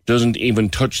 doesn't even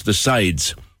touch the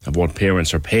sides of what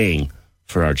parents are paying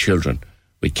for our children.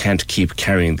 We can't keep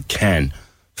carrying the can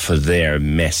for their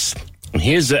mess. And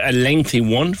here's a lengthy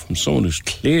one from someone who's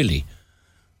clearly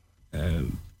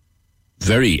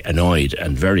very annoyed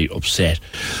and very upset.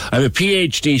 I'm a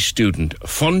PhD student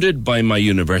funded by my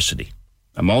university.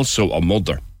 I'm also a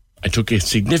mother. I took a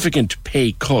significant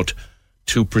pay cut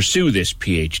to pursue this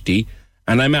PhD,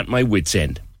 and I'm at my wit's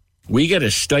end. We get a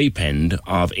stipend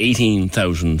of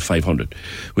 $18,500,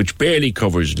 which barely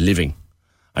covers living.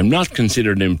 I'm not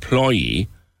considered an employee.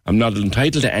 I'm not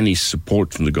entitled to any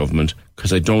support from the government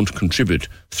because I don't contribute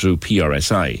through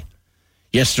PRSI.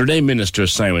 Yesterday, Minister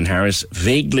Simon Harris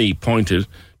vaguely pointed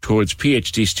towards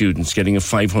PhD students getting a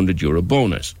 €500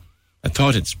 bonus. I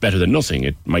thought it's better than nothing.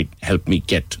 It might help me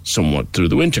get somewhat through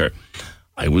the winter.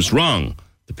 I was wrong.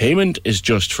 The payment is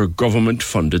just for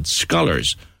government-funded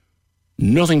scholars.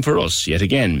 Nothing for us, yet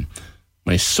again.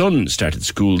 My son started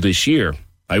school this year.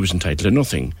 I was entitled to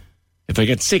nothing. If I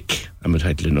get sick, I'm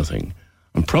entitled to nothing.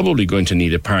 I'm probably going to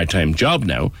need a part-time job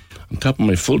now, on top of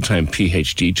my full-time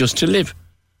PhD, just to live.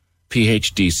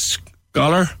 PhD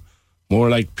scholar? More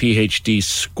like PhD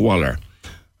squalor.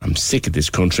 I'm sick of this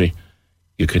country.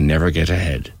 You can never get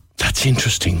ahead. That's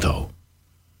interesting, though.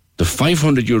 The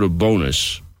 €500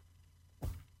 bonus,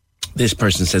 this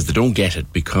person says they don't get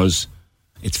it because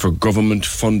it's for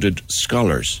government-funded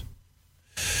scholars.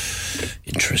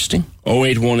 Interesting.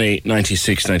 0818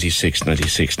 96 96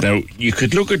 96. Now, you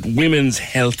could look at women's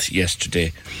health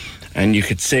yesterday and you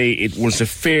could say it was a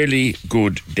fairly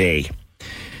good day.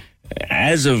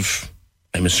 As of,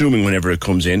 I'm assuming whenever it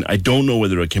comes in, I don't know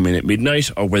whether it'll come in at midnight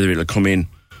or whether it'll come in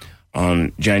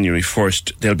on January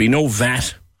 1st. There'll be no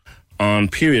VAT on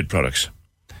period products.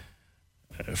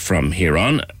 From here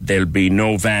on, there'll be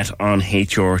no VAT on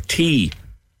HRT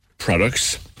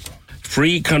products.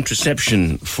 Free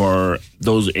contraception for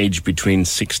those aged between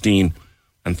 16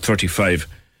 and 35.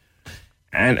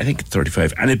 And I think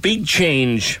 35. And a big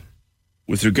change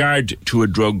with regard to a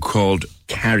drug called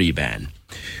Cariban,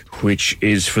 which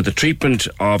is for the treatment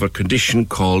of a condition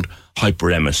called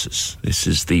hyperemesis. This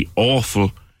is the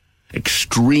awful,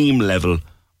 extreme level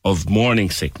of morning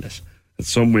sickness that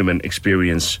some women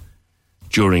experience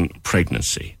during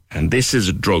pregnancy. And this is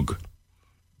a drug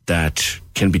that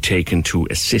can be taken to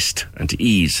assist and to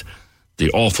ease the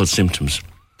awful symptoms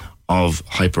of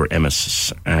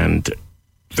hyperemesis. And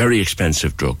very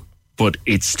expensive drug, but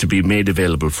it's to be made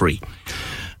available free.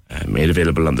 Made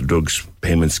available on the drugs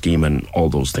payment scheme and all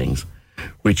those things,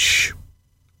 which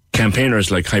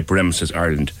campaigners like Hyperemesis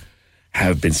Ireland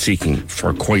have been seeking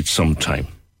for quite some time.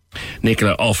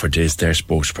 Nicola Offord is their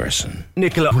spokesperson.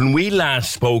 Nicola, when we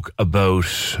last spoke about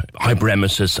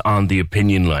hyperemesis on the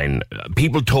opinion line,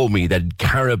 people told me that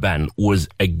Cariban was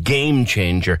a game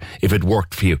changer if it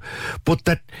worked for you, but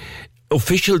that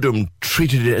officialdom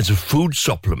treated it as a food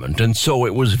supplement, and so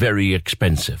it was very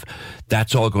expensive.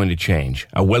 That's all going to change.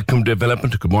 A welcome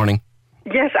development. Good morning.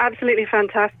 Yes, absolutely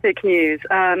fantastic news.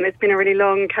 It's been a really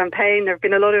long campaign. There have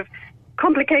been a lot of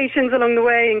complications along the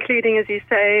way, including, as you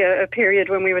say, a period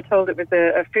when we were told it was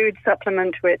a food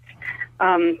supplement, which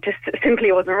just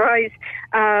simply wasn't right.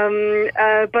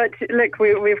 But look,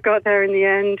 we've got there in the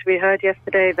end. We heard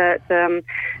yesterday that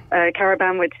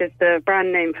Cariban, which is the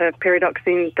brand name for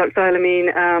pyridoxine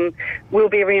doxylamine, will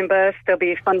be reimbursed. There'll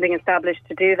be funding established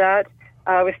to do that.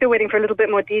 We're still waiting for a little bit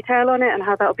more detail on it and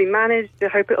how that will be managed. I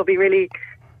hope it will be really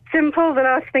simple. The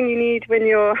last thing you need when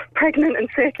you're pregnant and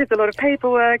sick is a lot of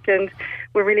paperwork, and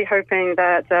we're really hoping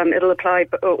that it'll apply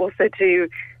also to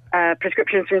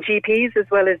prescriptions from GPs as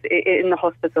well as in the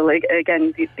hospital.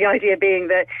 Again, the idea being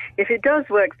that if it does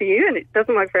work for you, and it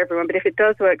doesn't work for everyone, but if it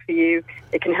does work for you,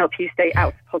 it can help you stay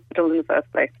out of hospital in the first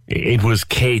place. It was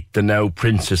Kate, the now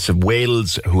Princess of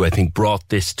Wales, who I think brought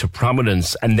this to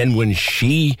prominence, and then when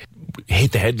she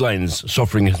hit the headlines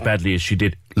suffering as badly as she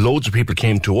did, loads of people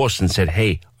came to us and said,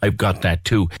 hey, I've got that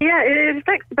too. Yeah, it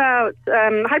affects about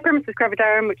hyperemesis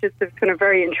gravidarum, which is the kind of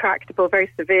very intractable,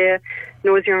 very severe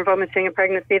nausea and vomiting in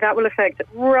pregnancy. That will affect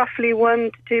roughly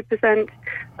 1 to 2%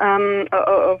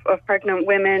 of pregnant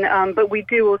women. But we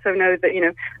do also know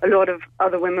that, a lot of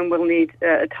other women will need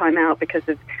time out because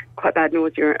of quite bad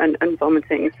nausea and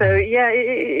vomiting. So, yeah,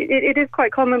 it is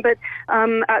quite common, but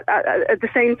at the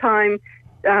same time,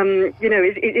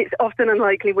 it's often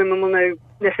unlikely women will know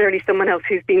necessarily someone else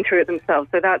who's been through it themselves.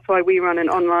 So that's why we run an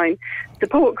online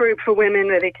support group for women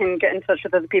where they can get in touch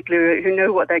with other people who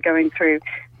know what they're going through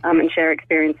and share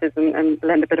experiences and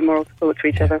lend a bit of moral support to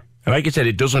each other. And like I said,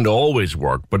 it doesn't always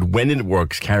work, but when it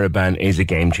works, Cariban is a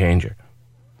game changer.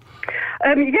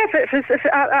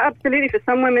 Absolutely. For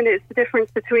some women, it's the difference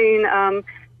between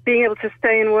being able to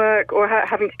stay in work or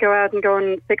having to go out and go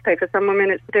on sick pay. For some women,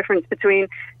 it's the difference between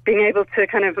being able to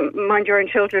kind of mind your own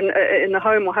children in the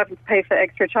home or having to pay for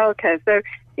extra childcare. So,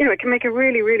 it can make a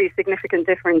really, really significant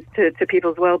difference to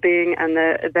people's well-being and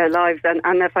their lives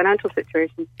and their financial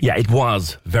situation. Yeah, it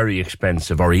was very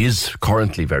expensive, or is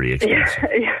currently very expensive.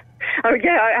 Yeah. Oh,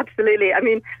 yeah, absolutely. I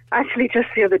mean, actually, just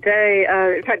the other day,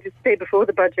 in fact, it's the day before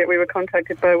the budget, we were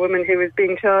contacted by a woman who was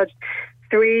being charged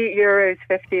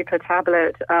 €3.50 per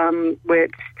tablet,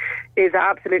 which is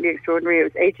absolutely extraordinary. It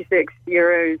was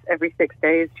 €86 every 6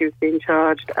 days she was being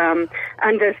charged. And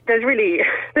there's really,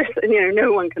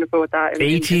 no one can afford that.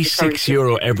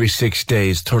 €86 every 6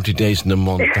 days, 30 days in a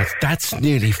month. That's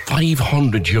nearly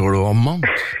 €500 a month.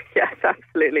 Yes,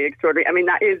 absolutely extraordinary. I mean,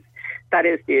 that is that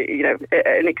is,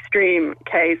 an extreme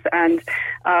case. And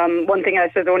one thing I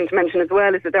wanted to mention as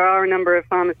well is that there are a number of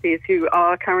pharmacies who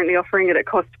are currently offering it at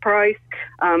cost price.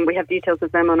 We have details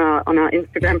of them on our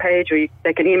Instagram page, or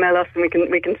they can email us and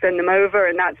we can send them over.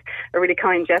 And that's a really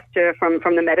kind gesture from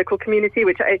the medical community,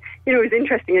 which is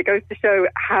interesting. It goes to show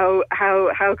how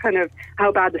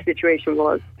bad the situation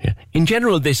was. Yeah. In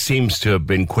general, this seems to have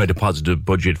been quite a positive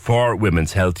budget for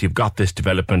women's health. You've got this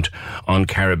development on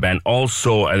Caravan.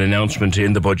 Also, an announcement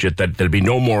in the budget that there'll be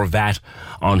no more VAT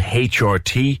on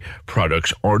HRT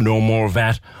products or no more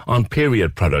VAT on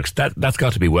period products. That's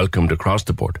got to be welcomed across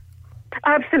the board.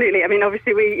 Absolutely. I mean,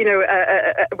 obviously,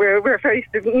 we're a very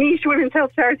sort of niche women's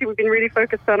health charity. We've been really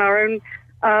focused on our own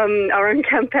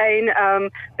campaign,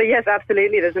 but yes,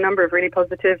 absolutely. There's a number of really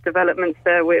positive developments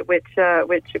there, which are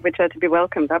to be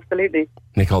welcomed. Absolutely.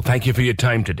 Nicole, thank you for your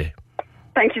time today.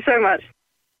 Thank you so much.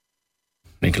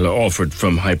 Nicola Alford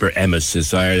from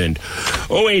Hyperemesis Ireland.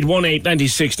 0818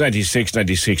 96 96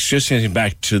 96. Just getting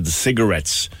back to the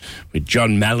cigarettes with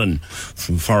John Mallon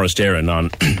from Forest Erin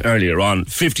on earlier on.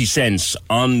 50 cents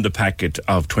on the packet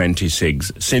of 20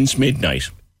 cigs since midnight.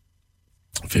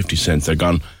 50 cents. They're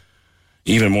gone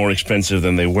even more expensive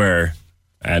than they were.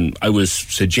 And I was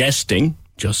suggesting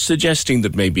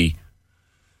that maybe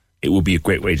it would be a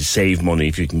great way to save money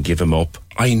if you can give them up.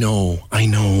 I know,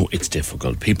 it's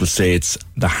difficult. People say it's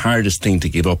the hardest thing to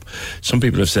give up. Some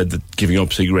people have said that giving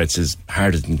up cigarettes is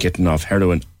harder than getting off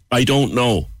heroin. I don't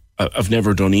know. I've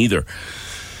never done either.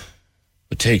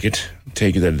 But take it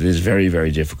that it is very,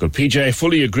 very difficult. PJ, I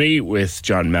fully agree with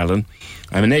John Mallon.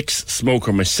 I'm an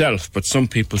ex-smoker myself, but some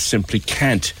people simply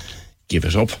can't give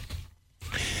it up.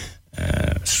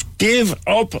 Give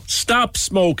up. Stop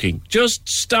smoking. Just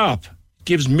stop.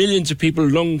 Gives millions of people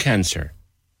lung cancer.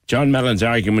 John Mallon's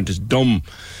argument is dumb,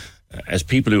 as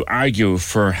people who argue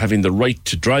for having the right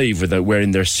to drive without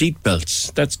wearing their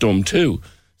seatbelts. That's dumb too.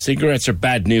 Cigarettes are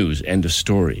bad news. End of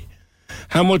story.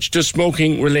 How much does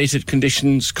smoking-related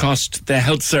conditions cost the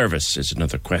health service is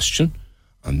another question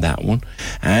on that one.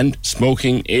 And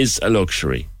smoking is a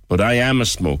luxury, but I am a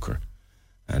smoker.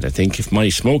 And I think if my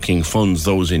smoking funds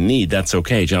those in need, that's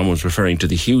okay. John was referring to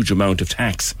the huge amount of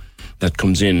tax that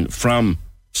comes in from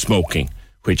smoking,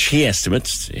 which he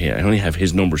estimates, I only have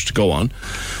his numbers to go on,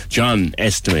 John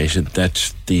estimated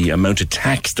that the amount of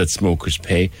tax that smokers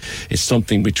pay is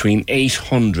something between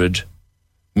 800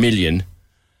 million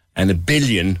and $1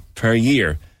 billion per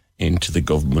year into the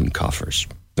government coffers.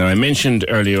 Now, I mentioned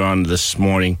earlier on this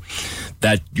morning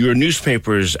that your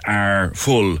newspapers are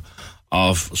full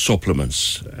of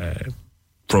supplements,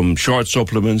 from short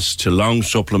supplements to long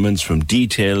supplements, from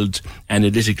detailed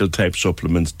analytical type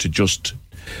supplements to just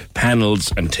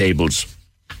panels and tables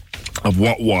of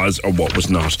what was or what was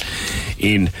not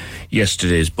in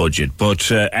yesterday's budget.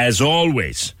 But as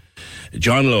always,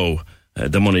 John Lowe,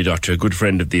 the money doctor, a good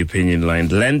friend of the Opinion Line,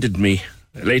 landed me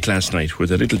late last night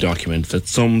with a little document that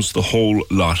sums the whole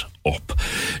lot up.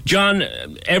 John,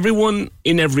 everyone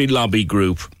in every lobby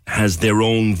group has their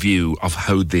own view of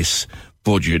how this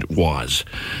budget was.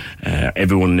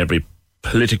 Everyone in every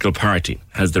political party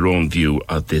has their own view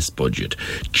of this budget.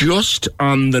 Just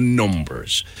on the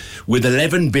numbers, with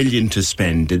 11 billion to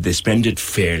spend, did they spend it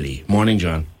fairly? Morning,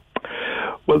 John.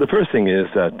 Well, the first thing is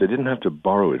that they didn't have to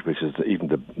borrow it, which is even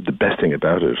the best thing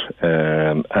about it.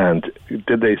 And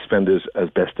did they spend it as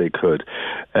best they could?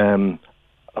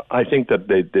 I think that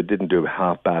they didn't do a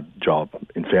half bad job,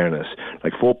 in fairness.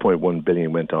 Like 4.1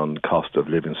 billion went on cost of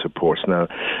living supports. Now,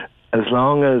 as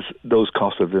long as those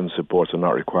cost of living supports are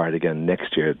not required again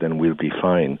next year, then we'll be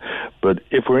fine. But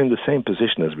if we're in the same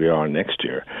position as we are next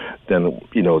year, then,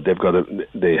 you know,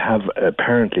 they have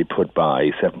apparently put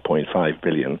by 7.5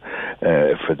 billion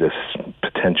for this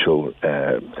potential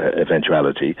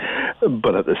eventuality.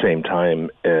 But at the same time,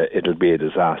 it'll be a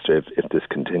disaster if this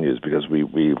continues, because we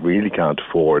really can't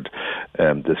afford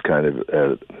this kind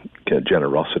of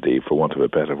generosity, for want of a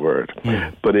better word.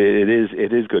 But it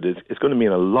is good. It's going to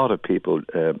mean a lot of people,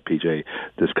 PJ,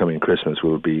 this coming Christmas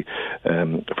will be,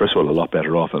 first of all, a lot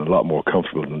better off and a lot more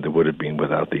comfortable than they would have been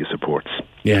without these supports.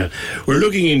 Yeah, we're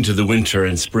looking into the winter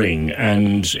and spring,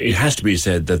 and it has to be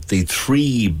said that the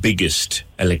three biggest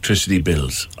electricity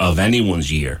bills of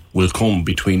anyone's year will come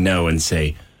between now and,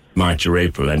 say, March or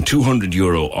April, and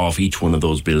 €200 off each one of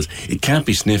those bills. It can't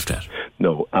be sniffed at.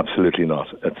 No, absolutely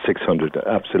not. At 600,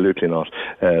 absolutely not.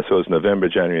 So it's November,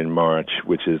 January and March,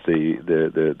 which is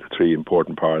the three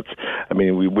important parts. I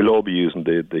mean, we will all be using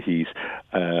the heat.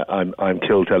 I'm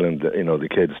killed telling the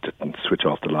kids to switch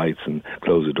off the lights and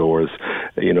close the doors.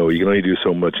 You know, you can only do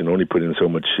so much and only put in so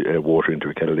much water into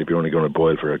a kettle if you're only going to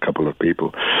boil for a couple of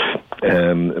people.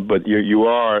 But you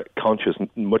are conscious,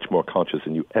 much more conscious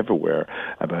than you ever were,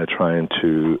 about trying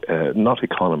to not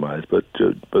economise, but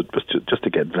just to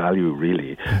get value,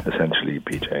 really, essentially,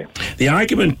 PJ. The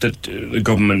argument that the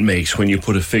government makes when you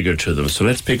put a figure to them, so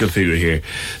let's pick a figure here.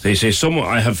 They say,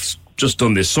 I have just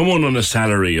done this, someone on a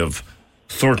salary of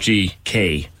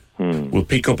 30k will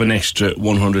pick up an extra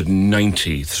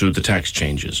 190 through the tax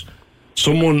changes.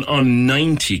 Someone on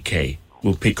 90k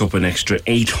will pick up an extra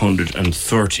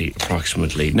 830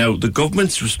 approximately. Now, the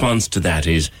government's response to that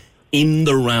is, in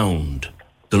the round,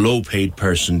 the low-paid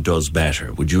person does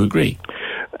better. Would you agree?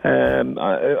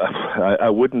 I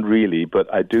wouldn't really,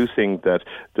 but I do think that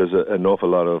there's an awful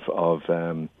lot of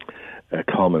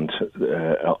comment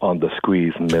on the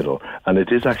squeezed middle, and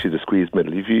it is actually the squeezed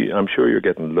middle. I'm sure you're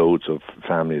getting loads of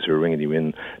families who are ringing you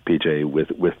in, PJ,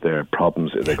 with their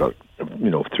problems. They've got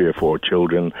 3 or 4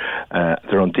 children.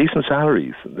 They're on decent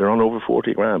salaries. They're on over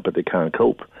 40 grand, but they can't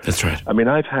cope. That's right. I mean,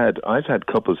 I've had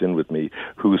couples in with me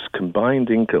whose combined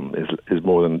income is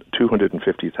more than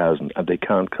 250,000, and they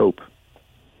can't cope.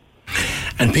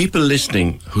 And people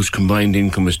listening whose combined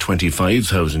income is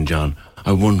 25,000, John,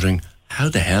 are wondering, how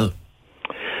the hell?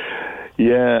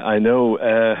 Yeah, I know.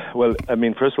 Well, I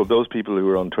mean, first of all, those people who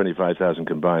are on 25,000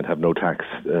 combined have no tax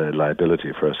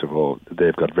liability, first of all.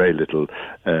 They've got very little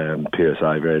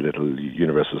PSI, very little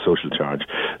universal social charge.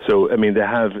 So, I mean, they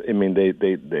have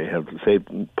saved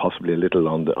possibly a little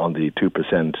on the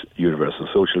 2% universal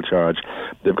social charge.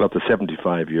 They've got the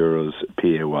 €75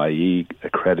 PAYE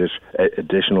credit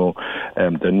additional.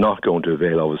 They're not going to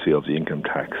avail, obviously, of the income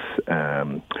tax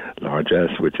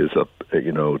largesse, which is up,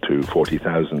 to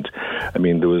 40,000. I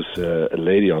mean, there was a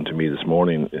lady on to me this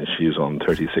morning. She was on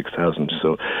 36,000,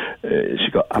 so she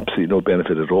got absolutely no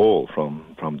benefit at all from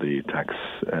the tax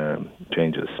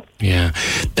changes. Yeah,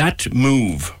 that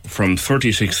move from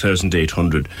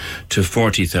 36,800 to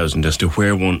 40,000 as to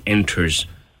where one enters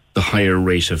the higher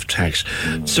rate of tax.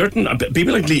 Certain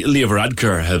people like Leo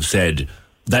Varadkar have said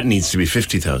that needs to be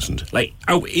 50,000.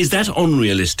 Is that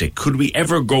unrealistic? Could we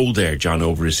ever go there, John,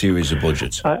 over a series of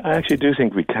budgets? I actually do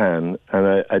think we can,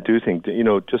 and I do think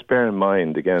that, just bear in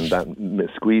mind, again, that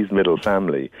squeezed middle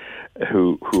family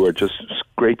who are just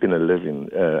scraping a living,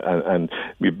 and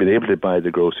we've been able to buy the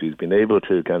groceries, been able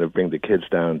to kind of bring the kids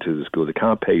down to the school. They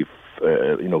can't pay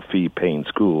fee-paying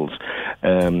schools,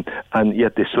 and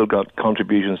yet they've still got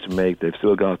contributions to make. They've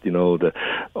still got,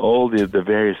 all the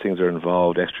various things are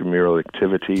involved, extramural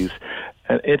activities.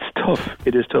 And it's tough.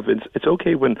 It is tough. It's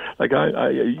okay when, I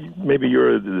maybe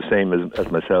you're the same as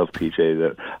myself, PJ,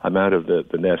 that I'm out of the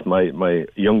nest. My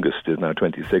youngest is now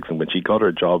 26, and when she got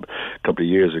her job a couple of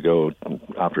years ago,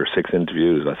 after 6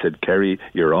 interviews, I said, "Kerry,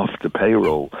 you're off the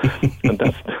payroll," and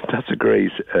that's a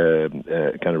great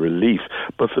kind of relief.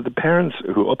 But for the parents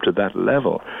who are up to that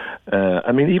level,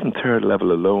 I mean, even third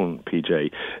level alone,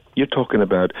 PJ, you're talking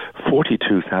about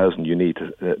 42,000 you need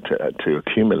to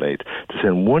accumulate to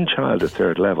send one child to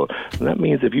third level. And that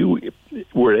means if you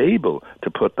were able to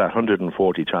put that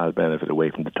 140 child benefit away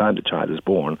from the time the child is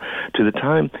born to the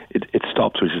time it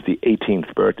stops, which is the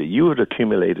 18th birthday, you would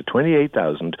accumulate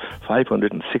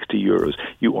 28,560 euros.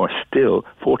 You are still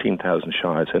 14,000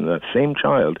 shy of sending that same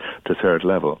child to third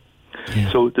level.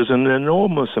 Yeah. So there's an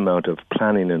enormous amount of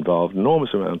planning involved, and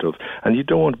you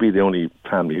don't want to be the only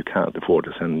family who can't afford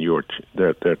to send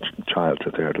their child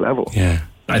to third level. Yeah.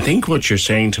 I think what you're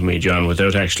saying to me, John,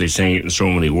 without actually saying it in so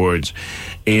many words,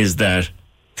 is that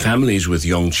families with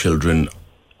young children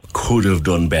could have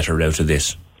done better out of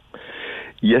this.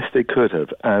 Yes, they could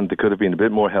have, and there could have been a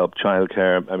bit more help.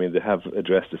 Childcare, I mean, they have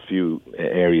addressed a few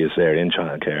areas there in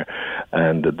childcare,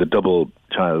 and the double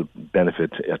child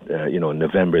benefit, in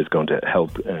November is going to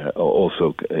help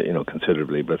also,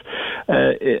 considerably. But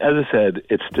as I said,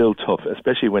 it's still tough,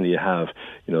 especially when you have,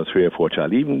 3 or 4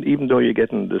 child. Even though you're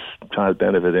getting this child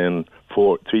benefit in,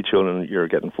 3 children, you're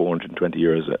getting 420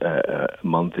 euros a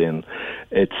month in.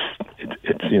 It's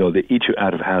they eat you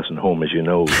out of house and home, as you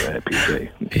know, PJ.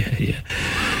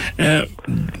 Yeah.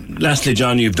 Lastly,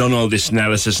 John, you've done all this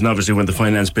analysis, and obviously when the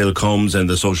finance bill comes and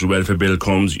the social welfare bill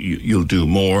comes, you'll do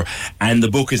more. And the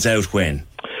book is out when?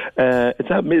 It's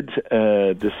out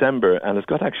mid-December, and it's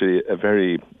got actually a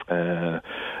very a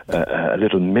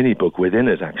little mini book within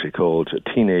it, actually, called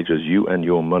Teenagers, You and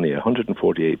Your Money, a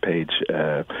 148-page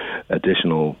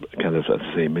additional kind of, let's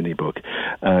say, mini book,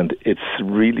 and it's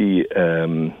really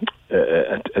kind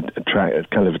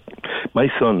of my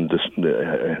son,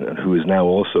 who is now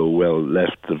also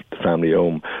left the family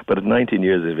home, but at 19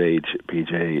 years of age,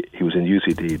 PJ, he was in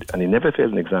UCD, and he never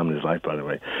failed an exam in his life, by the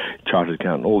way, chartered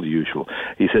accountant, all the usual.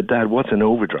 He said, "Dad, what's an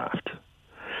overdraft?"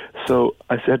 So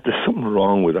I said, there's something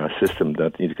wrong with our system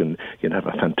that you can have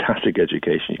a fantastic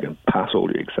education, you can pass all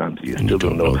your exams, you still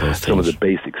don't know some of the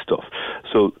basic stuff.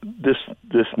 So this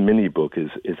mini book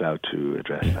is out to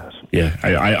address that. Yeah,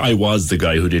 I was the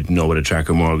guy who didn't know what a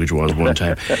tracker mortgage was one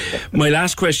time. My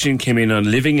last question came in on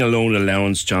living alone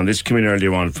allowance, John. This came in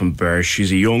earlier on from Bear.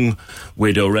 She's a young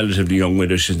widow, relatively young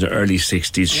widow. She's in her early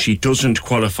 60s. She doesn't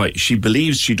qualify. She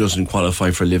believes she doesn't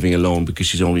qualify for living alone because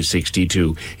she's only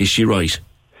 62. Is she right?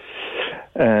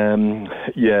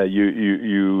 Yeah,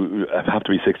 you have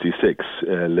to be 66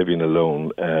 living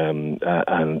alone, and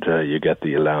you get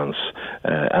the allowance,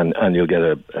 and you'll get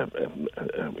a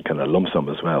kind of lump sum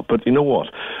as well. But you know what?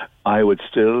 I would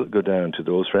still go down to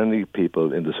those friendly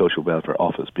people in the social welfare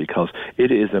office, because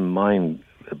it is a mind.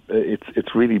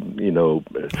 It's really,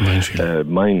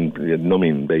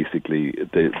 mind-numbing, basically,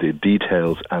 the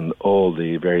details and all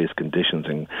the various conditions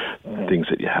and things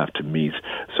that you have to meet.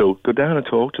 So go down and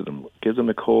talk to them. Give them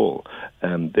a call.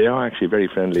 They are actually very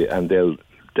friendly, and they'll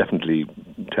definitely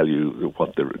tell you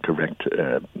what the correct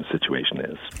situation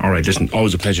is. All right, listen,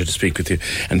 always a pleasure to speak with you.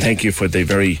 And thank you for the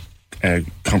very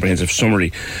comprehensive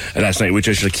summary last night, which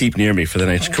I shall keep near me for the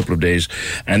next couple of days.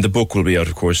 And the book will be out,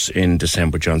 of course, in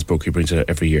December. John's book, he brings it out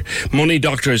every year.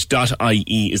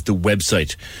 Moneydoctors.ie is the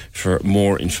website for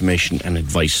more information and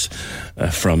advice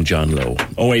from John Lowe.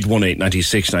 0818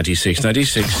 96 96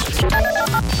 96.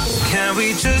 Can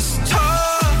we just talk?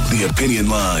 The Opinion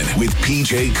Line with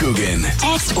PJ Coogan.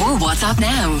 Text or WhatsApp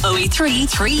now. 083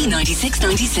 396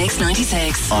 96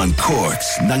 96. On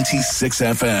Cork's 96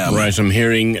 FM. Right, I'm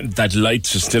hearing that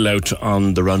lights are still out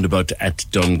on the roundabout at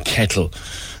Dunkettle,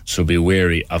 so be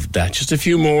wary of that. Just a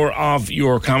few more of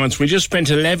your comments. We just spent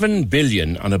 11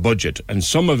 billion on a budget, and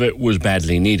some of it was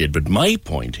badly needed. But my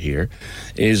point here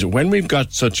is, when we've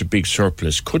got such a big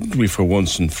surplus, couldn't we, for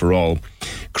once and for all,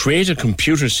 create a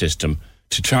computer system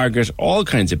to target all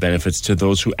kinds of benefits to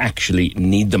those who actually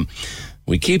need them?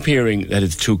 We keep hearing that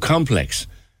it's too complex.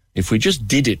 If we just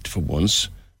did it for once,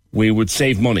 we would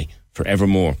save money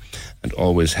forevermore and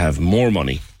always have more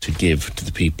money to give to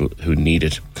the people who need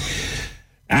it.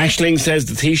 Aisling says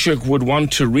the Taoiseach would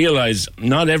want to realise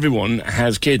not everyone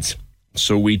has kids,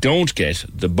 so we don't get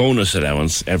the bonus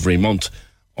allowance every month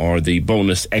or the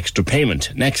bonus extra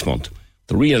payment next month.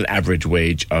 The real average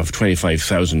wage of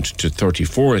 25,000 to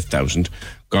 34,000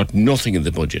 got nothing in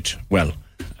the budget. Well,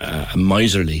 a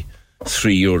miserly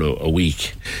 €3 a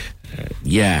week.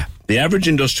 The average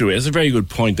industrial, it's a very good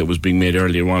point that was being made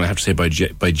earlier on, I have to say, by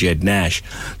Jed Nash,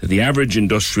 that the average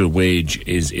industrial wage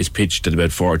is pitched at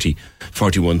about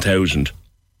 41,000.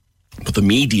 But the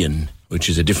median, which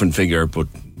is a different figure but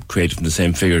created from the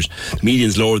same figures, the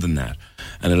median's lower than that.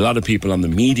 And a lot of people on the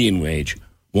median wage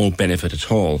won't benefit at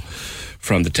all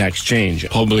from the tax change.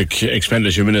 Public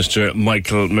Expenditure Minister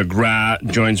Michael McGrath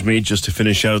joins me just to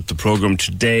finish out the programme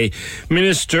today.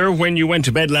 Minister, when you went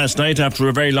to bed last night after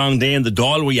a very long day in the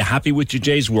Dáil, were you happy with your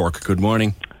day's work? Good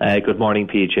morning. Good morning,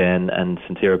 PJ, and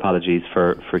sincere apologies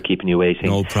for keeping you waiting.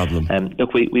 No problem.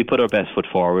 Look, we put our best foot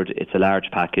forward. It's a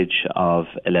large package of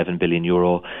 €11 billion.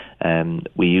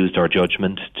 We used our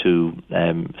judgment to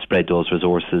spread those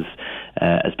resources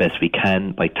as best we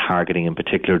can by targeting in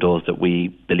particular those that we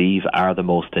believe are the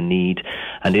most in need.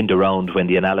 And in the round, when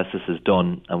the analysis is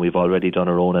done, and we've already done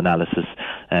our own analysis,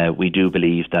 we do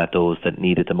believe that those that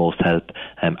needed the most help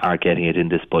are getting it in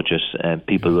this budget.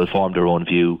 People will form their own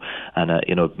view, and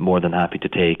more than happy to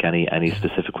take any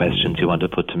specific questions you want to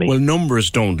put to me. Well, numbers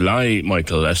don't lie,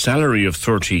 Michael. A salary of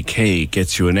 30k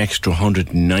gets you an extra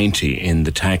 190 in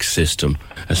the tax system.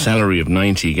 A salary of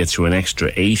 90 gets you an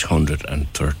extra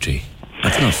 830.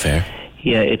 That's not fair.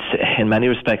 Yeah, it's in many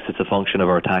respects it's a function of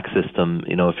our tax system.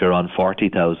 If you're on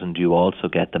 40,000, you also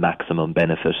get the maximum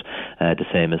benefit, the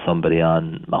same as somebody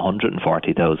on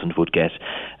 140,000 would get,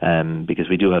 because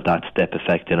we do have that step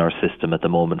effect in our system at the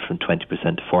moment from 20%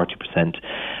 to 40%,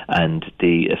 and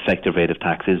the effective rate of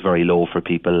tax is very low for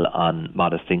people on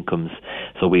modest incomes.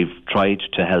 So we've tried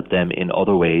to help them in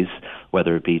other ways,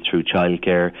 whether it be through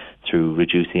childcare, through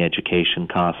reducing education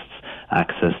costs,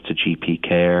 access to GP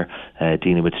care,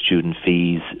 dealing with student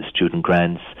fees, student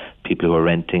grants, people who are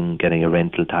renting, getting a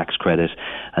rental tax credit,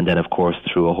 and then of course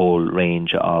through a whole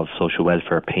range of social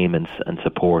welfare payments and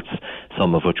supports,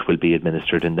 some of which will be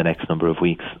administered in the next number of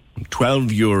weeks.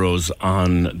 €12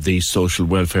 on the social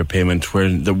welfare payment, where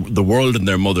the world and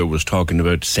their mother was talking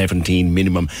about 17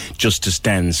 minimum just to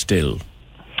stand still.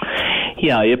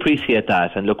 Yeah, I appreciate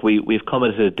that. And look, we've come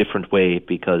at it a different way,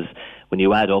 because when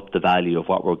you add up the value of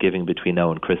what we're giving between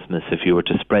now and Christmas, if you were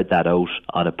to spread that out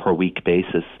on a per week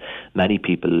basis, many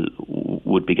people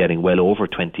would be getting well over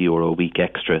 €20 a week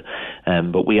extra.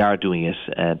 But we are doing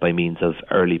it by means of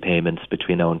early payments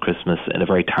between now and Christmas in a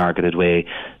very targeted way.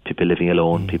 People living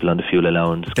alone, people on the fuel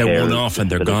allowance. They're one off and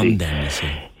they're gone then, you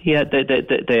see. Yeah,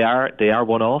 they are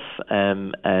one-off,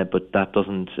 but that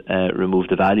doesn't remove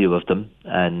the value of them,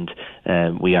 and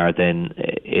we are then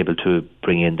able to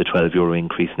bring in the €12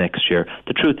 increase next year.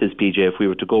 The truth is, PJ, if we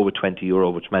were to go with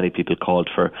 €20, which many people called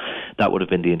for, that would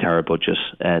have been the entire budget.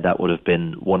 That would have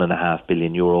been €1.5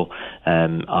 billion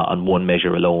on one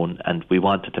measure alone, and we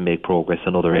wanted to make progress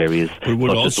in other areas. But it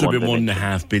would also be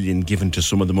 €1.5 billion given to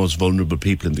some of the most vulnerable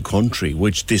people in the country,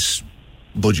 which this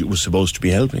budget was supposed to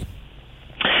be helping.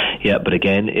 Yeah, but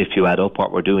again, if you add up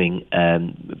what we're doing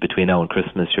between now and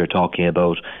Christmas, you're talking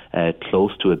about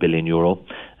close to €1 billion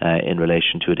in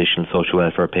relation to additional social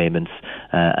welfare payments,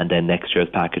 and then next year's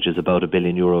package is about €1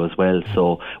 billion as well.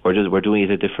 So we're doing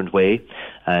it a different way,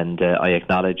 and I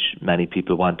acknowledge many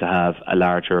people want to have a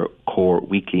larger core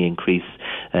weekly increase.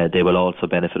 They will also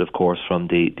benefit, of course, from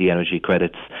the energy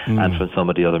credits and from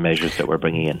some of the other measures that we're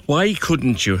bringing in. Why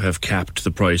couldn't you have capped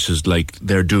the prices like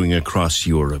they're doing across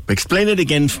Europe? Explain it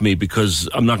again for me, because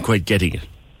I'm not quite getting it.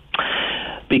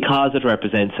 Because it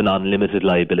represents an unlimited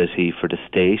liability for the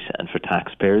state and for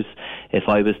taxpayers. If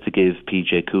I was to give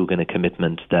PJ Coogan a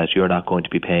commitment that you're not going to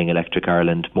be paying Electric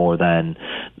Ireland more than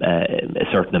a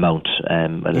certain amount,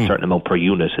 and a certain amount per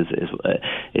unit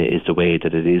is the way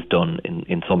that it is done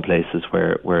in some places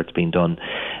where it's been done.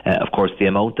 Of course, the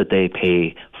amount that they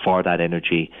pay for that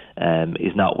energy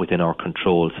is not within our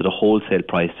control. So the wholesale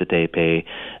price that they pay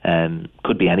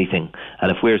could be anything.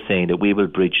 And if we're saying that we will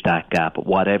bridge that gap,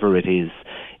 whatever it is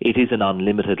an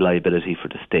unlimited liability for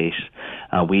the state.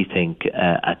 We think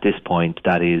at this point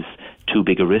that is too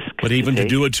big a risk. But even to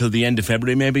do it till the end of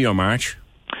February maybe, or March?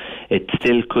 It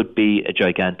still could be a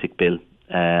gigantic bill.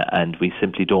 And we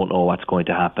simply don't know what's going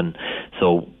to happen.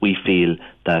 So we feel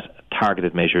that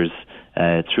targeted measures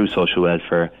through social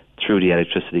welfare, through the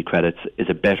electricity credits, is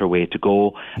a better way to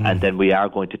go. And then we are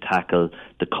going to tackle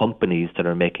the companies that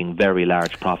are making very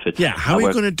large profits. Yeah, how are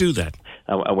you going to do that?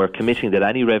 And we're committing that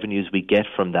any revenues we get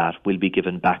from that will be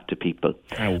given back to people.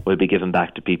 Will be given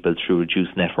back to people through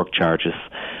reduced network charges.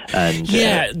 And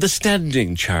the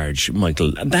standing charge,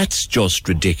 Michael, that's just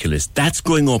ridiculous. That's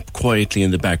going up quietly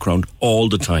in the background all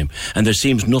the time, and there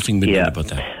seems nothing being done about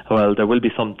that. Well, there will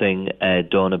be something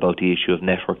done about the issue of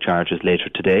network charges later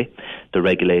today. The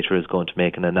regulator is going to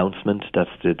make an announcement. That's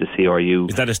the CRU.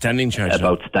 Is that a standing charge?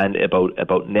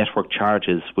 About network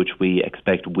charges, which we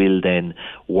expect will then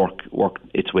work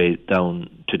its way down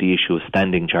to the issue of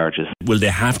standing charges. Will they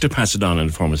have to pass it on in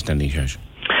the form of standing charge?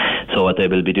 So what they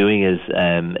will be doing is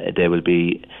they will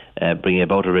be bringing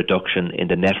about a reduction in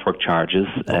the network charges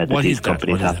that these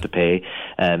companies have to pay.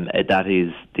 That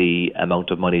is the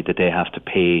amount of money that they have to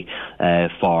pay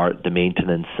for the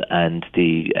maintenance and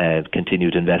the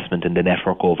continued investment in the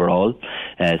network overall.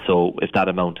 So if that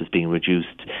amount is being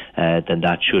reduced, then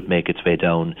that should make its way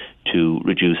down to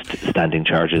reduced standing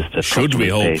charges. Should we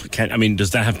hope?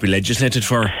 Does that have to be legislated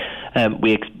for?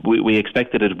 We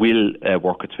expect that it will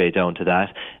work its way down to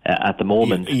that. At the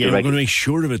moment, you're going to make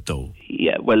sure of it, though.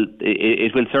 Yeah, well,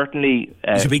 it will certainly.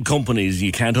 These are big companies.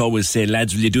 You can't always say,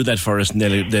 "Lads, will you do that for us?" And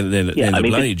they'll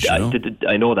oblige.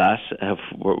 I know that.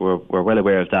 We're well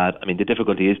aware of that. I mean, the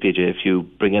difficulty is, PJ, if you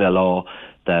bring in a law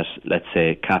that, let's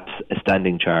say, caps a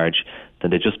standing charge,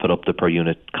 then they just put up the per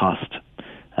unit cost,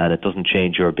 and it doesn't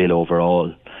change your bill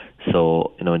overall.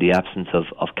 So, in the absence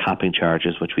of capping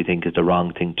charges, which we think is the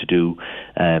wrong thing to do,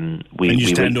 we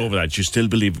stand over that. You still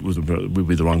believe it would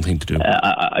be the wrong thing to do?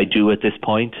 I do at this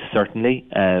point, certainly.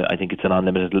 I think it's an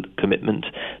unlimited commitment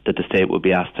that the state will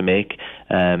be asked to make.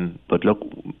 But look,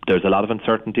 there's a lot of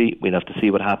uncertainty. We'll have to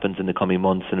see what happens in the coming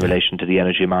months in relation to the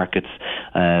energy markets.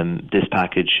 This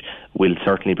package will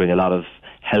certainly bring a lot of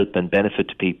help and benefit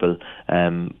to people,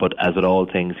 but as with all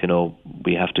things,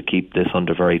 we have to keep this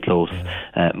under very close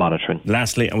monitoring.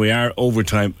 Lastly, and we are over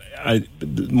time,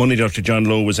 Money Dr. John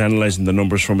Lowe was analysing the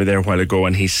numbers for me there a while ago,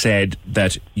 and he said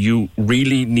that you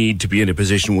really need to be in a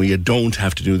position where you don't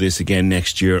have to do this again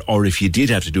next year, or if you did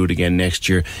have to do it again next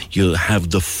year, you'll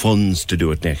have the funds to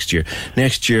do it next year.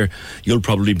 Next year, you'll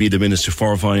probably be the Minister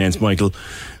for Finance, Michael.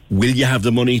 Will you have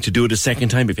the money to do it a second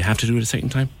time if you have to do it a second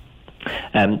time?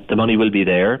 The money will be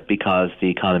there because the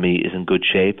economy is in good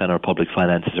shape and our public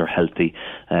finances are healthy.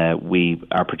 We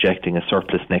are projecting a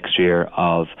surplus next year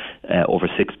of over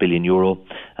 €6 billion.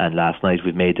 And last night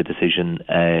we've made the decision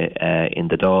in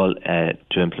the Dáil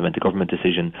to implement the government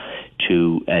decision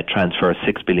to transfer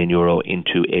 €6 billion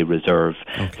into a reserve.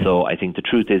 Okay. So I think the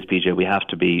truth is, PJ, we have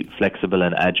to be flexible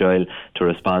and agile to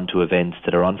respond to events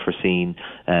that are unforeseen.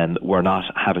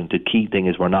 The key thing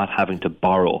is we're not having to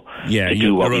borrow. Yeah, to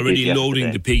you're already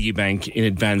loading the piggy bank in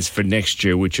advance for next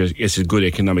year, which is a good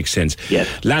economic sense. Yes.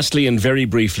 Lastly, and very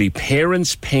briefly,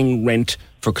 parents paying rent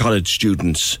for college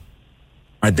students,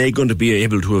 are they going to be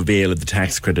able to avail of the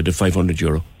tax credit of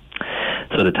 €500?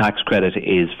 So the tax credit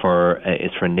is for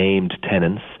named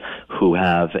tenants who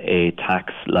have a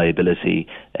tax liability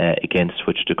against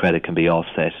which the credit can be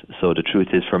offset. So the truth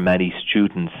is, for many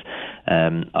students,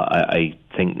 I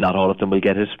think not all of them will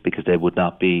get it because they would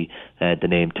not be the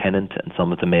named tenant, and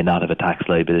some of them may not have a tax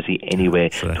liability anyway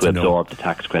to absorb the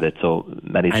tax credit. So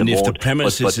many of them won't. And if the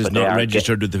premises is not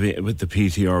registered with the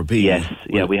PTRB, yes,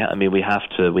 we have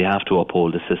to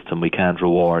uphold the system. We can't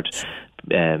reward.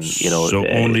 So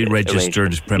only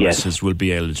registered premises will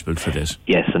be eligible for this.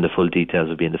 Yes, and the full details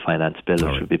will be in the finance bill,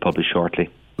 which will be published shortly.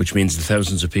 Which means the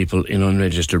thousands of people in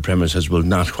unregistered premises will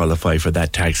not qualify for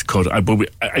that tax cut. But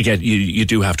again, you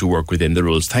do have to work within the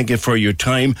rules. Thank you for your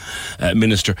time,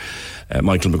 Minister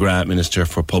Michael McGrath, Minister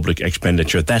for Public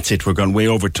Expenditure. That's it. We're gone way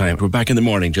over time. We're back in the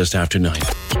morning just after 9.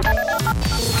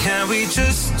 Can we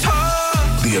just talk?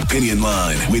 The Opinion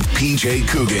Line with PJ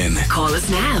Coogan. Call us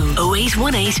now.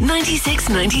 0818 96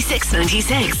 96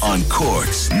 96. On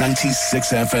Cork's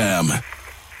 96 FM.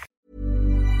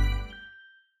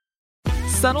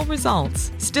 Subtle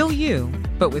results, still you,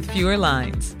 but with fewer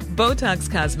lines. Botox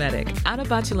Cosmetic, out of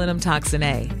botulinum toxin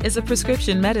A, is a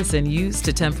prescription medicine used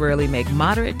to temporarily make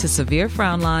moderate to severe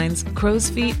frown lines, crow's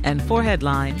feet, and forehead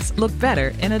lines look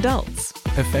better in adults.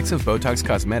 Effects of Botox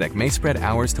Cosmetic may spread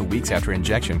hours to weeks after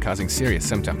injection, causing serious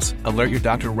symptoms. Alert your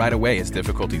doctor right away as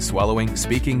difficulty swallowing,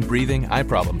 speaking, breathing, eye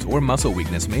problems, or muscle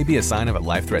weakness may be a sign of a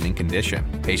life-threatening condition.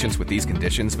 Patients with these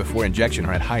conditions before injection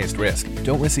are at highest risk.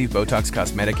 Don't receive Botox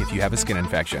Cosmetic if you have a skin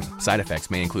infection. Side effects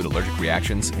may include allergic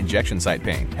reactions, injection site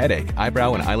pain, headache,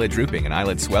 eyebrow and eyelid drooping, and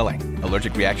eyelid swelling.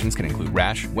 Allergic reactions can include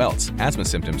rash, welts, asthma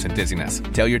symptoms, and dizziness.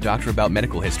 Tell your doctor about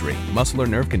medical history, muscle or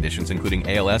nerve conditions including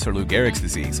ALS or Lou Gehrig's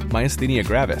disease, myasthenia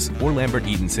gravis, or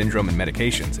Lambert-Eaton syndrome, and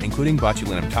medications, including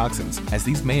botulinum toxins, as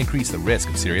these may increase the risk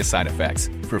of serious side effects.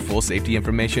 For full safety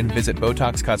information, visit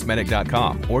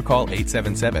BotoxCosmetic.com or call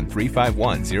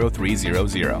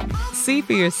 877-351-0300. See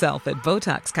for yourself at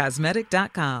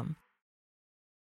BotoxCosmetic.com.